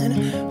screaming,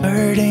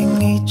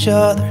 hurting each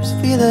other's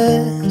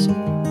feelings.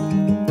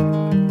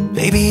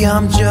 Baby,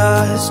 I'm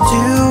just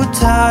too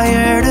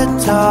tired to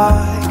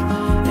talk,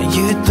 and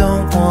you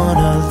don't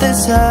wanna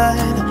listen.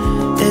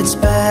 It's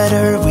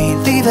better we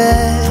leave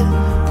it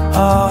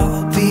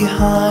all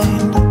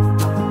behind.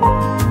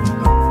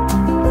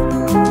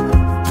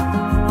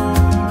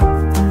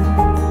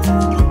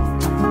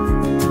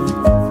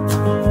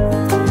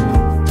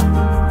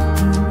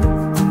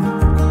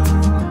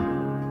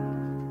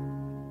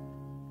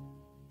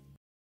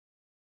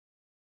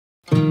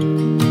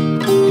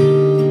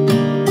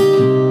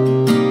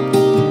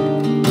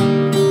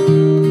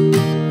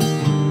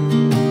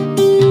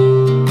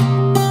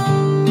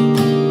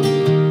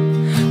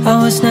 I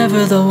was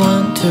never the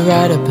one to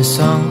write up a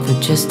song for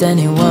just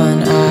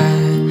anyone.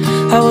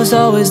 I was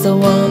always the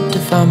one to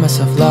find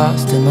myself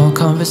lost in long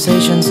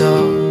conversations.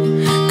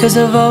 Cause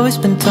I've always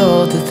been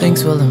told that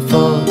things will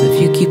unfold if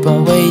you keep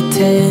on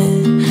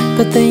waiting.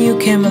 But then you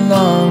came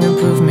along and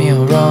proved me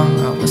all wrong.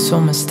 I was so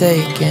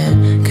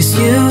mistaken. Cause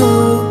you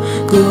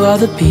glue all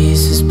the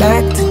pieces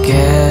back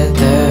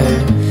together.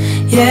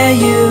 Yeah,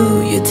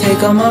 you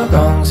take all my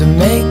wrongs and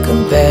make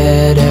them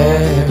better.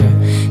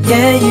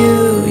 Yeah,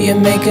 you're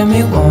making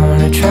me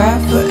wanna try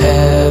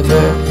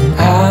forever. And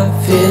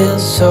I feel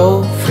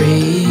so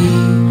free.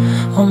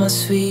 Oh my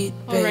sweet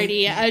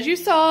baby. Alrighty, as you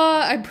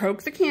saw, I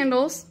broke the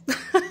candles.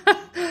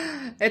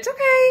 It's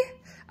okay.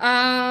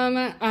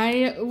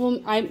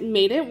 I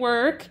made it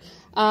work.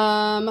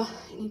 I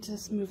need to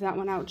just move that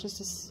one out just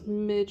a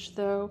smidge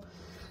though.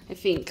 I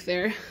think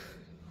there.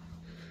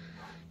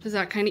 Does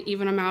that kind of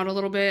even them out a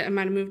little bit? I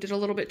might have moved it a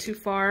little bit too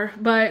far,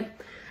 but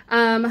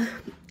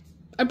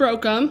I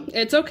broke them.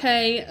 It's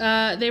okay.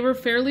 They were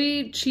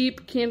fairly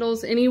cheap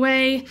candles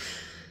anyway,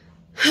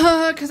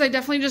 because I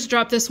definitely just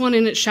dropped this one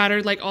and it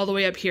shattered like all the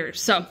way up here.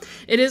 So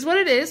it is what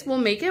it is. We'll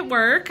make it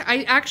work.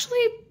 I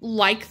actually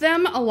like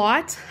them a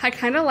lot. I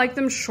kind of like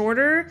them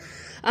shorter.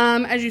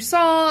 As you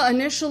saw,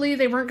 initially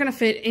they weren't going to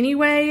fit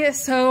anyway.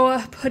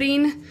 So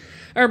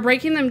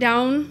breaking them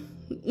down,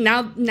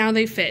 now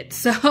they fit.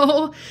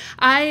 So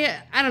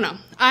I don't know.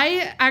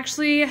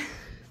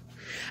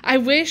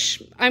 I'm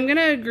going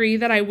to agree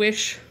that I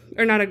wish,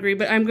 or not agree,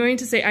 but I'm going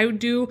to say I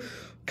do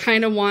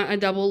kind of want a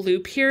double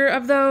loop here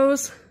of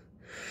those.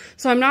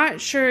 So I'm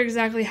not sure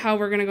exactly how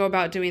we're going to go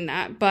about doing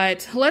that,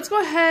 but let's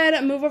go ahead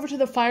and move over to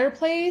the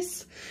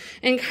fireplace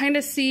and kind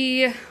of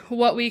see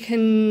what we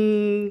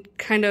can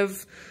kind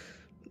of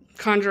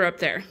conjure up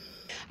there.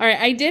 All right,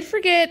 I did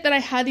forget that I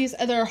had these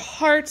other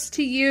hearts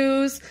to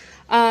use.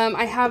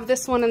 I have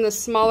this one and the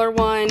smaller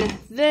one,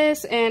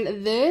 this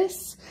and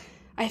this.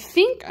 I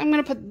think I'm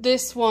going to put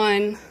this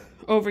one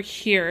over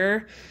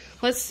here.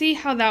 Let's see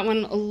how that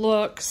one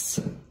looks.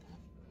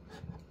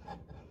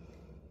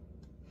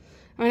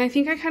 I mean, I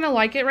think I kind of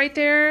like it right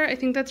there. I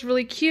think that's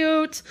really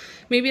cute.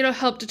 Maybe it'll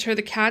help deter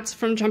the cats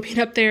from jumping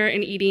up there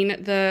and eating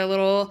the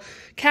little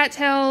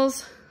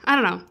cattails. I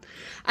don't know.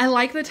 I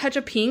like the touch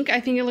of pink. I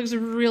think it looks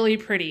really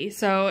pretty.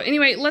 So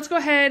anyway, let's go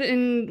ahead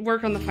and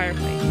work on the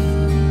fireplace.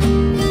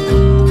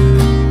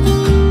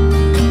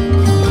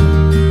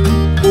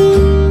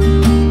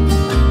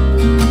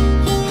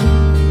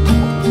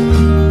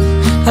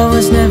 I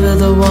was never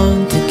the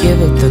one to give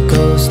up the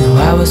ghost. No,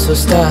 I was so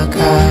stuck.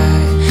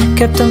 I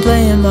kept on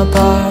playing my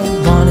part,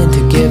 wanting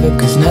to give up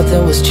cause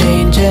nothing was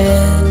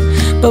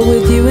changing. But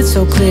with you it's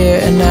so clear,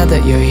 and now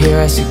that you're here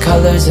I see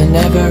colors in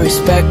every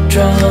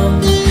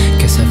spectrum.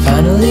 Guess I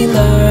finally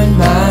learned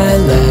my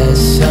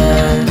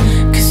lesson.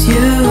 Cause you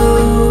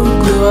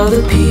glue all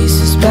the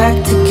pieces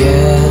back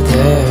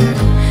together.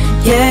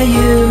 Yeah,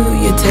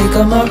 you take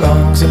all my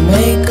wrongs and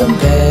make them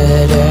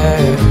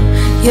better.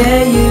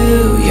 Yeah,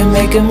 you're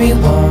making me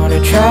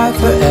wanna try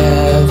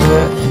forever.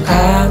 And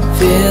I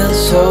feel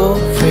so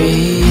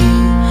free.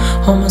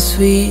 Oh my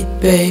sweet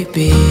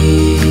baby.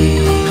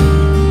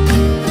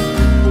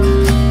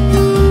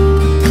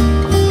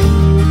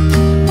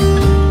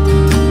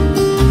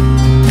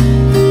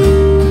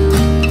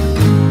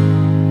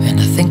 And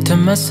I think to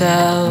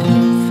myself,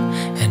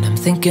 and I'm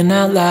thinking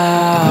out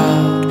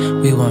loud,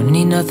 we won't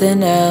need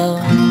nothing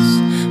else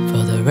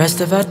for the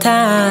rest of our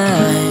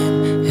time.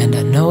 And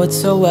I know it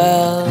so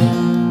well,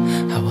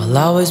 I will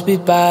always be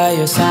by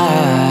your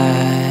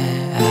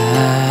side.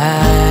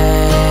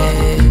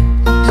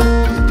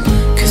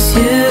 Cause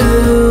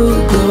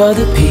you glue all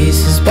the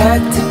pieces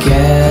back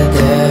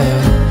together.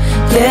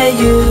 Yeah,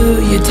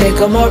 you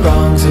take all my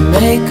wrongs and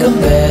make them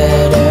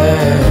better.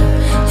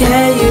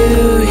 Yeah,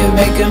 you're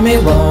making me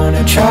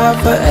wanna try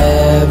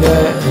forever.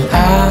 And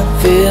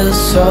I feel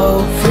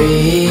so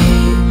free.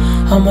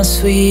 Oh my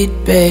sweet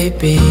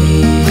baby.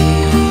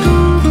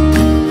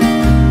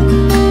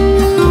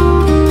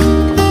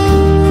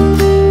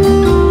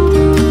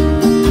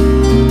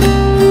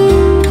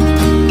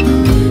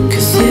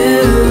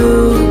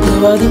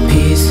 all the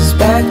pieces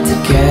back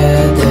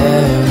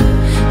together.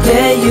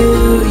 Yeah,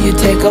 you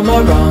take all my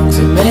wrongs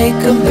and make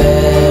them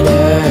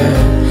better.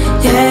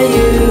 Yeah,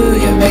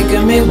 you're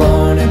making me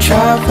wanna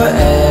try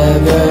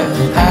forever.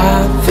 And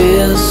I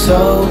feel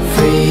so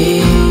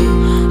free,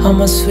 oh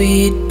my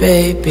sweet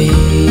baby.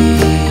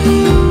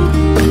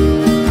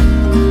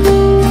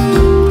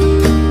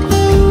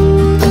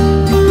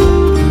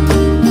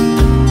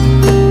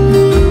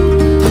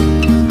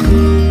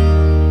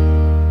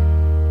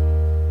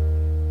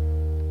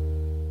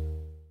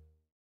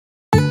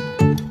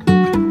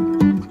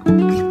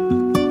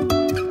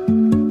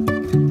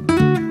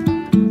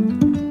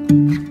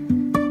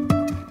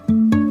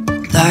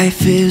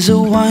 Life is a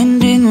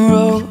winding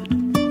road,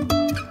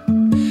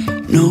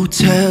 no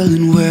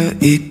telling where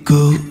it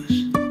goes.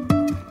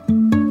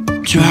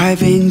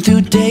 Driving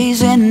through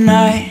days and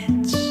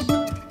nights,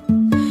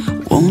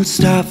 won't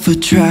stop for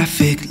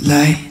traffic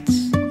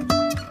lights.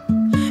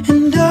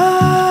 And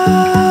I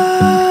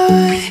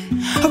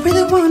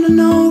really wanna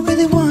know,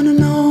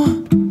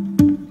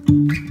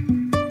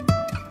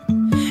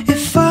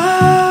 if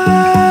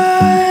I'll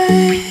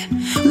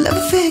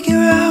ever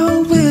figure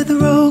out where the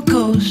road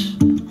goes.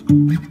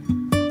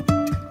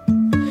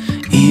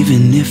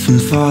 Even if I'm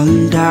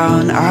falling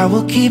down, I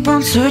will keep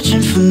on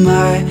searching for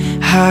my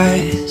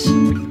highs.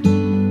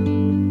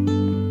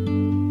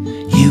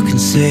 You can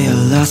say I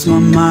lost my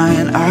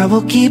mind, I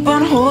will keep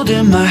on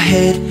holding my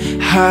head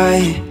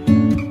high.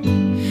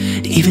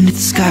 Even if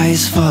the sky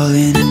is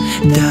falling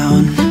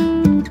down.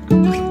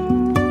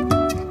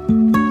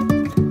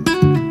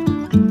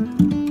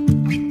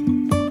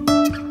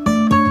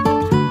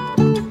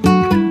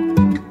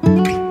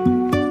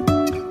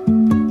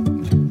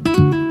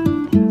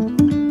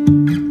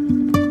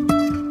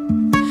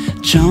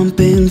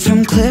 Jumping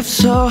from cliffs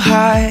so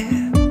high,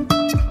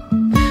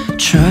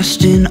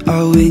 trusting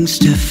our wings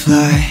to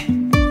fly.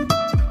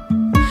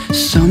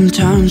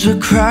 Sometimes we're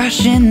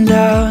crashing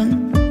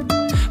down,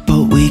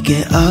 but we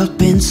get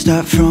up and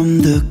start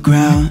from the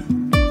ground.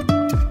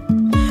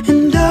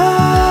 And I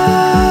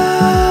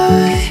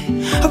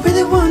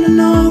really wanna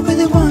know,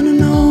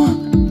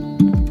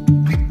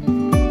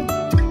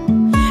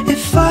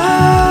 if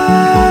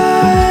I'll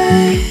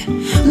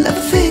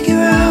ever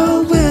figure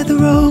out where the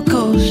road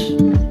goes.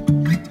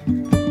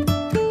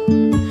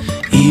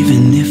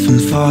 Even if I'm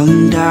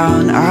falling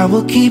down, I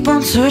will keep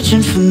on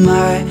searching for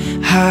my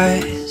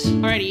highs.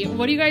 Alrighty,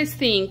 what do you guys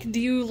think? Do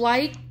you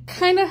like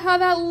kind of how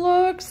that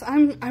looks?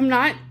 I'm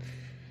not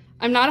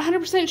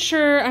 100%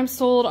 sure I'm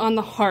sold on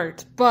the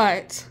heart,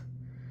 but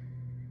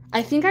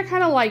I think I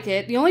kind of like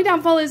it. The only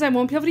downfall is I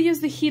won't be able to use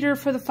the heater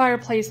for the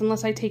fireplace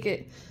unless I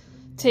take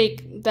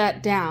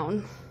that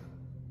down.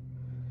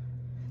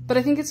 But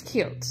I think it's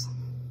cute.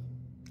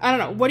 I don't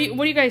know. What do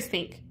you guys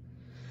think?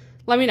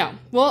 Let me know.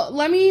 Well,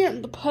 let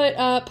me put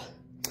up,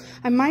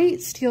 I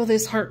might steal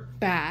this heart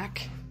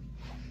back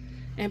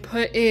and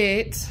put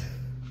it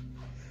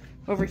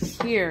over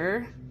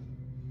here.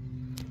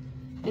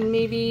 And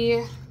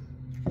maybe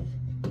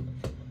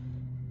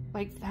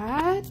like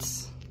that.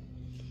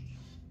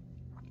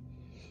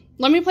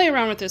 Let me play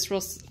around with this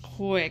real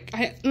quick.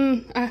 I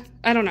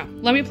don't know.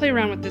 Let me play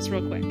around with this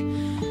real quick.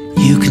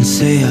 You can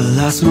say I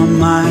lost my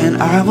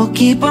mind, I will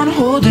keep on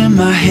holding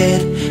my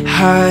head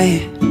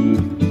high.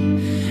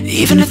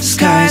 Even if the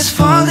sky is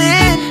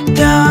falling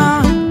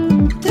down,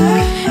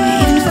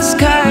 even if the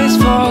sky is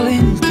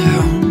falling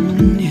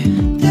down,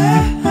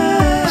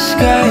 yeah. The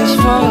sky is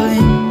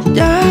falling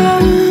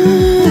down.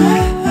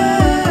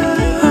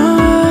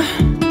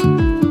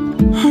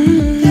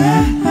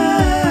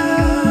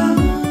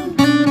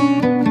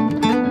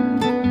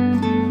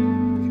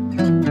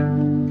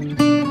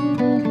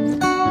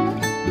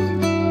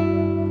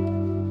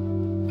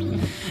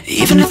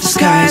 Even if the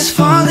sky is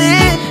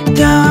falling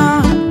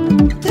down,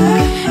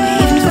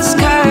 even if the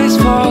sky is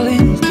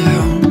falling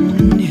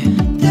down,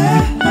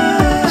 yeah.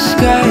 The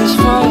sky is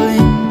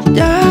falling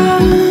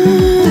down.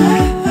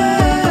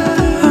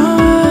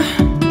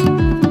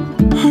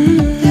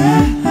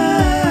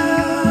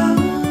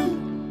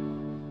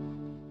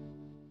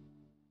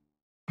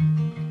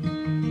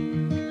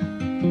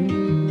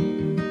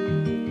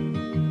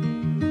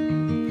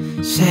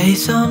 Say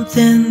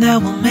something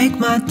that will make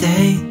my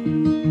day,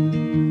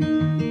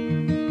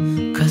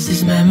 'cause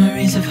these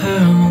memories of her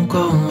won't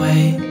go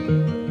away.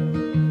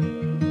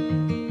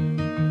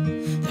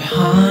 They're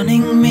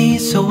haunting me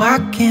so I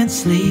can't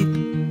sleep.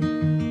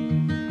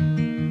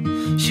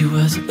 She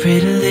was a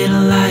pretty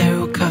little liar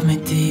who cut me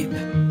deep,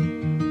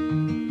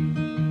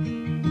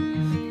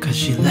 'cause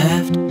she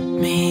left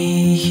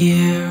me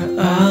here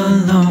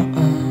alone.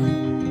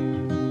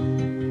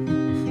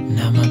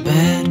 Now my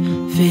bed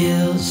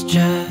feels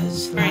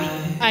just like...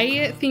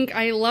 I think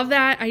I love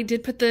that. I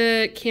did put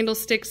the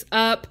candlesticks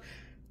up.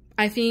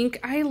 I think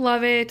I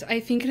love it. I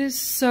think it is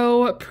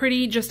so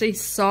pretty. Just a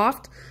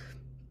soft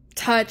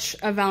touch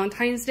of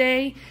Valentine's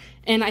Day.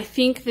 And I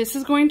think this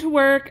is going to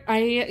work. I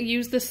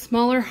used the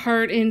smaller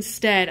heart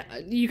instead.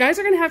 You guys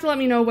are gonna have to let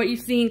me know what you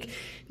think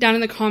down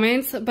in the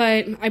comments,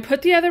 but I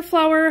put the other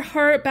flower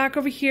heart back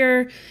over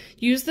here,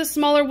 used the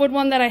smaller wood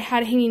one that I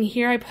had hanging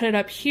here. I put it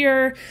up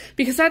here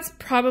because that's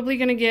probably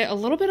gonna get a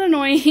little bit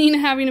annoying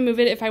having to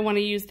move it if I wanna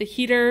use the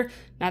heater.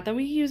 Not that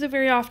we use it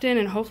very often,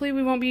 and hopefully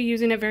we won't be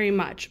using it very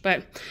much,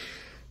 but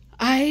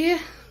I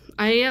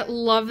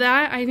love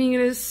that. I think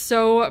it is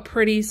so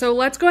pretty. So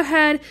let's go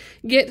ahead,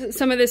 get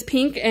some of this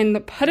pink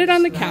and put it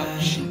on the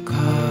couch.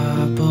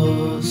 Cobblestone.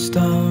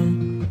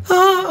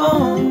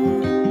 Oh,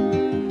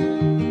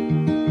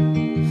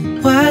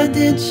 why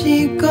did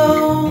she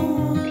go?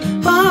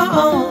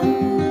 Oh,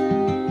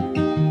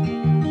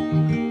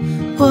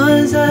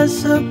 was I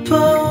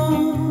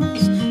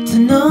supposed to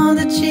know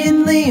that she'd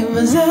leave?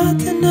 Was I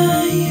too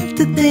naive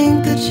to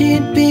think that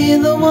she'd be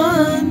the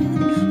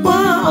one?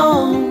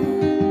 Whoa.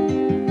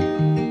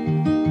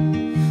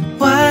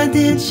 Why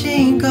did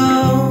she go?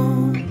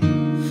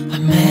 I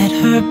met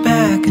her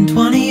back in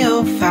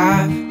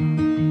 2005.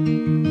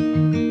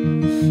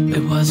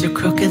 It was her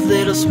crooked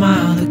little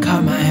smile that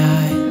caught my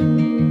eye.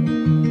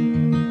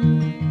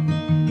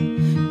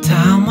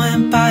 Time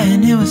went by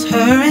and it was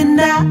her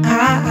and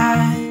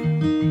I.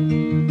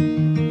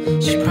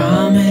 She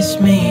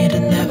promised me to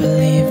never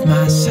leave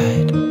my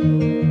side,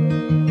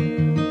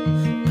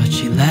 but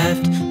she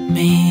left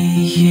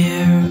me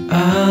here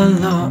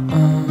alone.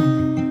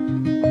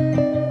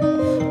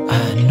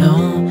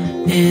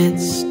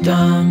 It's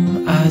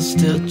dumb, I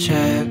still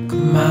check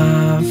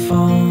my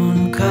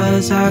phone,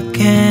 'cause I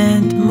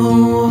can't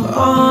move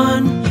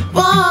on.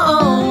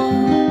 Whoa.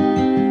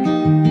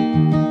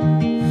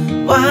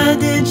 Why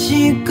did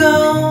she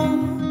go?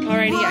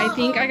 Alrighty, I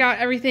think I got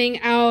everything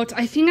out.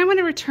 I think I'm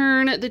gonna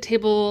return the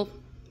table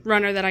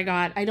runner that I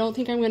got. I don't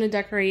think I'm gonna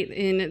decorate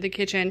in the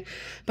kitchen,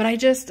 but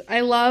I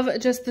love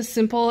just the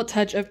simple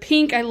touch of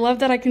pink. I love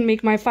that I can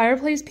make my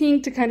fireplace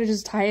pink to kind of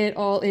just tie it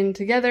all in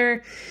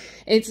together.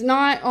 It's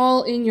not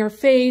all in your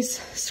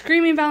face,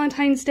 screaming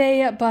Valentine's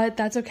Day, but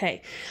that's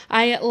okay.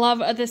 I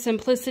love the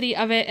simplicity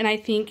of it, and I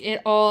think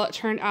it all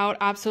turned out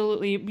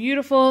absolutely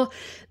beautiful.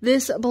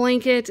 This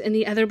blanket and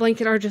the other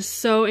blanket are just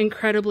so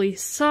incredibly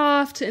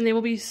soft, and they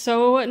will be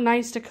so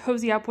nice to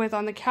cozy up with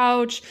on the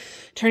couch,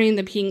 turning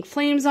the pink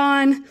flames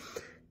on.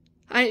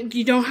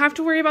 You don't have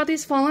to worry about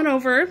these falling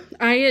over.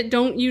 I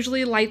don't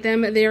usually light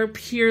them. They are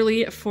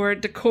purely for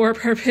decor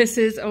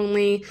purposes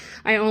only.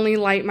 I only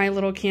light my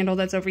little candle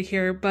that's over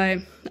here, but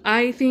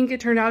I think it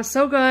turned out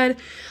so good.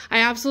 I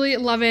absolutely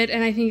love it,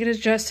 and I think it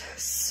is just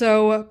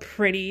so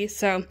pretty.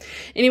 So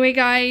anyway,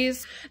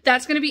 guys,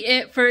 that's gonna be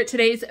it for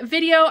today's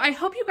video. I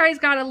hope you guys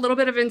got a little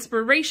bit of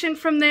inspiration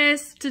from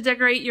this to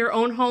decorate your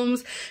own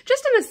homes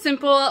just in a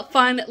simple,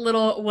 fun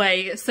little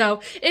way. So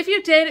if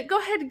you did, go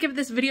ahead and give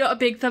this video a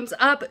big thumbs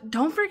up.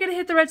 Don't forget to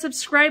hit the red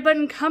subscribe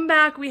button. Come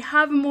back. We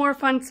have more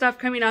fun stuff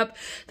coming up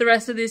the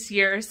rest of this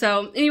year.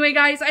 So anyway,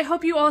 guys, I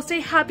hope you all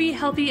stay happy,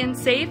 healthy, and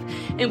safe,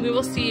 and we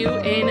will see you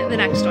in the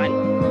next one.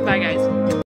 Bye, guys.